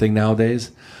almost everything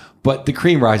nowadays. But the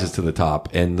cream rises to the top,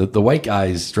 and the white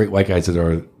guys, straight white guys that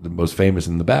are the most famous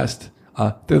and the best,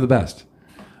 they're the best.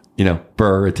 You know,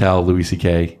 Burr, Attell, Louis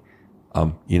C.K.,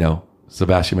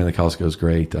 Sebastian Maniscalco is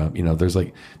great. There's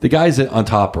like the guys that on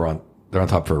top they're on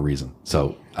top for a reason.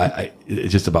 So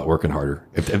it's just about working harder.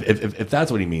 If that's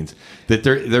what he means, that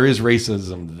there is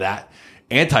racism, that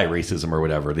anti-racism or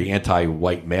whatever, the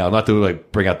anti-white male, not to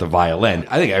like bring out the violin.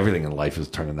 I think everything in life is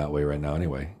turning that way right now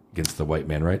anyway. Against the white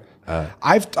man, right?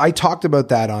 I talked about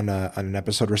that on an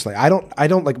episode recently. I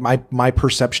don't like my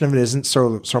perception of it isn't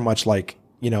so much like,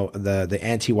 the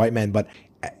anti-white man, but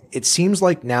it seems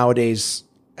like nowadays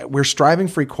we're striving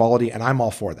for equality, and I'm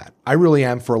all for that. I really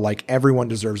am for like everyone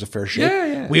deserves a fair shake.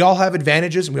 Yeah. We all have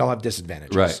advantages and we all have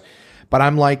disadvantages. Right. But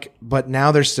I'm like, but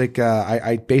now there's like,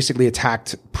 I basically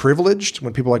attacked privileged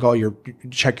when people are like, oh,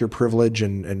 check your privilege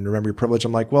and remember your privilege.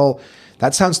 I'm like, well,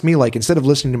 that sounds to me like instead of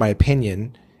listening to my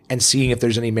opinion and seeing if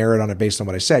there's any merit on it based on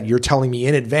what I said, you're telling me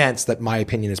in advance that my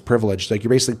opinion is privileged. Like you're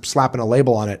basically slapping a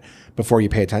label on it before you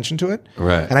pay attention to it.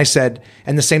 Right. And I said,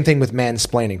 and the same thing with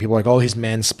mansplaining. People are like, oh, he's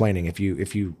mansplaining.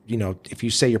 If you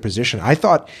say your position, I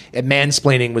thought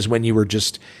mansplaining was when you were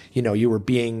just, you were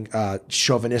being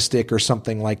chauvinistic or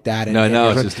something like that.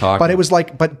 It's just talking. But it was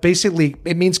like, but basically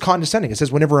it means condescending. It says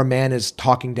whenever a man is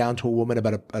talking down to a woman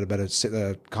about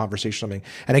a conversation or something.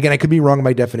 And again, I could be wrong in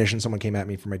my definition. Someone came at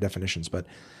me for my definitions, but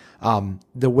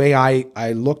the way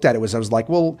I looked at it was, I was like,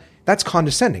 well, that's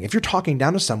condescending. If you're talking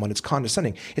down to someone, it's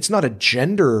condescending. It's not a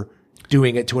gender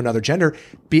doing it to another gender.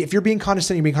 If you're being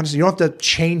condescending, you're being condescending. You don't have to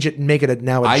change it and make it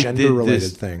now a gender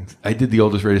related thing. I did the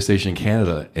oldest radio station in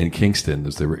Canada in Kingston. It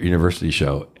was the university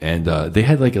show. And they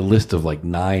had like a list of like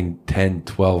 9, 10,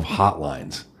 12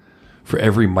 hotlines for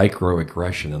every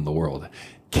microaggression in the world.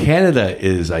 Canada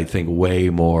is, I think, way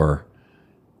more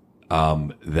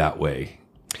that way.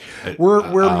 We're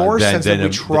more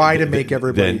sensitive. We try to make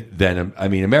everybody. I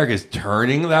mean, America's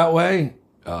turning that way,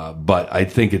 but I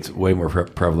think it's way more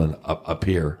prevalent up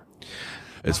here,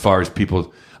 as far as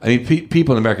people. I mean,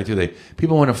 people in America too.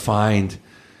 People want to find,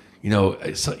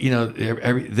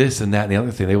 every this and that and the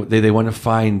other thing. They want to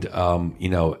find,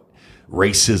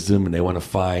 racism, and they want to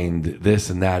find this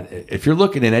and that. If you're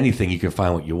looking at anything, you can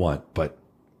find what you want, but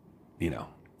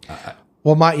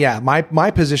Well,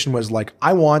 my position was like,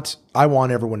 I want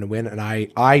everyone to win, and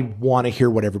I want to hear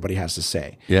what everybody has to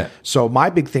say. Yeah. So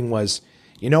my big thing was,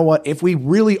 you know what? If we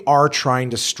really are trying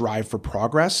to strive for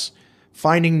progress,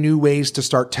 finding new ways to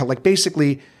start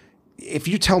basically, if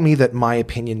you tell me that my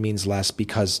opinion means less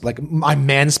because like I'm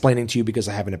mansplaining to you because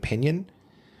I have an opinion,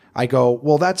 I go,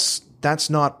 well, that's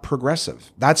not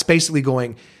progressive. That's basically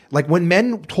going. Like when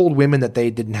men told women that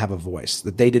they didn't have a voice,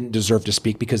 that they didn't deserve to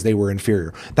speak because they were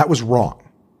inferior, that was wrong.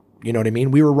 You know what I mean?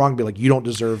 We were wrong to be like, you don't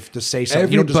deserve to say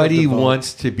something. Everybody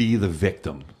wants to be the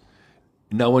victim.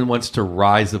 No one wants to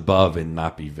rise above and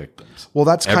not be victims. Well,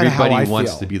 that's kind of how I feel. Everybody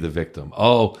wants to be the victim.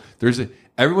 Oh,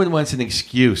 everyone wants an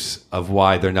excuse of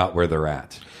why they're not where they're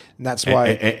at. And that's why.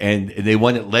 And they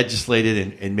want it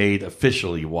legislated and made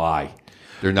officially why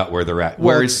they're not where they're at.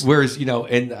 Whereas like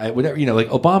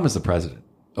Obama's the president.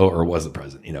 Or was the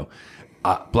president,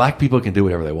 black people can do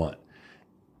whatever they want.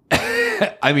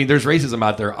 I mean, there's racism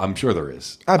out there. I'm sure there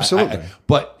is. Absolutely.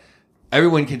 But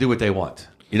everyone can do what they want.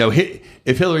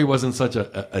 If Hillary wasn't such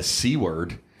a C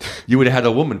word, you would have had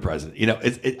a woman president.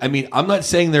 I mean, I'm not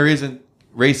saying there isn't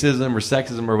racism or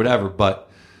sexism or whatever, but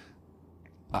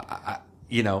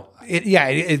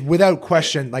without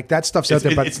question, like that stuff's out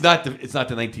there. But it's not the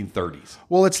 1930s.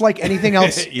 Well, it's like anything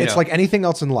else. It's like anything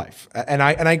else in life, and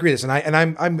I agree with this.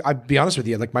 And I'll be honest with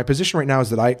you. Like my position right now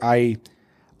is that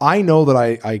I know that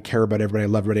I care about everybody. I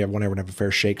love everybody. I want everyone to have a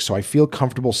fair shake. So I feel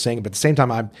comfortable saying it. But at the same time,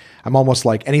 I'm almost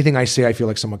like anything I say, I feel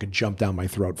like someone could jump down my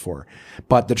throat for.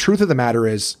 But the truth of the matter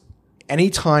is,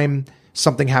 anytime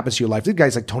something happens to your life, these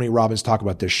guys like Tony Robbins talk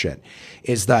about this shit,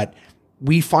 is that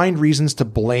we find reasons to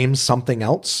blame something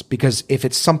else, because if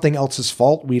it's something else's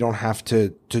fault, we don't have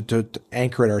to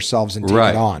anchor it ourselves and take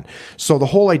it on. So the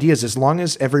whole idea is, as long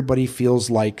as everybody feels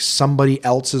like somebody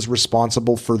else is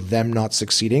responsible for them not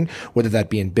succeeding, whether that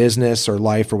be in business or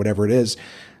life or whatever it is,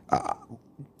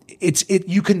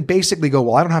 you can basically go,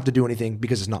 well, I don't have to do anything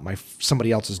because it's not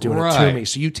somebody else is doing it to me.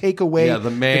 So you take away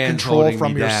the control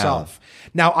from yourself.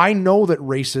 Now, I know that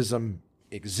racism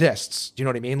exists. Do you know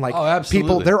what I mean? Like,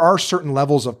 absolutely. There are certain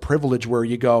levels of privilege where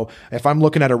you go, if I'm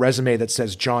looking at a resume that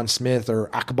says John Smith or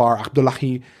Akbar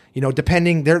Abdullahi,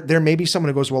 depending, there may be someone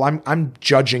who goes, well, I'm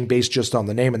judging based just on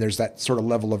the name, and there's that sort of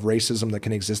level of racism that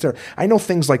can exist there. I know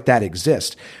things like that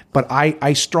exist, but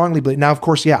I strongly believe, now, of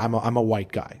course, I'm a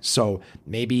white guy, so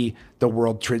maybe the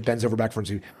world bends over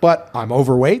backwards, but I'm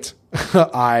overweight.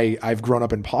 I've grown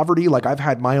up in poverty. Like, I've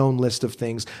had my own list of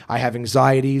things. I have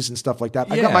anxieties and stuff like that.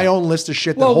 I've got my own list of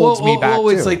shit that holds me back.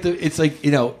 It's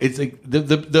like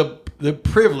the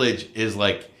privilege is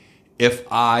like, if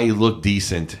I look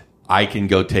decent, I can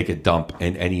go take a dump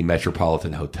in any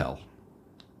metropolitan hotel.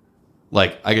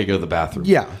 Like, I could go to the bathroom.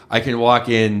 Yeah. I can walk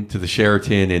in to the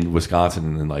Sheraton in Wisconsin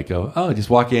and then like go, just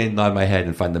walk in, nod my head,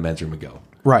 and find the men's room and go.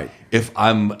 Right. If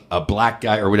I'm a black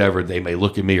guy or whatever, they may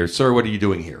look at me or, sir, what are you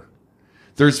doing here?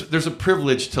 There's a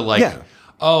privilege to like,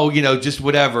 just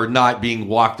whatever, not being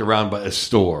walked around by a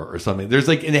store or something. There's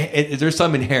like there's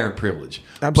some inherent privilege.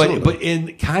 Absolutely. But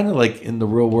in kind of like in the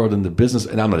real world, in the business,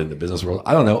 and I'm not in the business world.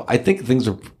 I don't know. I think things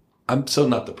are. I'm so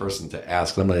not the person to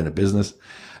ask. I'm not in the business.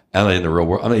 I'm not in the real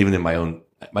world. I'm not even in my own.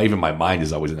 Even my mind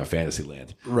is always in a fantasy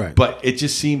land. Right. But it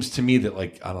just seems to me that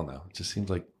like, I don't know. It just seems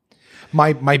like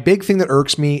my big thing that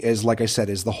irks me is, like I said,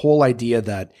 is the whole idea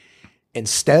that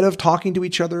instead of talking to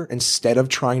each other, instead of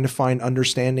trying to find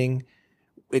understanding,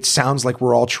 it sounds like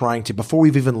we're all trying to, before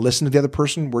we've even listened to the other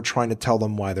person, we're trying to tell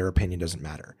them why their opinion doesn't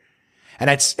matter. And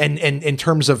that's, and in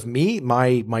terms of me,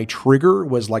 my trigger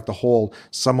was like the whole,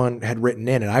 someone had written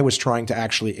in and I was trying to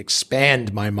actually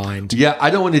expand my mind. Yeah. I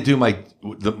don't want to do my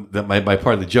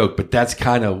part of the joke, but that's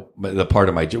kind of the part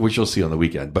of my joke, which you'll see on the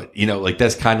weekend. But like,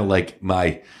 that's kind of like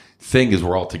my thing is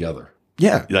we're all together.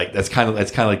 Yeah. Like that's kind of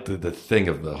like the thing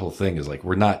of the whole thing is like,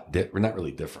 we're not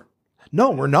really different.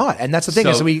 No, we're not. And that's the thing So-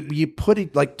 is we put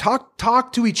it like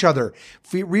talk to each other.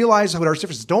 If we realize what our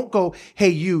differences, don't go, hey,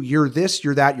 you're this,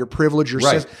 you're that, you're privileged, you're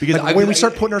Right. cis. Because Like, when we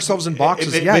start putting ourselves in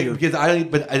boxes, you're, because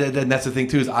and that's the thing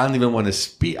too, is I don't even want to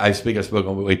speak. I've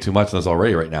spoken way too much on this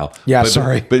already right now. Yeah, but,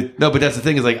 sorry. But that's the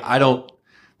thing is like,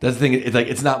 that's the thing. It's like,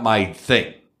 it's not my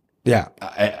thing. yeah.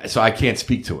 So I can't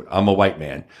speak to it. I'm a white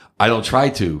man. I don't try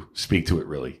to speak to it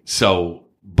really. So,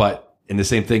 but in the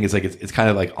same thing, it's like, it's kind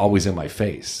of like always in my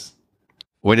face.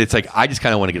 When it's like, I just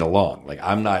kind of want to get along. Like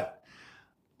I'm not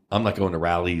going to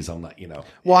rallies. I'm not,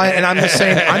 Well, and I'm the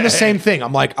same. I'm the same thing.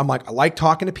 I'm like, I like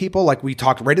talking to people. Like we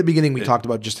talked right at the beginning. We talked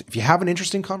about just if you have an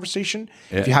interesting conversation,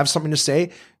 if you have something to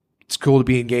say, it's cool to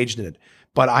be engaged in it.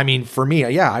 But I mean, for me,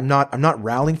 I'm not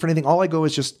rallying for anything. All I go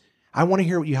is just I want to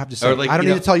hear what you have to say. Or like, I don't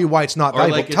need to tell you why it's not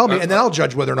valuable. Tell me, and then I'll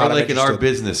judge whether or not. Or like I'm in our interested.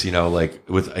 business,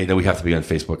 like I know we have to be on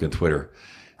Facebook and Twitter.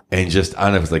 And just, I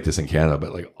don't know if it's like this in Canada,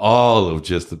 but like all of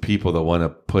just the people that want to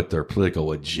put their political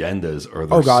agendas or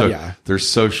their, their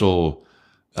social,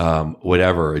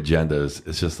 whatever agendas,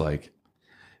 it's just like,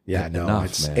 yeah, no,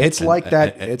 enough, it's like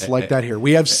that. It's like that here.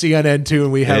 We have CNN too,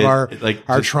 and we have our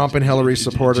just, Trump and Hillary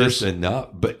supporters. Just enough,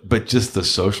 but just the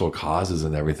social causes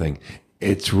and everything.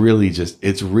 It's really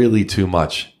too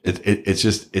much. It's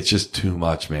just too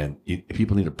much, man.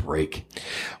 People need a break.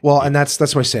 Well, and that's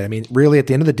what I say. I mean, really, at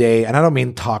the end of the day, and I don't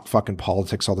mean talk fucking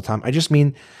politics all the time. I just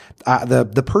mean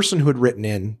the person who had written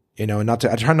in, and I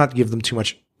try not to give them too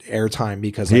much airtime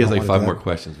because he has like 5 more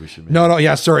questions we should make. No,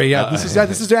 yeah, sorry, yeah. This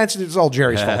is all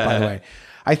Jerry's fault, by the way.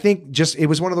 I think just it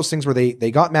was one of those things where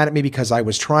they got mad at me because I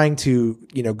was trying to,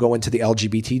 go into the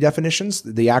LGBT definitions.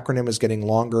 The acronym is getting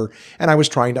longer, and I was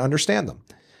trying to understand them.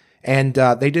 And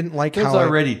they didn't like There's how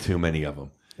already too many of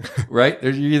them, right?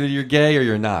 There's either you're gay or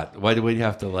you're not. Why do we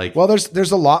have to like? Well,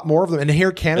 there's a lot more of them, and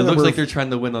here Canada. It looks like they're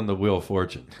trying to win on the Wheel of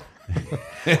Fortune.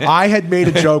 I had made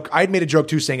a joke.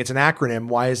 too, saying it's an acronym.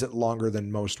 Why is it longer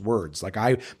than most words? But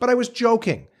I was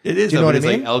joking. It is. Do you know what I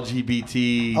mean? Like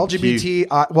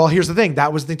LGBT. Well, here's the thing.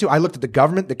 That was the thing too. I looked at the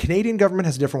government. The Canadian government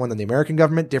has a different one than the American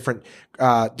government. Different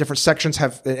sections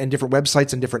have, and different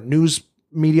websites and different news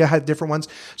media had different ones.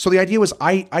 So the idea was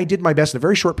I did my best in a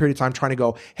very short period of time trying to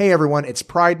go, hey everyone, it's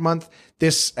Pride Month.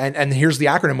 This, and here's the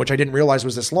acronym, which I didn't realize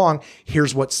was this long.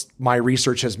 Here's what my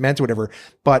research has meant, whatever.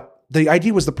 But the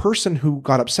idea was the person who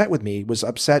got upset with me was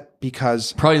upset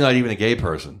because probably not even a gay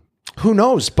person. Who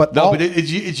knows? But but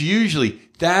it's usually,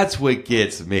 that's what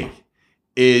gets me,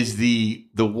 is the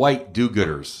white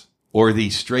do-gooders or the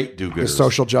straight do-gooders, the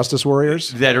social justice warriors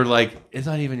that are like, it's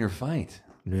not even your fight.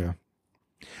 Yeah.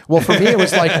 Well, for me, it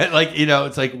was like,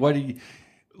 it's like, what do you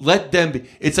let them be?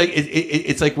 It's like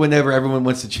it's like whenever everyone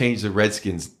wants to change the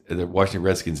Washington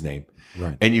Redskins name.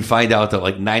 Right. And you find out that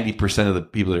like 90% of the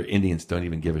people that are Indians don't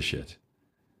even give a shit.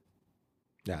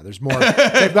 Yeah, there's more.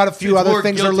 They've got a few other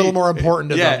things that are a little more important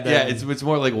to them. Yeah, it's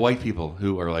more like white people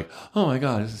who are like, oh my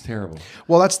God, this is terrible.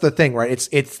 Well, that's the thing, right?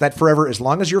 It's that forever, as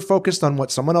long as you're focused on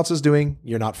what someone else is doing,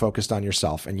 you're not focused on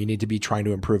yourself, and you need to be trying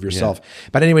to improve yourself. Yeah.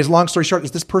 But anyways, long story short, is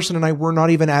this person and I were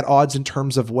not even at odds in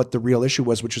terms of what the real issue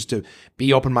was, which was to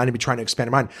be open-minded, be trying to expand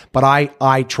your mind. But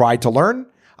I tried to learn.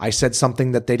 I said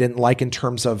something that they didn't like in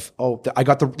terms of, I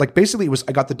got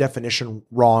the definition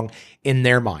wrong in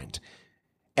their mind.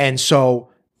 And so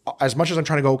as much as I'm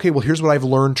trying to go, okay, well, here's what I've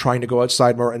learned trying to go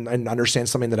outside more and understand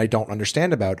something that I don't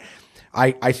understand about.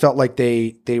 I felt like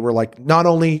they were like, not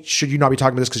only should you not be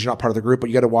talking about this because you're not part of the group, but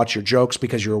you got to watch your jokes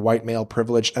because you're a white male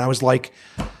privileged. And I was like,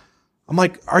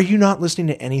 are you not listening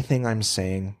to anything I'm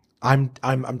saying?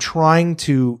 I'm trying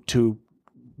to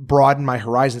broaden my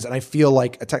horizons. And I feel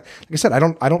like I said, I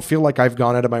don't feel like I've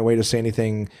gone out of my way to say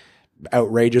anything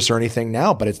outrageous or anything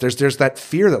now, but there's that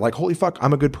fear that like, holy fuck,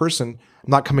 I'm a good person.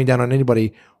 I'm not coming down on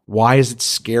anybody. Why is it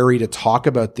scary to talk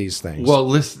about these things? Well,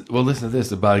 listen to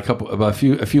this. About a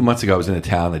few months ago, I was in a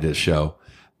town. I did a show,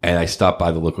 and I stopped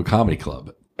by the local comedy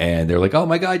club, and they're like, "Oh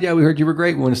my God, yeah, we heard you were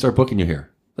great. We want to start booking you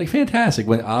here." Like, fantastic.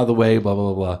 Went out of the way, blah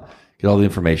blah blah blah. Get all the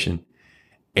information,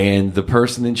 and the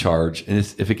person in charge, and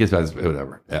if it gets bad,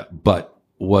 whatever. But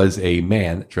was a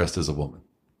man dressed as a woman.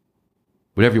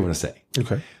 Whatever you want to say.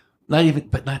 Okay. Not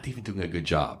even doing a good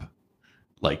job.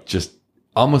 Like just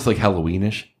almost like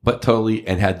Halloweenish, but totally,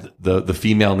 and had the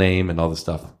female name and all this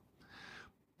stuff.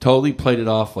 Totally played it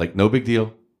off like no big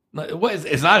deal.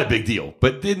 It's not a big deal,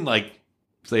 but didn't like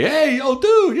say, "Hey,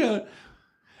 dude, yeah."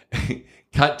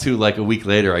 Cut to like a week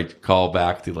later, I call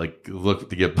back to like look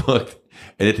to get booked,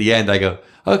 and at the end I go,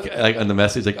 "Okay," like on the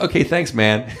message, like, "Okay, thanks,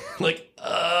 man." Like,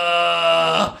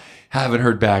 haven't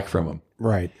heard back from him.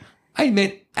 Right. I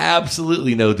meant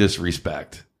absolutely no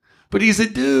disrespect, but he's a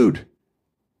dude.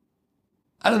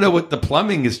 I don't know what the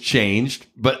plumbing has changed,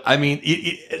 but I mean,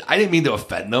 I didn't mean to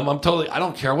offend them. I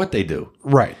don't care what they do.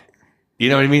 Right. You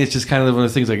know what I mean? It's just kind of one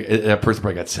of those things like that person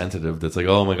probably got sensitive. That's like,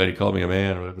 oh my God, he called me a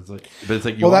man. Or it's like, but it's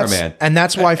like, you are a man. And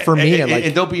that's why for me,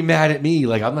 and don't be mad at me.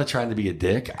 Like, I'm not trying to be a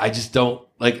dick. I just don't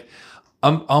like,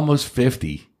 I'm almost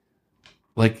 50.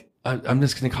 Like, I'm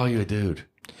just going to call you a dude.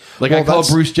 Like I call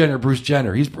Bruce Jenner, Bruce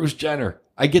Jenner. He's Bruce Jenner.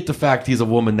 I get the fact he's a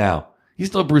woman now. He's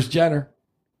still Bruce Jenner.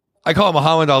 I call him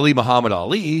Muhammad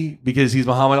Ali because he's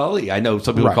Muhammad Ali. I know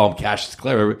some people call him Cassius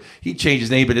Clay. He changed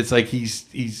his name, but it's like he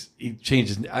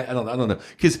changed his. I don't know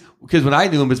because when I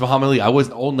knew him as Muhammad Ali, I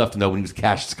wasn't old enough to know when he was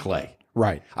Cassius Clay.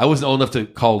 Right. I wasn't old enough to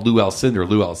call Lou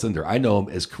Alcindor. I know him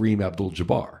as Kareem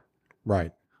Abdul-Jabbar.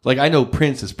 Right. Like I know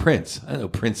Prince is Prince. I know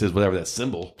Prince is whatever that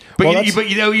symbol. But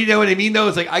you know what I mean though.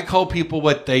 It's like I call people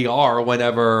what they are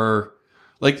whenever.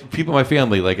 Like people in my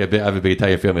family, like I have a big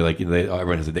Italian family, like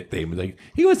everyone has a nickname. Like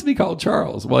he wants to be called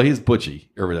Charles. Well, he's Butchie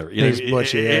or whatever. He's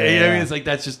Butchie. You know what I mean? It's like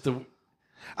that's just the.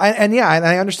 I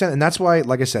understand, and that's why,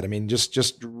 like I said, I mean,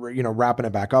 just wrapping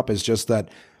it back up is just that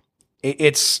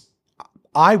it's.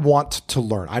 I want to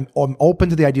learn. I'm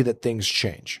open to the idea that things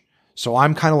change. So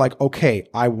I'm kind of like, okay,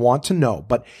 I want to know.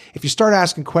 But if you start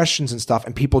asking questions and stuff,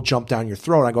 and people jump down your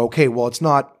throat, I go, okay, well, it's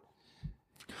not.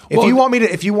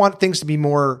 If you want things to be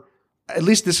more. At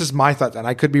least this is my thought, and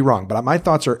I could be wrong, but my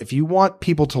thoughts are if you want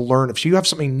people to learn, if you have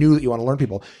something new that you want to learn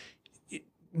people,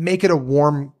 make it a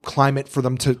warm climate for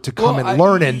them to come and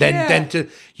learn in. Then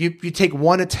you take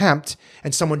one attempt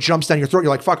and someone jumps down your throat, you're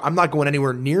like, fuck, I'm not going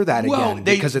anywhere near that again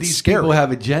because it's scary. People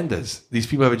have agendas. These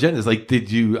people have agendas. Like,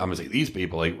 I'm going to say these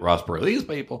people, like Ross Perot, these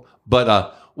people. But,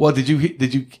 did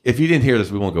you, if you didn't hear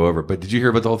this, we won't go over it, but did you hear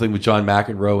about the whole thing with John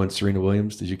McEnroe and Serena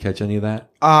Williams? Did you catch any of that?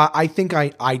 I think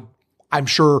I'm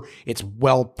sure it's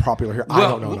well popular here. I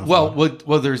don't know enough.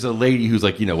 Well, there's a lady who's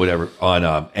like, whatever on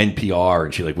NPR,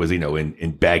 and she like was,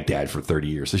 in Baghdad for 30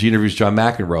 years. So she interviews John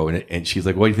McEnroe, and she's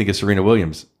like, "What do you think of Serena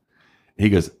Williams?" And he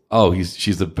goes, "Oh,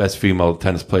 she's the best female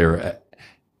tennis player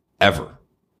ever."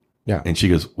 Yeah. And she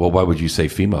goes, "Well, why would you say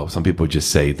female? Some people would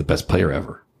just say the best player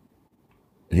ever."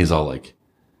 And he's all like,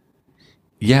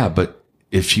 "Yeah, but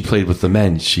if she played with the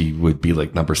men, she would be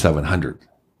like number 700."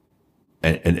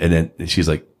 And then she's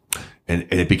like. And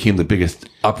it became the biggest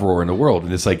uproar in the world.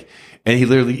 And it's like, and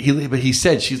he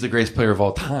said she's the greatest player of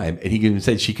all time. And he even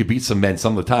said she could beat some men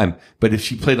some of the time. But if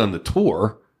she played on the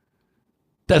tour,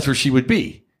 that's where she would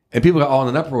be. And people got all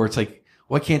in an uproar. It's like,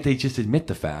 why can't they just admit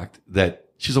the fact that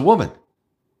she's a woman?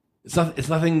 It's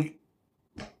nothing.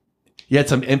 You had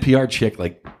some NPR chick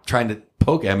like trying to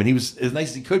poke him, and he was as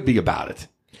nice as he could be about it.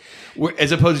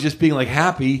 As opposed to just being like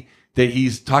happy that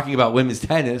he's talking about women's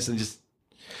tennis and just,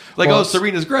 like,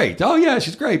 Serena's great. Oh, yeah,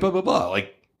 she's great, blah, blah, blah.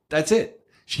 Like, that's it.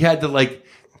 She had to, like,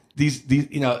 these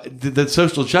the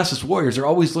social justice warriors are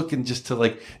always looking just to,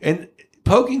 like, and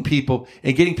poking people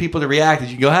and getting people to react.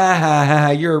 As you go, ha, ha, ha,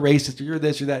 you're a racist, or you're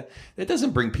this or that. That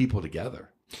doesn't bring people together.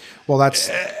 Well, that's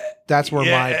where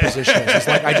my position is. It's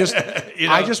like, I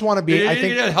just want to be, I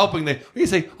think. You're not helping them. You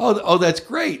say, oh, that's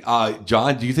great.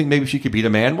 John, do you think maybe she could beat a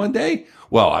man one day?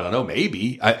 Well, I don't know,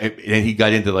 maybe. And he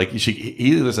got into like, he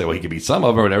either say, well, he could beat some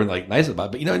of them or whatever, like nice about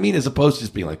it. But you know what I mean? As opposed to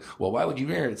just being like, well, why would you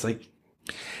marry? It's like,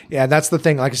 yeah, that's the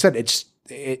thing. Like I said,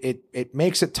 it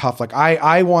makes it tough. Like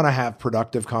I want to have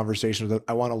productive conversations.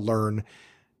 I want to learn,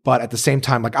 but at the same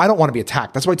time, like I don't want to be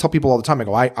attacked. That's why I tell people all the time. I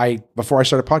go, I before I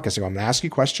start a podcast, I go, I'm going to ask you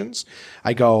questions.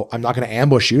 I go, I'm not going to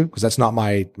ambush you because that's not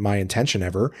my intention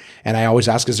ever. And I always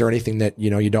ask, is there anything that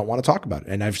you don't want to talk about?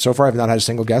 And so far I've not had a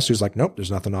single guest who's like, nope, there's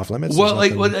nothing off limits.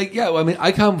 Yeah. I mean,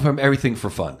 I come from everything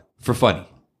for funny.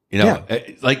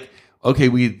 Like okay,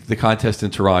 the contest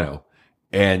in Toronto,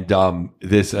 and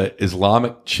this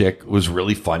Islamic chick was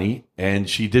really funny, and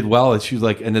she did well, and she was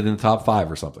like ended in the top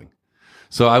 5 or something.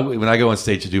 So when I go on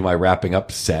stage to do my wrapping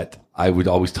up set, I would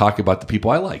always talk about the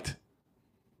people I liked.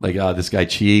 Like this guy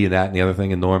Chi and that and the other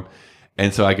thing and Norm.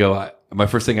 And so I go, my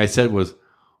first thing I said was,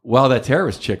 wow, that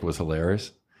terrorist chick was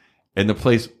hilarious. And the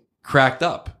place cracked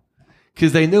up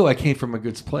because they knew I came from a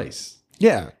good place.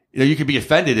 Yeah. You could be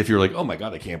offended if you're like, oh my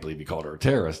God, I can't believe you called her a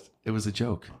terrorist. It was a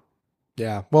joke.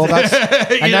 Yeah. Well, that's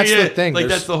the thing. Like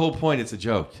that's the whole point. It's a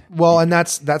joke. Well, and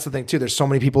that's the thing too. There's so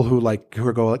many people who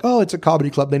go like, oh, it's a comedy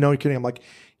club. They know you're kidding. I'm like,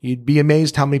 you'd be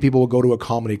amazed how many people will go to a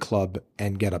comedy club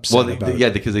and get upset about it. Yeah,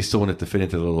 because they still want it to fit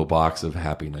into the little box of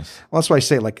happiness. Well, that's why I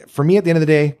say, like, for me, at the end of the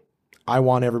day, I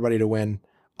want everybody to win.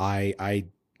 I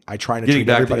try to treat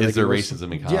everybody. Is there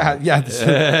racism in comedy? Yeah.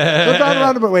 Not a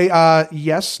roundabout way.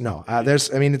 Yes, no.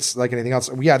 It's like anything else.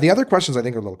 Yeah, the other questions I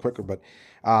think are a little quicker, but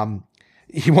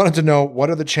he wanted to know, what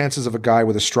are the chances of a guy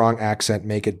with a strong accent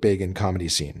make it big in comedy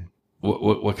scene?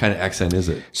 What kind of accent is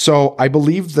it? So I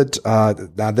believe that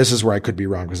now this is where I could be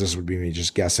wrong because this would be me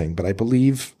just guessing, but I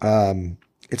believe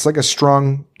it's like a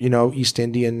strong, East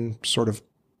Indian sort of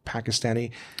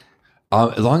Pakistani.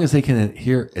 As long as they can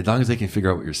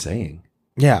figure out what you're saying,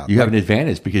 Yeah, you have an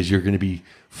advantage because you're going to be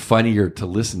funnier to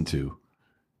listen to.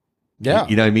 yeah.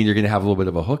 You know what I mean? You're going to have a little bit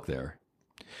of a hook there.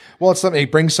 Well,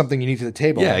 it brings something unique to the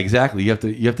table. Yeah, exactly. You have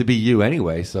to be you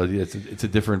anyway. So it's a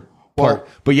different part.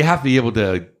 But you have to be able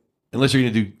to, unless you're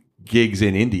going to do gigs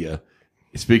in India,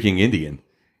 speaking Indian,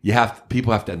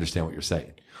 people have to understand what you're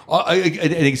saying.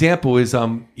 An example is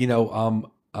Arthur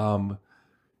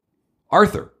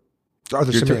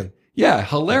Simeon. Yeah,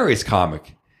 hilarious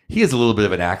comic. He has a little bit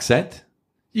of an accent.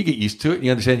 You get used to it.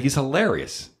 You understand he's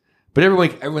hilarious, but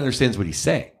everyone understands what he's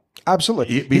saying.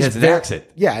 Absolutely, He has an accent.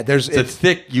 Yeah, It's a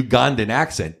thick Ugandan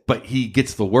accent, but he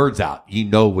gets the words out. You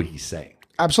know what he's saying.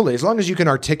 Absolutely, as long as you can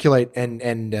articulate and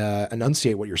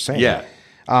enunciate what you're saying. Yeah.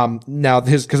 Now,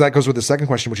 because that goes with the second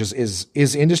question, which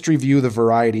is industry view the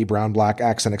variety, brown, black,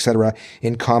 accent, etc.,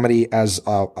 in comedy as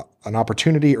an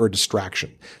opportunity or a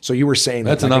distraction? So you were saying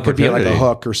That's that an it could be like a opportunity.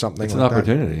 hook or something. It's like an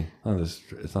opportunity.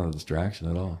 It's not a distraction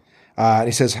at all. And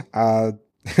he says,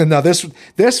 now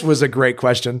this was a great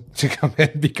question to come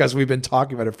in because we've been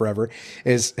talking about it forever.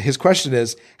 His question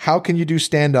is, how can you do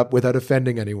stand up without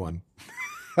offending anyone?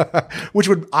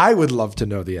 I would love to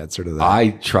know the answer to that.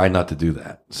 I try not to do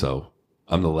that, so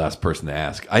I'm the last person to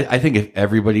ask. I think if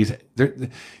everybody's there,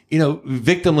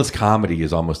 victimless comedy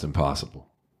is almost impossible.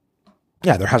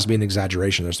 Yeah, there has to be an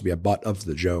exaggeration. There has to be a butt of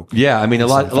the joke. Yeah, I mean, a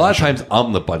lot of times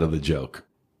I'm the butt of the joke.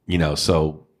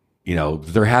 So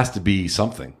there has to be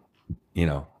something.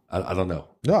 I don't know.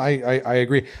 No, I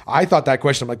agree. I thought that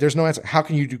question. I'm like, there's no answer. How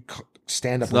can you do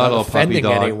stand up Not without all offending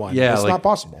puppy dog. anyone? Yeah, it's not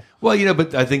possible. Well,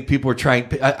 but I think people are trying.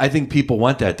 I think people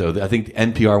want that though. I think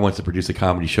NPR wants to produce a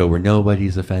comedy show where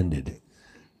nobody's offended.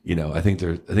 I think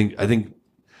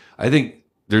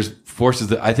there's forces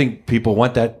that I think people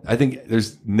want that. I think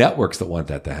there's networks that want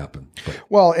that to happen. But.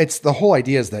 Well, it's the whole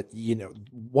idea is that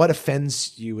what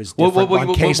offends you is different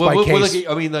on case by case.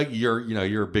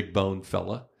 You're a big bone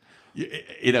fella.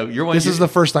 You're one. This is the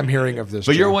first I'm hearing of this.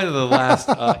 But Joe. you're one of the last.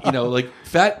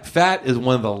 Fat is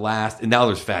one of the last, and now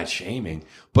there's fat shaming.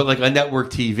 But like on network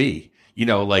TV,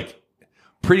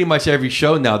 pretty much every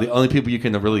show now, the only people you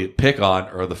can really pick on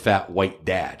are the fat white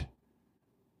dad.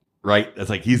 Right? That's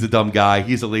like, he's a dumb guy.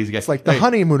 He's a lazy guy. It's like the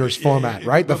honeymooners format,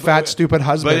 right? The fat, stupid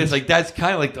husband. But it's like, that's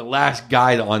kind of like the last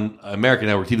guy on American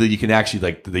network TV that you can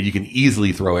actually that you can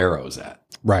easily throw arrows at.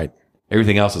 Right.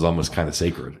 Everything else is almost kind of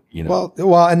sacred, Well,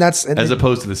 and that's as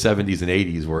opposed to the 70s and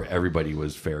 80s where everybody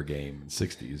was fair game, and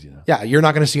 60s, Yeah, you're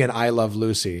not going to see an I Love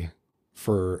Lucy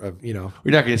for We're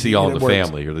not going to see All in the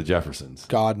Family or the Jeffersons.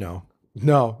 God, no.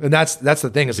 No, and that's the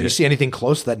thing is you see anything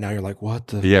close to that now, you're like, what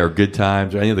the? Yeah, or Good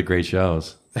Times or any of the great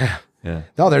shows. Yeah.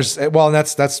 No, and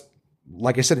that's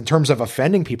like I said, in terms of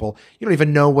offending people, you don't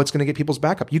even know what's going to get people's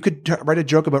back up. You could write a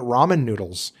joke about ramen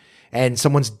noodles and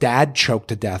someone's dad choked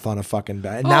to death on a fucking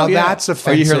bed. Now that's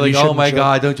offensive. Or you hear like, oh my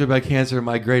God, don't joke about cancer.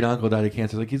 My great uncle died of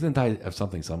cancer. Like, he's going to die of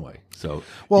something some way. So,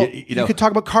 you could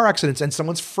talk about car accidents and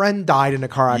someone's friend died in a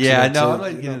car accident. Yeah, no,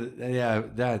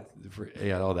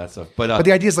 all that stuff. But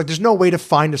the idea is like, there's no way to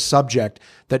find a subject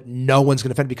that no one's going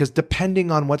to offend because depending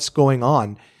on what's going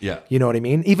on, you know what I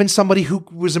mean? Even somebody who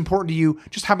was important to you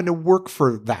just happened to work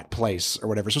for that place or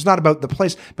whatever. So it's not about the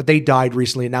place, but they died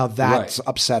recently. And now that's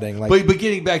upsetting. Like, but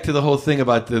getting back to the whole thing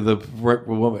about the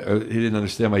woman, he didn't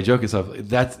understand my joke and stuff.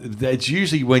 That's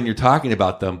usually when you're talking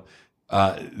about them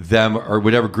or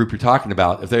whatever group you're talking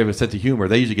about. If they have a sense of humor,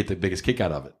 they usually get the biggest kick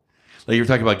out of it. Like you're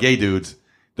talking about gay dudes,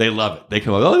 they love it. They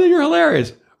come up, oh, you're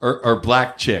hilarious. Or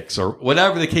black chicks or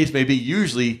whatever the case may be.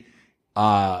 Usually,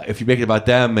 if you make it about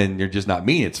them and you're just not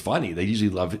mean, it's funny. They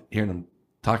usually love hearing them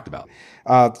talked about.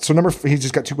 So he's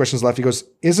just got 2 questions left. He goes,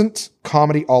 isn't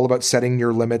comedy all about setting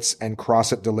your limits and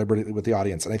cross it deliberately with the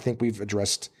audience? And I think we've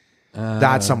addressed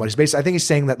that somewhat. I think he's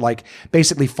saying that like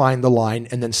basically find the line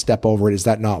and then step over it. Is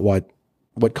that not what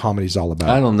comedy's all about?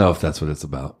 I don't know if that's what it's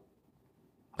about.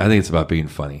 I think it's about being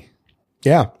funny.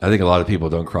 Yeah. I think a lot of people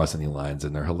don't cross any lines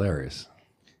and they're hilarious.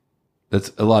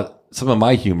 That's a lot. Some of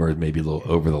my humor is maybe a little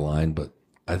over the line, but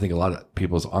I think a lot of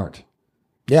people's aren't.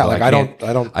 Yeah. So like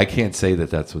I can't say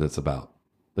that that's what it's about.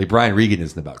 Like Brian Regan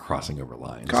isn't about crossing over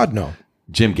lines. God, no.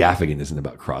 Jim Gaffigan isn't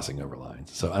about crossing over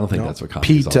lines. So I don't think that's what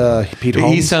comedy's all about. Pete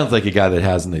Holmes. He sounds like a guy that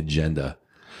has an agenda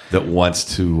that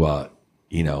wants to,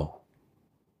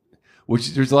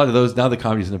 which there's a lot of those. Now the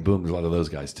comedy's in a boom. There's a lot of those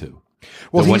guys too.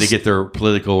 Well, they want to get their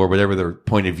political or whatever their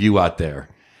point of view out there.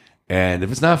 And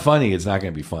if it's not funny, it's not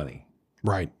going to be funny.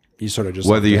 Right. You sort of just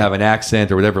whether you have an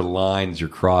accent or whatever lines you're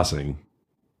crossing,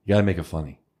 you You got to make it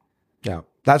funny. Yeah.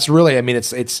 That's really, I mean,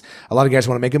 it's a lot of guys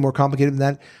want to make it more complicated than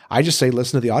that. I just say,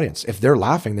 listen to the audience. If they're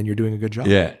laughing, then you're doing a good job.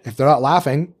 Yeah. If they're not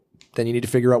laughing, then you need to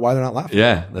figure out why they're not laughing.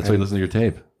 Yeah. That's why you listen to your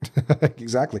tape.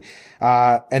 Exactly.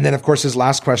 And then of course, his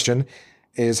last question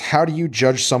is, how do you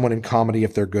judge someone in comedy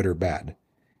if they're good or bad?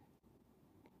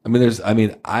 I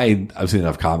mean, I've seen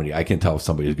enough comedy. I can tell if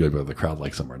somebody's good, whether the crowd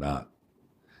likes them or not.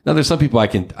 Now, there's some people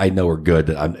I know are good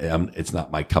that it's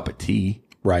not my cup of tea.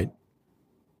 Right.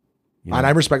 You know? And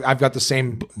I respect, I've got the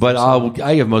same. But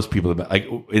I have most people that,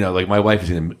 like my wife has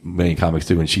seen many comics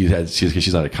too, and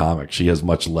she's not a comic. She has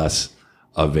much less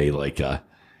of a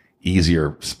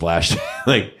easier splash.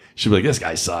 Like she'll be like, this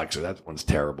guy sucks or that one's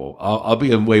terrible. I'll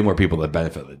be way more people that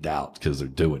benefit of the doubt because they're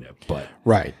doing it. But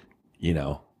right.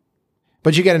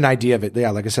 But you get an idea of it.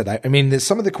 Yeah. Like I said, I mean,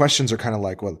 some of the questions are kind of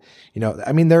like, well,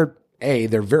 I mean, they're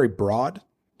very broad.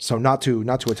 So not to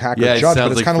attack or judge,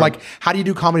 but it's kind of like, how do you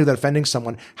do comedy without offending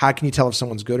someone? How can you tell if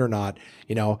someone's good or not?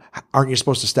 Aren't you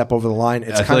supposed to step over the line?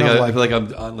 It's I feel like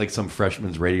I'm on like some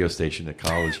freshman's radio station at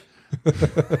college.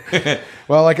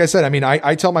 Well, like I said, I mean,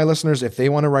 I tell my listeners, if they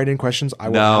want to write in questions, I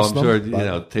will ask them.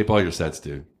 Sure, tape all your sets,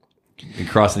 dude. And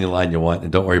cross any line you want,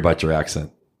 and don't worry about your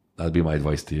accent. That'd be my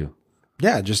advice to you.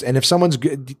 Yeah, and if someone's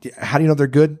good, how do you know they're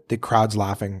good? The crowd's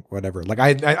laughing, whatever. Like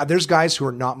I there's guys who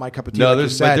are not my cup of tea. No,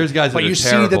 there's guys that are terrible.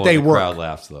 See that they work. The crowd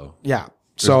laughs though. Yeah,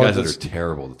 there's guys that are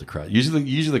terrible that the crowd. Usually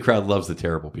the crowd loves the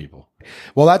terrible people.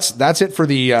 Well, that's it for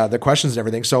the questions and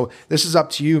everything. So this is up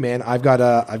to you, man. I've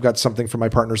got something from my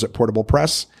partners at Portable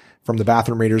Press from the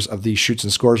bathroom readers of the Shoots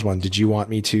and Scores one. Did you want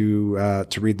me to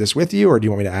read this with you, or do you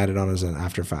want me to add it on as an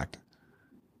after fact?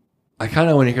 I kind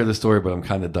of want to hear the story, but I'm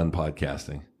kind of done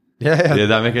podcasting. Yeah. Did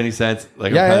that make any sense?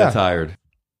 Like, I'm kind of tired.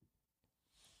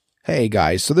 Hey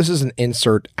guys, so this is an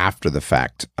insert after the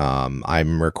fact.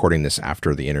 I'm recording this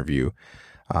after the interview.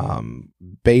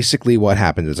 Basically what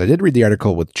happened is I did read the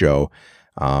article with Joe,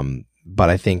 but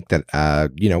I think that,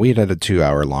 we had a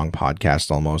 2-hour long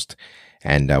podcast almost,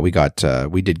 and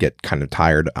we did get kind of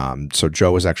tired. So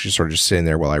Joe was actually sort of just sitting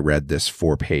there while I read this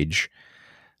 4-page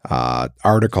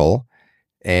article.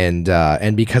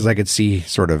 And because I could see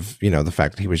sort of, the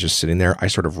fact that he was just sitting there, I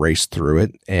sort of raced through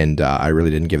it, and I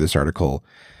really didn't give this article,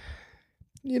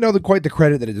 quite the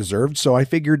credit that it deserved. So I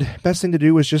figured best thing to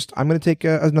do was I'm going to take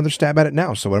another stab at it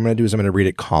now. So what I'm going to do is I'm going to read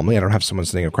it calmly. I don't have someone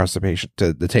sitting across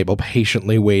the table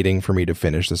patiently waiting for me to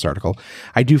finish this article.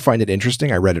 I do find it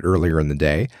interesting. I read it earlier in the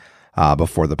day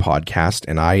before the podcast,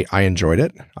 and I enjoyed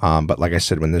it. But like I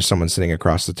said, when there's someone sitting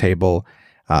across the table,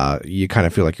 you kind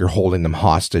of feel like you're holding them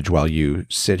hostage while you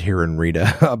sit here and read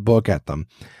a book at them.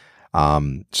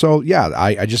 So yeah,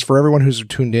 I just, for everyone who's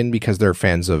tuned in because they're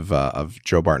fans of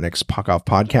Joe Bartnick's Puck Off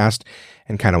podcast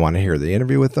and kind of want to hear the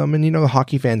interview with them, and the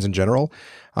hockey fans in general,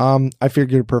 I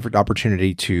figured a perfect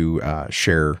opportunity to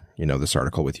share this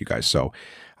article with you guys. So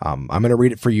I'm going to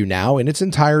read it for you now in its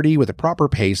entirety with a proper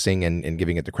pacing and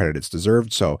giving it the credit it's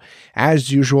deserved. So as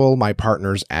usual, my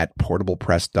partners at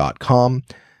portablepress.com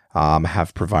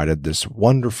have provided this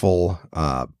wonderful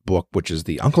book, which is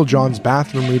the Uncle John's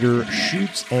Bathroom Reader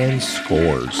Shoots and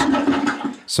Scores.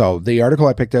 So the article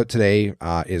I picked out today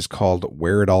is called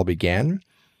Where It All Began,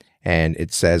 and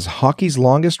it says, hockey's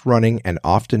longest running and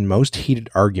often most heated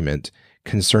argument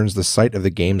concerns the site of the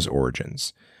game's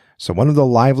origins. So one of the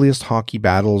liveliest hockey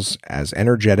battles, as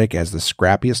energetic as the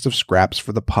scrappiest of scraps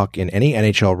for the puck in any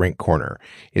NHL rink corner,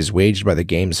 is waged by the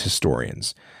game's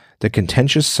historians. The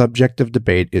contentious subject of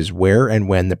debate is where and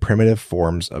when the primitive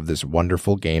forms of this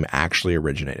wonderful game actually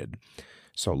originated.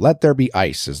 So let there be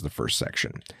ice is the first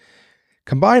section.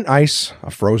 Combine ice, a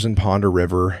frozen pond or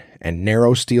river, and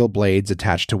narrow steel blades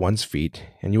attached to one's feet,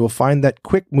 and you will find that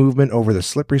quick movement over the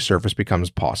slippery surface becomes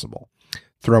possible.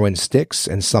 Throw in sticks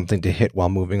and something to hit while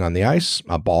moving on the ice,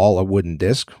 a ball, a wooden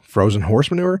disc, frozen horse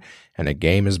manure, and a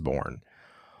game is born.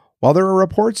 While there are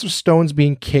reports of stones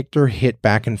being kicked or hit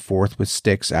back and forth with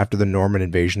sticks after the Norman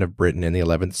invasion of Britain in the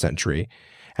 11th century,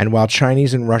 and while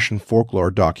Chinese and Russian folklore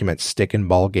document stick and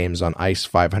ball games on ice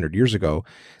 500 years ago,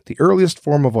 the earliest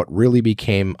form of what really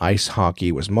became ice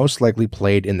hockey was most likely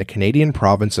played in the Canadian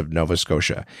province of Nova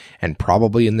Scotia, and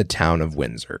probably in the town of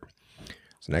Windsor.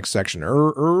 So next section,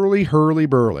 early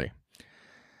hurly-burly.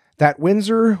 That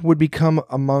Windsor would become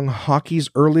among hockey's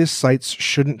earliest sites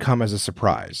shouldn't come as a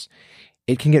surprise.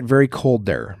 It can get very cold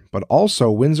there, but also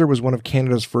Windsor was one of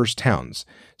Canada's first towns,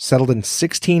 settled in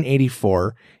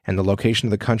 1684 and the location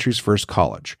of the country's first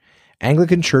college.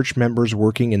 Anglican church members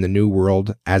working in the New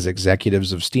World as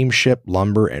executives of steamship,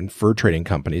 lumber, and fur trading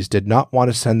companies did not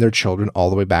want to send their children all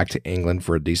the way back to England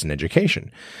for a decent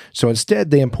education. So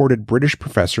instead, they imported British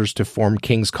professors to form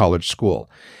King's College School,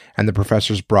 and the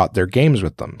professors brought their games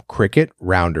with them: cricket,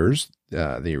 rounders,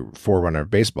 the forerunner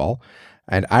of baseball,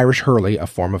 and Irish hurley, a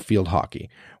form of field hockey,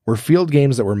 were field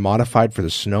games that were modified for the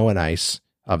snow and ice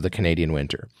of the Canadian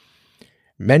winter.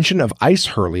 Mention of ice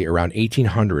hurley around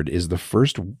 1800 is the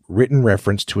first written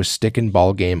reference to a stick and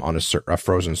ball game on a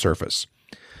frozen surface.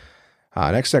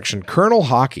 Next section, Colonel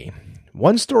Hockey.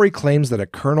 One story claims that a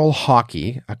Colonel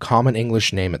Hockey, a common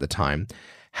English name at the time,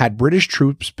 had British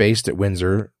troops based at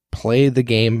Windsor play the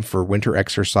game for winter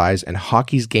exercise, and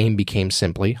hockey's game became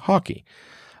simply hockey.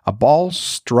 A ball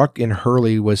struck in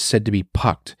hurley was said to be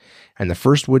pucked, and the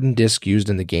first wooden disc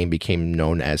used in the game became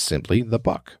known as simply the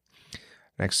puck.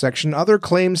 Next section, other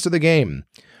claims to the game.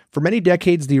 For many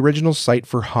decades, the original site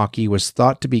for hockey was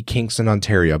thought to be Kingston,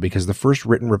 Ontario, because the first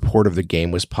written report of the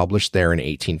game was published there in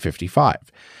 1855.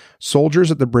 Soldiers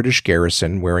at the British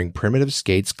garrison, wearing primitive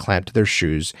skates clamped to their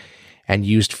shoes, and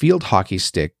used field hockey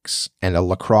sticks and a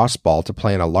lacrosse ball to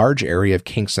play in a large area of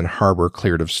Kingston Harbor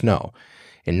cleared of snow.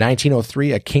 In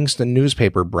 1903, a Kingston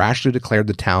newspaper brashly declared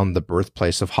the town the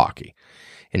birthplace of hockey.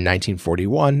 In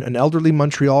 1941, an elderly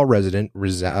Montreal resident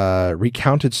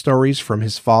recounted stories from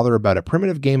his father about a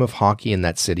primitive game of hockey in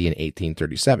that city in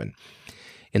 1837.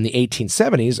 In the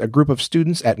 1870s, a group of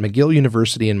students at McGill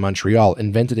University in Montreal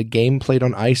invented a game played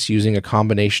on ice using a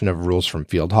combination of rules from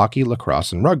field hockey,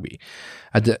 lacrosse, and rugby.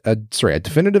 A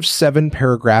definitive 7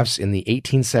 paragraphs in the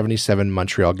 1877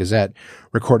 Montreal Gazette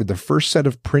recorded the first set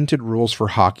of printed rules for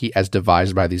hockey as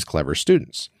devised by these clever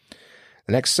students.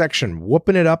 The next section,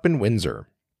 Whoopin' It Up in Windsor.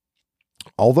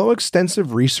 Although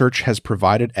extensive research has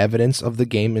provided evidence of the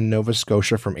game in Nova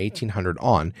Scotia from 1800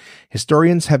 on,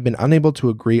 historians have been unable to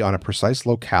agree on a precise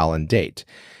locale and date.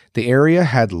 The area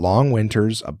had long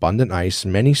winters, abundant ice,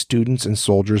 many students and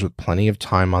soldiers with plenty of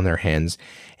time on their hands,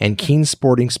 and keen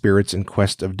sporting spirits in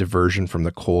quest of diversion from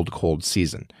the cold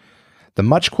season. The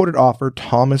much-quoted author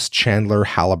Thomas Chandler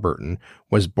Halliburton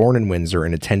was born in Windsor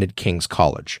and attended King's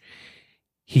College.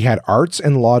 He had arts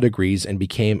and law degrees and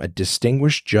became a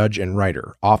distinguished judge and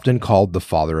writer, often called the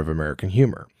father of American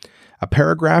humor. A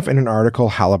paragraph in an article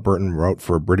Halliburton wrote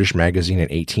for a British magazine in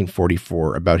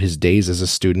 1844 about his days as a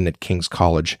student at King's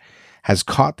College has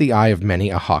caught the eye of many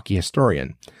a hockey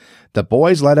historian. The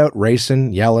boys let out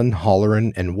racin', yellin',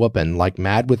 hollerin', and whoopin' like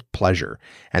mad with pleasure,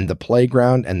 and the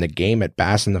playground and the game at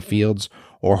bass in the fields,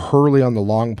 or hurley on the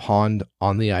long pond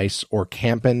on the ice, or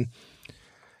campin'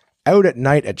 out at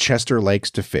night at Chester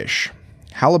Lakes to fish.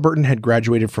 Halliburton had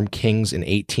graduated from King's in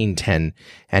 1810,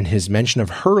 and his mention of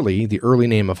hurley, the early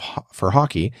name for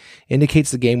hockey,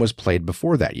 indicates the game was played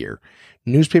before that year.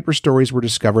 Newspaper stories were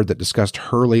discovered that discussed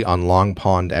hurley on Long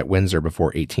Pond at Windsor before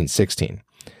 1816.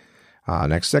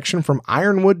 Next section, from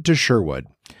Ironwood to Sherwood.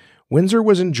 Windsor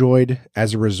was enjoyed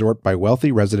as a resort by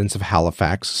wealthy residents of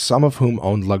Halifax, some of whom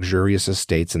owned luxurious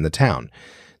estates in the town.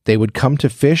 They would come to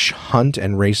fish, hunt,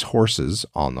 and race horses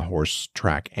on the horse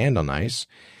track and on ice,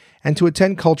 and to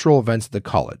attend cultural events at the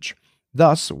college.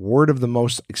 Thus, word of the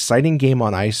most exciting game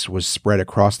on ice was spread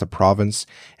across the province,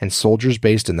 and soldiers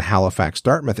based in the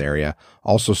Halifax-Dartmouth area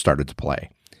also started to play.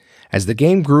 As the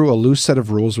game grew, a loose set of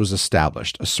rules was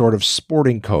established, a sort of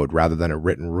sporting code rather than a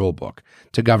written rule book,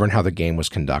 to govern how the game was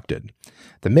conducted.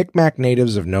 The Micmac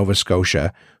natives of Nova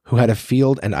Scotia, who had a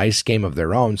field and ice game of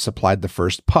their own, supplied the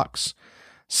first pucks.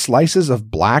 Slices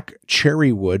of black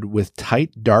cherry wood with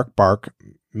tight, dark bark,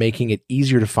 making it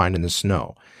easier to find in the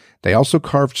snow. They also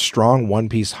carved strong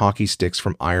one-piece hockey sticks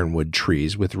from ironwood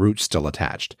trees with roots still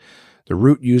attached. The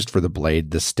root used for the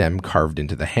blade, the stem carved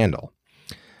into the handle.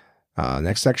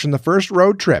 Next section, the first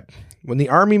road trip. When the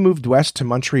army moved west to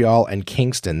Montreal and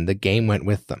Kingston, the game went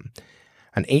with them.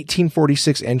 An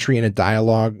 1846 entry in a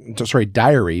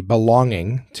diary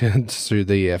belonging to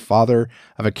the father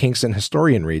of a Kingston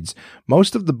historian reads,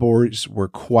 most of the boys were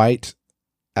quite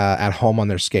at home on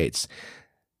their skates.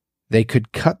 They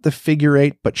could cut the figure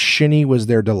eight, but shinny was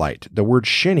their delight. The word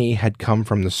shinny had come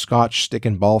from the Scotch stick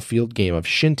and ball field game of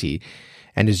shinty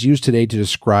and is used today to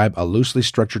describe a loosely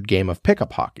structured game of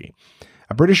pickup hockey.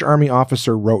 A British Army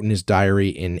officer wrote in his diary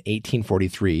in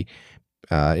 1843,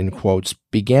 in quotes,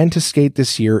 began to skate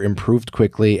this year, improved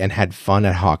quickly, and had fun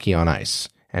at hockey on ice,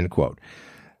 end quote.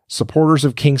 Supporters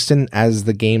of Kingston as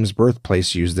the game's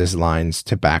birthplace use these lines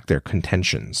to back their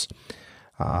contentions.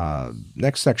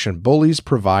 Next section, bullies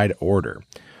provide order.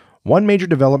 One major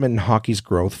development in hockey's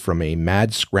growth from a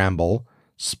mad scramble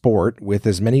sport with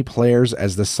as many players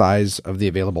as the size of the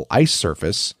available ice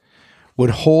surface would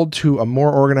hold to a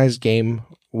more organized game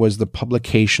was the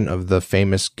publication of the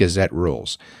famous Gazette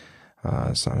rules.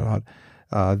 It's not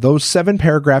odd. Those 7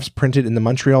 paragraphs printed in the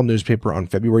Montreal newspaper on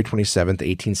February 27th,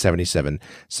 1877,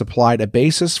 supplied a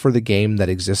basis for the game that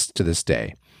exists to this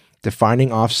day, defining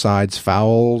offsides,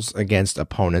 fouls against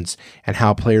opponents, and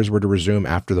how players were to resume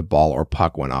after the ball or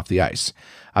puck went off the ice.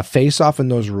 A face-off in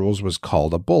those rules was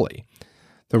called a bully.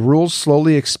 The rules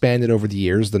slowly expanded over the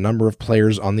years, the number of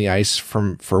players on the ice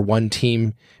for one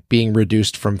team being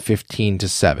reduced from 15 to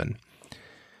 7.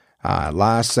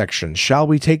 Last section. Shall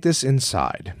we take this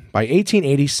inside? By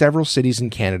 1880, several cities in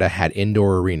Canada had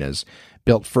indoor arenas,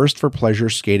 built first for pleasure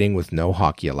skating with no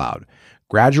hockey allowed.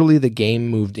 Gradually, the game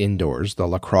moved indoors, the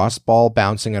lacrosse ball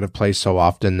bouncing out of place so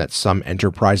often that some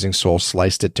enterprising soul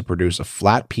sliced it to produce a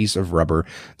flat piece of rubber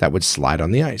that would slide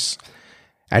on the ice.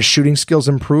 As shooting skills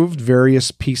improved,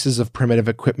 various pieces of primitive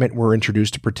equipment were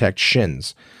introduced to protect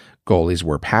shins. Goalies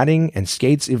wore padding, and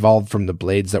skates evolved from the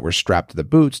blades that were strapped to the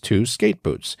boots to skate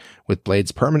boots, with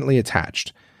blades permanently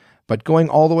attached. But going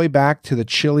all the way back to the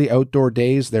chilly outdoor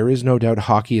days, there is no doubt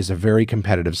hockey is a very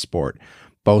competitive sport,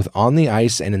 both on the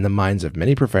ice and in the minds of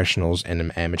many professionals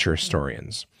and amateur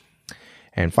historians.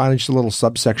 And finally, just a little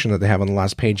subsection that they have on the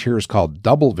last page here is called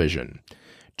Double Vision.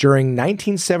 During a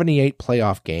 1978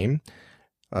 playoff game,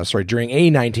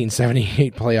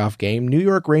 New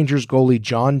York Rangers goalie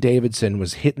John Davidson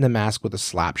was hit in the mask with a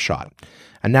slap shot.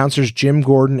 Announcers Jim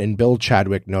Gordon and Bill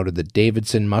Chadwick noted that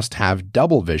Davidson must have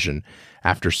double vision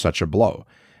after such a blow.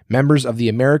 Members of the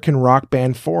American rock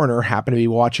band Foreigner happened to be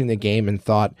watching the game and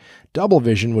thought Double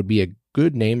Vision would be a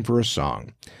good name for a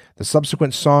song. The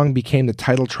subsequent song became the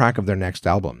title track of their next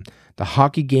album. The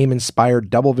hockey game-inspired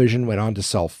Double Vision went on to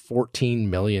sell 14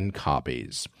 million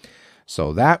copies.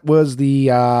 So that was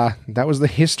the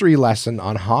history lesson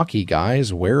on hockey,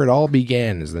 guys. Where it all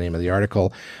began is the name of the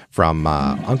article from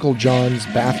Uncle John's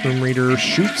Bathroom Reader,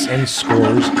 Shoots and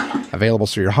Scores. Available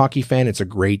so you're a hockey fan. It's a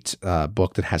great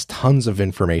book that has tons of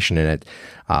information in it.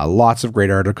 Lots of great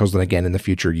articles. And again, in the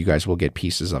future, you guys will get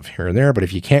pieces of here and there. But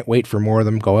if you can't wait for more of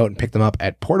them, go out and pick them up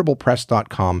at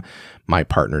portablepress.com. My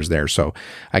partner's there. So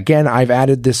again, I've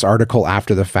added this article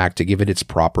after the fact to give it its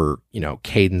proper,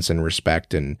 cadence and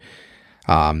respect, and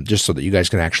just so that you guys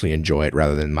can actually enjoy it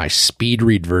rather than my speed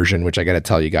read version, which I got to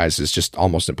tell you guys is just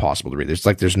almost impossible to read.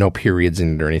 There's no periods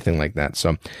in it or anything like that.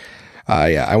 So,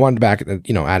 I wanted to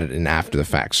add it in after the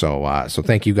fact. So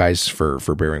thank you guys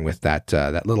for bearing with that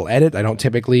little edit. I don't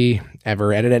typically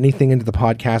ever edit anything into the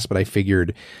podcast, but I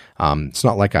figured, it's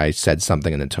not like I said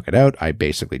something and then took it out. I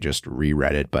basically just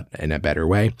reread it, but in a better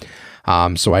way.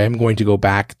 So I am going to go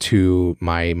back to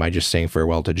my just saying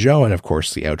farewell to Joe, and of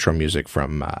course the outro music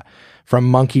from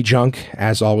Monkey Junk,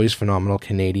 as always, phenomenal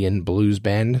Canadian blues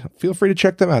band. Feel free to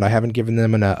check them out. I haven't given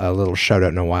them a little shout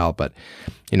out in a while, but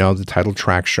the title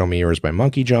track Show Me Yours by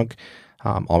Monkey Junk.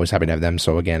 Always happy to have them.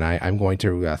 So again, I'm going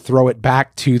to throw it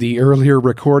back to the earlier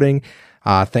recording.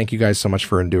 Thank you guys so much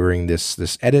for enduring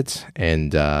this edit,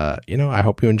 and I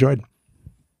hope you enjoyed.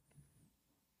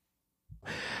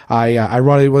 I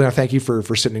really want to thank you for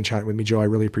sitting and chatting with me, Joe. I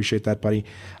really appreciate that, buddy.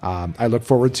 I look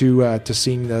forward to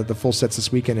seeing the full sets this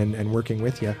weekend and working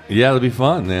with you. Yeah, it'll be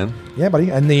fun, man. Yeah,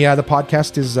 buddy. And the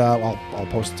podcast is I'll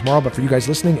post it tomorrow, but for you guys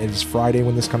listening, it is Friday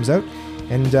when this comes out,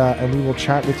 and we will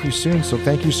chat with you soon. So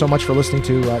thank you so much for listening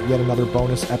to yet another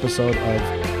bonus episode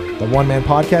of the One Man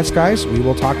Podcast, guys. We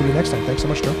will talk with you next time. Thanks so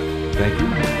much, Joe. Thank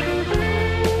you.